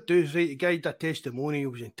right, fair dues, right? The guy did a testimony, he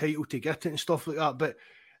was entitled to get it and stuff like that. But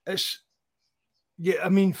it's I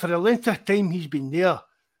mean, for the length of time he's been there,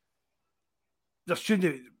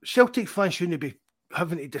 Celtic fans shouldn't be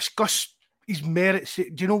having to discuss his merits.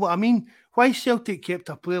 Do you know what I mean? Why Celtic kept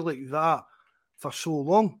a player like that for so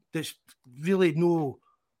long? There's really no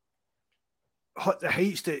hit the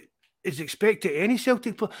heights that is expected any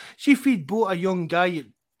Celtic player. See if he'd bought a young guy at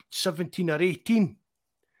 17 or 18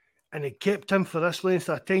 and he kept him for this length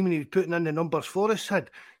of time and he was putting in the numbers Forrest had,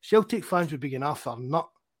 Celtic fans would be going after him nut.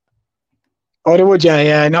 Oh, they would,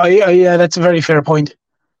 yeah. No, yeah, that's a very fair point.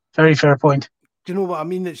 Very fair point. Do you know what I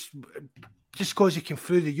mean? It's just because he came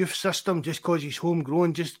through the youth system, just because he's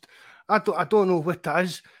homegrown. I don't know what it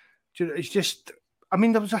is. It's just, I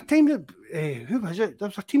mean, there was a time that who was it? There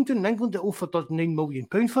was a team down in England that offered us £9 million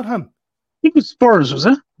for him. I think it was Spurs, was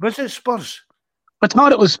it? Was it Spurs? I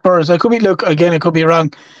thought it was Spurs. I could be wrong.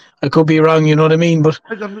 You know what I mean? But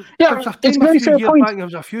it's a very fair point. There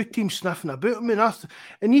was a few teams sniffing about him,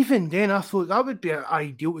 and even then, I thought that would be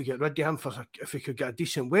ideal to get rid of him if we could get a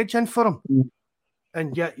decent wage in for him. Mm.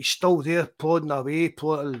 And yet he's still there, plodding away.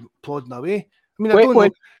 I mean, I don't know.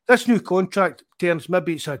 This new contract terms,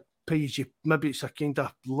 maybe it's a kind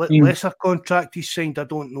of lesser contract he's signed. I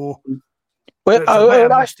don't know. Well, it's a bit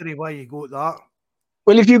of a mystery why you got that.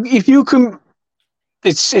 Well, if you can.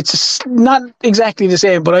 It's not exactly the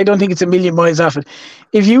same, but I don't think it's a million miles off it.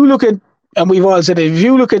 If you look at, and we've all said it, if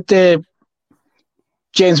you look at the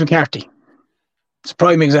James McCarthy, it's a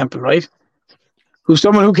prime example, right? Who's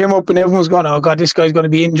someone who came up and everyone's going, oh God, this guy's going to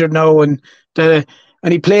be injured now, and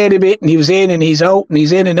he played a bit and he was in and he's out and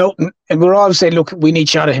he's in and out, and we're all saying, look, we need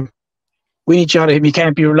shot of him. He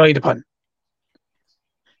can't be relied upon.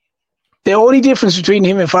 The only difference between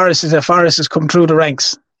him and Forrest is that Forrest has come through the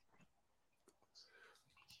ranks.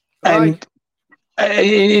 And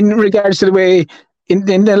in regards to the way, in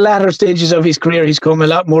the latter stages of his career, he's come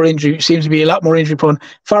seems to be a lot more injury prone.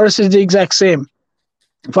 Forrest is the exact same.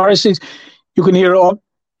 Forrest is, you can hear,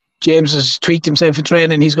 James has tweaked himself in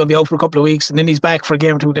training, he's going to be out for a couple of weeks, and then he's back for a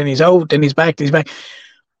game or two, then he's out, then he's back.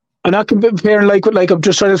 I'm not comparing like I'm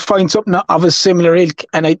just trying to find something of a similar ilk.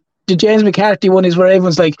 And the James McCarthy one is where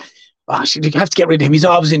everyone's like, you have to get rid of him, he's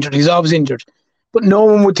always injured. But no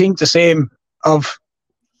one would think the same of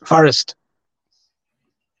Forrest.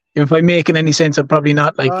 If I'm making any sense, I'm probably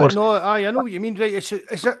not. I know what you mean. Right? Is it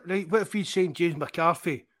right? What if he's saying James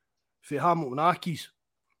McCarthy for Hamilton Accies,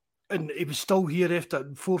 and he was still here after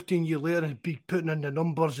 14 years later and be putting in the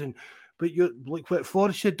numbers, but you like what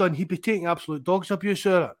Forrest had done, he'd be taking absolute dog's abuse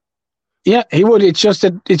out of it. Yeah, he would. It's just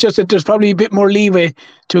that there's probably a bit more leeway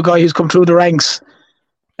to a guy who's come through the ranks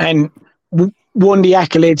and won the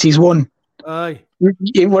accolades he's won. Aye.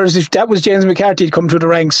 Whereas if that was James McCarthy, he'd come through the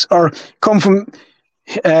ranks or come from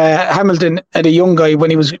Hamilton at a young guy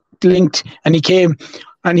when he was linked, and he came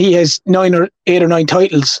and he has 8 or 9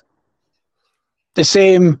 titles. The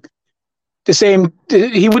same.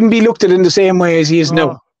 He wouldn't be looked at in the same way as he is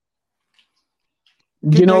now.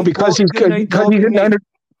 Because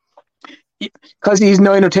he's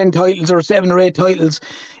 9 or 10 titles or 7 or 8 titles,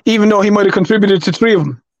 even though he might have contributed to 3 of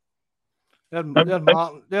them.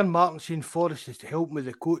 They're Martin saying Forrest is to help with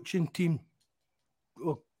the coaching team.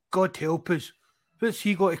 Oh, God help us. What's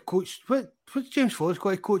he got to coach? What's James Forrest got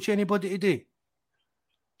to coach anybody today?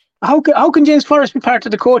 How can James Forrest be part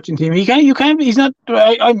of the coaching team? He can't. He's not.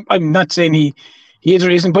 I'm not saying He is a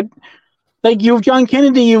reason. But like you've John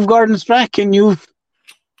Kennedy, you've Gordon Strachan, you've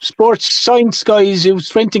sports science guys, you've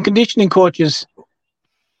strength and conditioning coaches.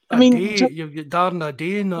 I mean, you've got Darren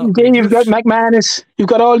Adair, you've got McManus, you've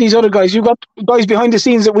got all these other guys. You've got guys behind the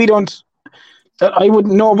scenes that I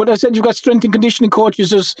wouldn't know. But I said you've got strength and conditioning coaches.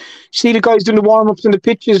 Just see the guys doing the warm ups and the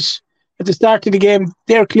pitches at the start of the game.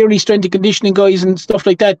 They're clearly strength and conditioning guys and stuff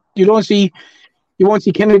like that. You won't see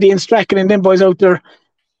Kennedy and Strachan and them boys out there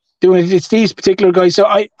doing it. It's these particular guys. So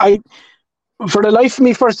I for the life of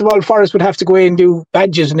me, first of all, Forrest would have to go in and do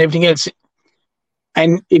badges and everything else.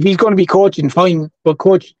 And if he's going to be coaching, fine, but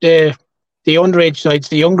coach the underage sides,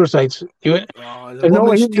 the younger sides. Send him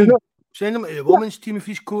to the women's team if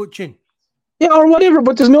he's coaching. Yeah, or whatever,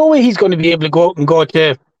 but there's no way he's going to be able to go out and go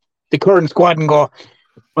to the current squad and go,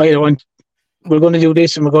 right, we're going to do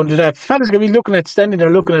this and we're going to do that. Fella's going to be standing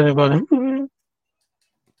there looking at it going,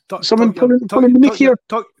 someone pulling the mic here.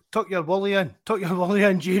 Tuck your woolly in. Tuck your woolly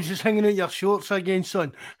in. James is hanging out your shorts again,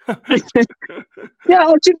 son.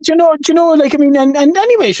 Yeah, do you know, like, I mean, and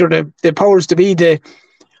anyway, sure, the powers to be,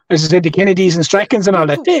 as I said, the Kennedys and Strachans and all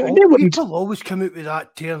that, they wouldn't. People always come out with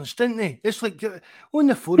that terms, didn't they? It's like on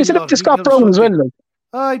the forum. Is it up to Scott Brown as well? Like?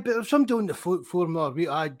 Aye, but if somebody on the forum or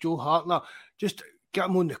Joe Hartner, just get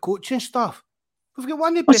him on the coaching staff. We've got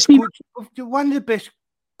one of the best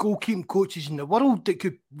goalkeeping coaches in the world that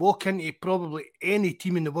could walk into probably any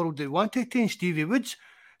team in the world they wanted to, and Stevie Woods.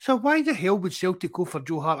 So why the hell would Celtic go for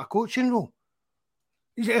Joe Hart a coaching role?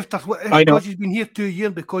 Because he's been here 2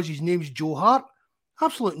 years because his name's Joe Hart.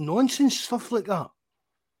 Absolute nonsense, stuff like that.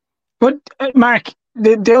 But Mark,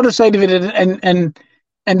 the other side of it, and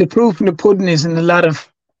the proof in the pudding is in a lot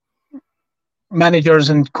of managers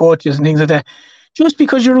and coaches and things like that. Just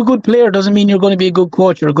because you're a good player doesn't mean you're going to be a good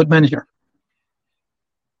coach or a good manager.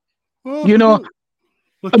 Well, you know,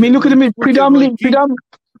 look at him predominantly.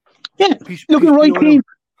 Yeah, look at Roy Keane.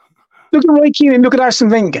 Look at Roy Keane and look at Arsene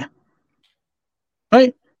Wenger.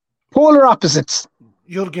 Right, polar opposites.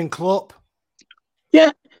 Jurgen Klopp. Yeah,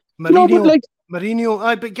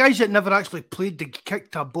 Mourinho. But guys that never actually played, they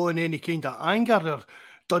kicked a ball in any kind of anger or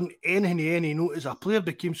done any note as a player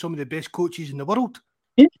became some of the best coaches in the world.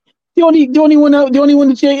 Yeah. The only one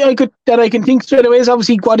that I can think straight away is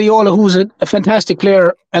obviously Guardiola, who's a fantastic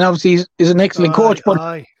player and obviously is an excellent coach.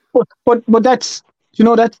 But that's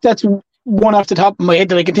that's one off the top of my head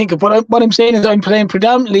that I can think of. But what I'm saying is I'm playing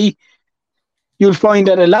predominantly. You'll find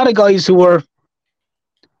that a lot of guys who were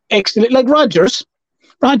excellent, like Rodgers.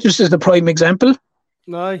 Rodgers is the prime example.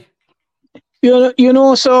 Aye. So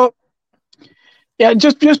yeah,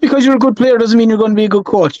 just because you're a good player doesn't mean you're going to be a good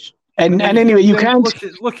coach. And anyway, you can't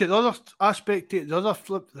look at the other aspect,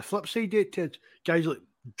 the flip side of it, guys like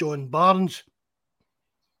John Barnes.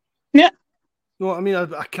 Yeah. You know what I mean?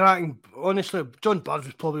 A cracking, honestly, John Barnes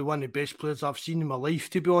was probably one of the best players I've seen in my life,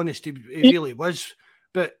 to be honest. He really was.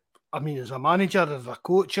 But, I mean, as a manager, as a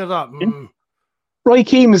coach, or that... Roy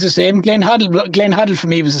Keane was the same. Glenn Hoddle for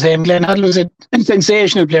me was the same. Glenn Hoddle was a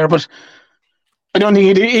sensational player, but I don't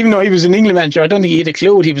think even though he was an England manager, I don't think he had a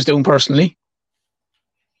clue what he was doing personally.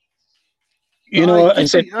 I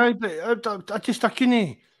couldn't.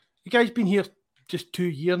 The guy's been here just 2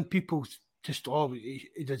 years, and people just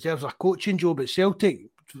he deserves a coaching job at Celtic.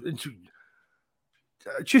 You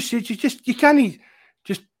can't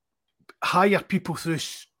just hire people through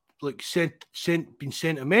like being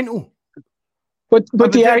sentimental. But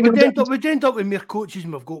the argument we'd end up with more coaches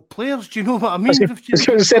and we've got players. Do you know what I mean?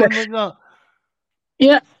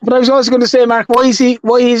 Yeah, but I was also going to say, Mark, why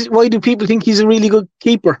do people think he's a really good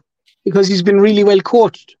keeper? Because he's been really well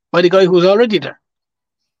coached by the guy who's already there.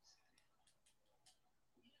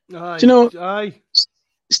 Aye.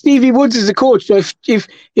 Stevie Woods is a coach. So if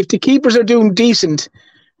the keepers are doing decent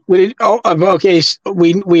with it,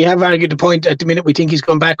 we have argued the point at the minute we think he's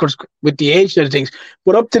gone backwards with the age side of things.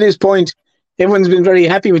 But up to this point, everyone's been very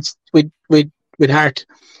happy with Hart.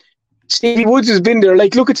 Stevie Woods has been there.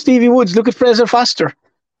 Like, look at Stevie Woods. Look at Fraser Foster.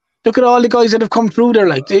 Look at all the guys that have come through there.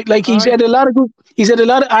 Like he's had a lot of good. He's had a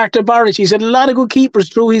lot of Arthur Barrett. He's had a lot of good keepers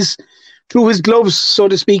through his gloves, so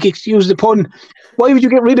to speak. Excuse the pun. Why would you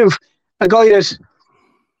get rid of a guy that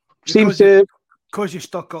seems to? Because you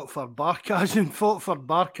stuck up for Barkas and fought for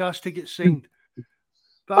Barkas to get signed.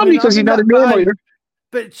 But because he's not a name either.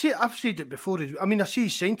 But see, I've said it before. I mean, I see he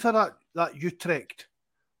signed for that Utrecht.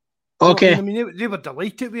 Okay. I mean, they were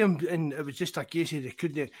delighted with him, and it was just a case of they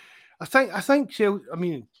couldn't. I think. I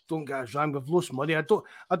mean, don't get us wrong. We've lost money. I don't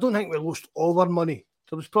think we lost all our money.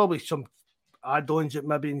 There was probably some add-ons that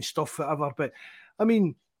maybe and stuff, whatever. But I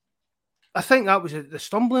mean, I think that was the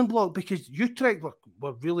stumbling block because Utrecht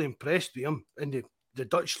were really impressed with him in the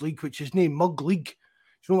Dutch league, which is named Mug League.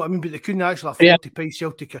 you know what I mean? But they couldn't actually afford to pay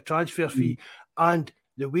Celtic a transfer fee. And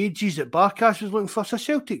the wages that Barkas was looking for, so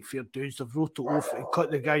Celtic fair dues, they've wrote it off and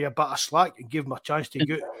cut the guy a bit of slack and give him a chance to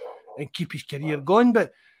go and keep his career going.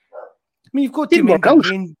 But I mean, you've got to make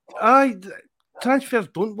transfers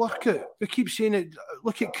don't work out. We keep saying it.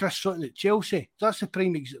 Look at Chris Sutton at Chelsea. That's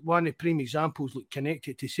one of the prime examples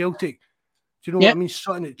connected to Celtic. Do you know what I mean?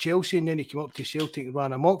 Sutton at Chelsea, and then he came up to Celtic and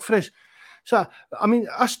ran amok for us. So, I mean,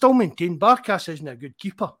 I still maintain Barkas isn't a good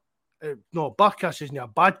keeper. No, Barkas isn't a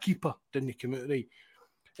bad keeper. Didn't come out right.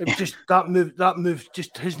 It was just that move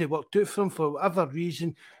just hasn't worked out for him for whatever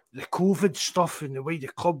reason. The COVID stuff and the way the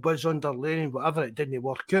club was under Lennon, whatever, it didn't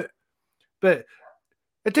work out. But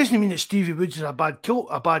it doesn't mean that Stevie Woods is a bad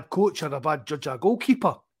coach or a bad judge or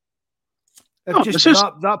goalkeeper.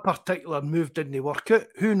 That particular move didn't work out.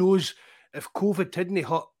 Who knows if COVID hadn't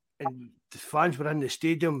hit and the fans were in the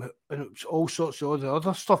stadium and it was all sorts of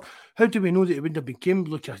other stuff, how do we know that it wouldn't have become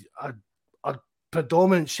like a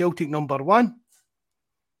predominant Celtic number one?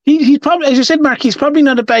 He's probably, as you said, Mark, he's probably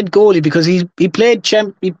not a bad goalie because he played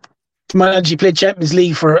Champions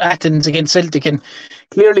League for Athens against Celtic, and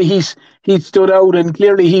clearly he's stood out, and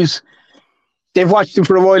clearly they've watched him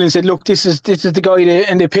for a while and said, look, this is the guy,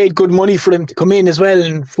 and they paid good money for him to come in as well,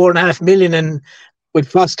 and $4.5 million, and with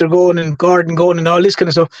Foster going and Gordon going and all this kind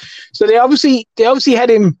of stuff. So they obviously had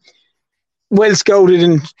him well scouted,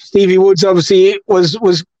 and Stevie Woods obviously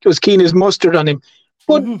was keen as mustard on him.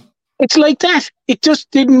 But it's like that. It just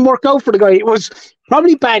didn't work out for the guy. It was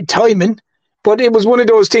probably bad timing, but it was one of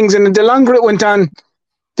those things. And the longer it went on,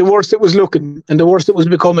 the worse it was looking and the worse it was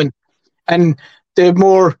becoming. And the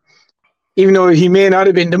more, even though he may not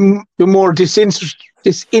have been, the more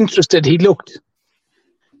disinterested he looked.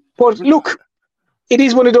 But look, it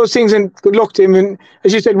is one of those things, and good luck to him. And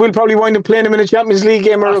as you said, we'll probably wind up playing him in a Champions League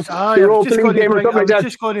game or a Europa League game or something like that. I was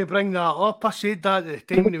just going to bring that up. I said that at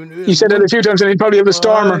the time when he went out. You said that a few times, and he'd probably have a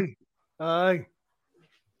stormer. Aye.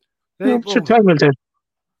 Right, what's your time, Will?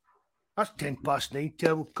 That's 9:10.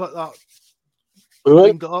 We'll cut that.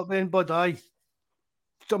 Right. It up then, bud. Aye.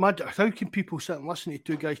 How can people sit and listen to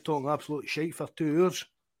two guys talking absolute shite for 2 hours?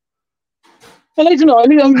 Well, I don't know. I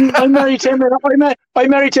mean, I'm married to him. I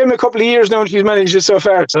married to him a couple of years now, and she's managed it so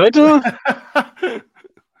far. So I don't know.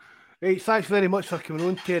 Right, thanks very much for coming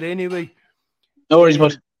on, Terry. Anyway, no worries,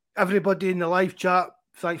 bud. Everybody in the live chat,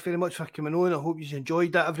 thanks very much for coming on. I hope you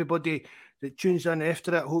enjoyed that. Everybody that tunes in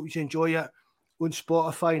after it, I hope you enjoy it on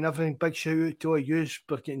Spotify and everything. Big shout out to all you.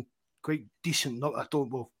 We're getting quite decent.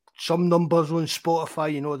 Some numbers on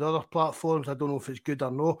Spotify, the other platforms. I don't know if it's good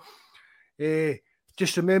or no.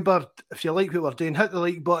 Just remember, if you like what we're doing, hit the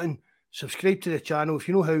like button, subscribe to the channel. If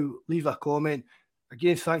you know how, leave a comment.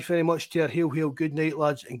 Again, thanks very much, Ter. Hail, hail, good night,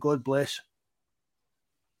 lads, and God bless.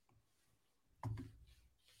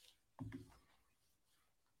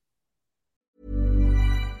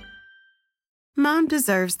 Mom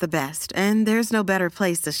deserves the best, and there's no better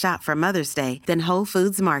place to shop for Mother's Day than Whole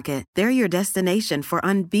Foods Market. They're your destination for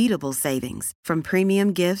unbeatable savings, from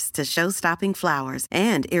premium gifts to show-stopping flowers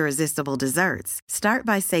and irresistible desserts. Start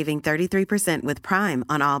by saving 33% with Prime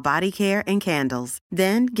on all body care and candles.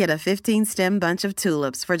 Then get a 15-stem bunch of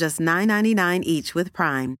tulips for just $9.99 each with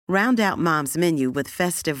Prime. Round out Mom's menu with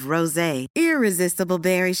festive rosé, irresistible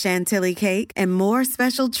berry chantilly cake, and more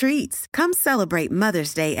special treats. Come celebrate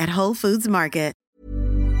Mother's Day at Whole Foods Market.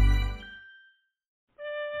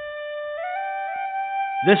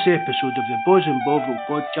 This episode of the Bawz and Bovril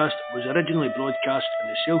podcast was originally broadcast on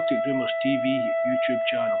the Celtic Rumours TV YouTube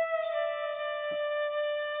channel.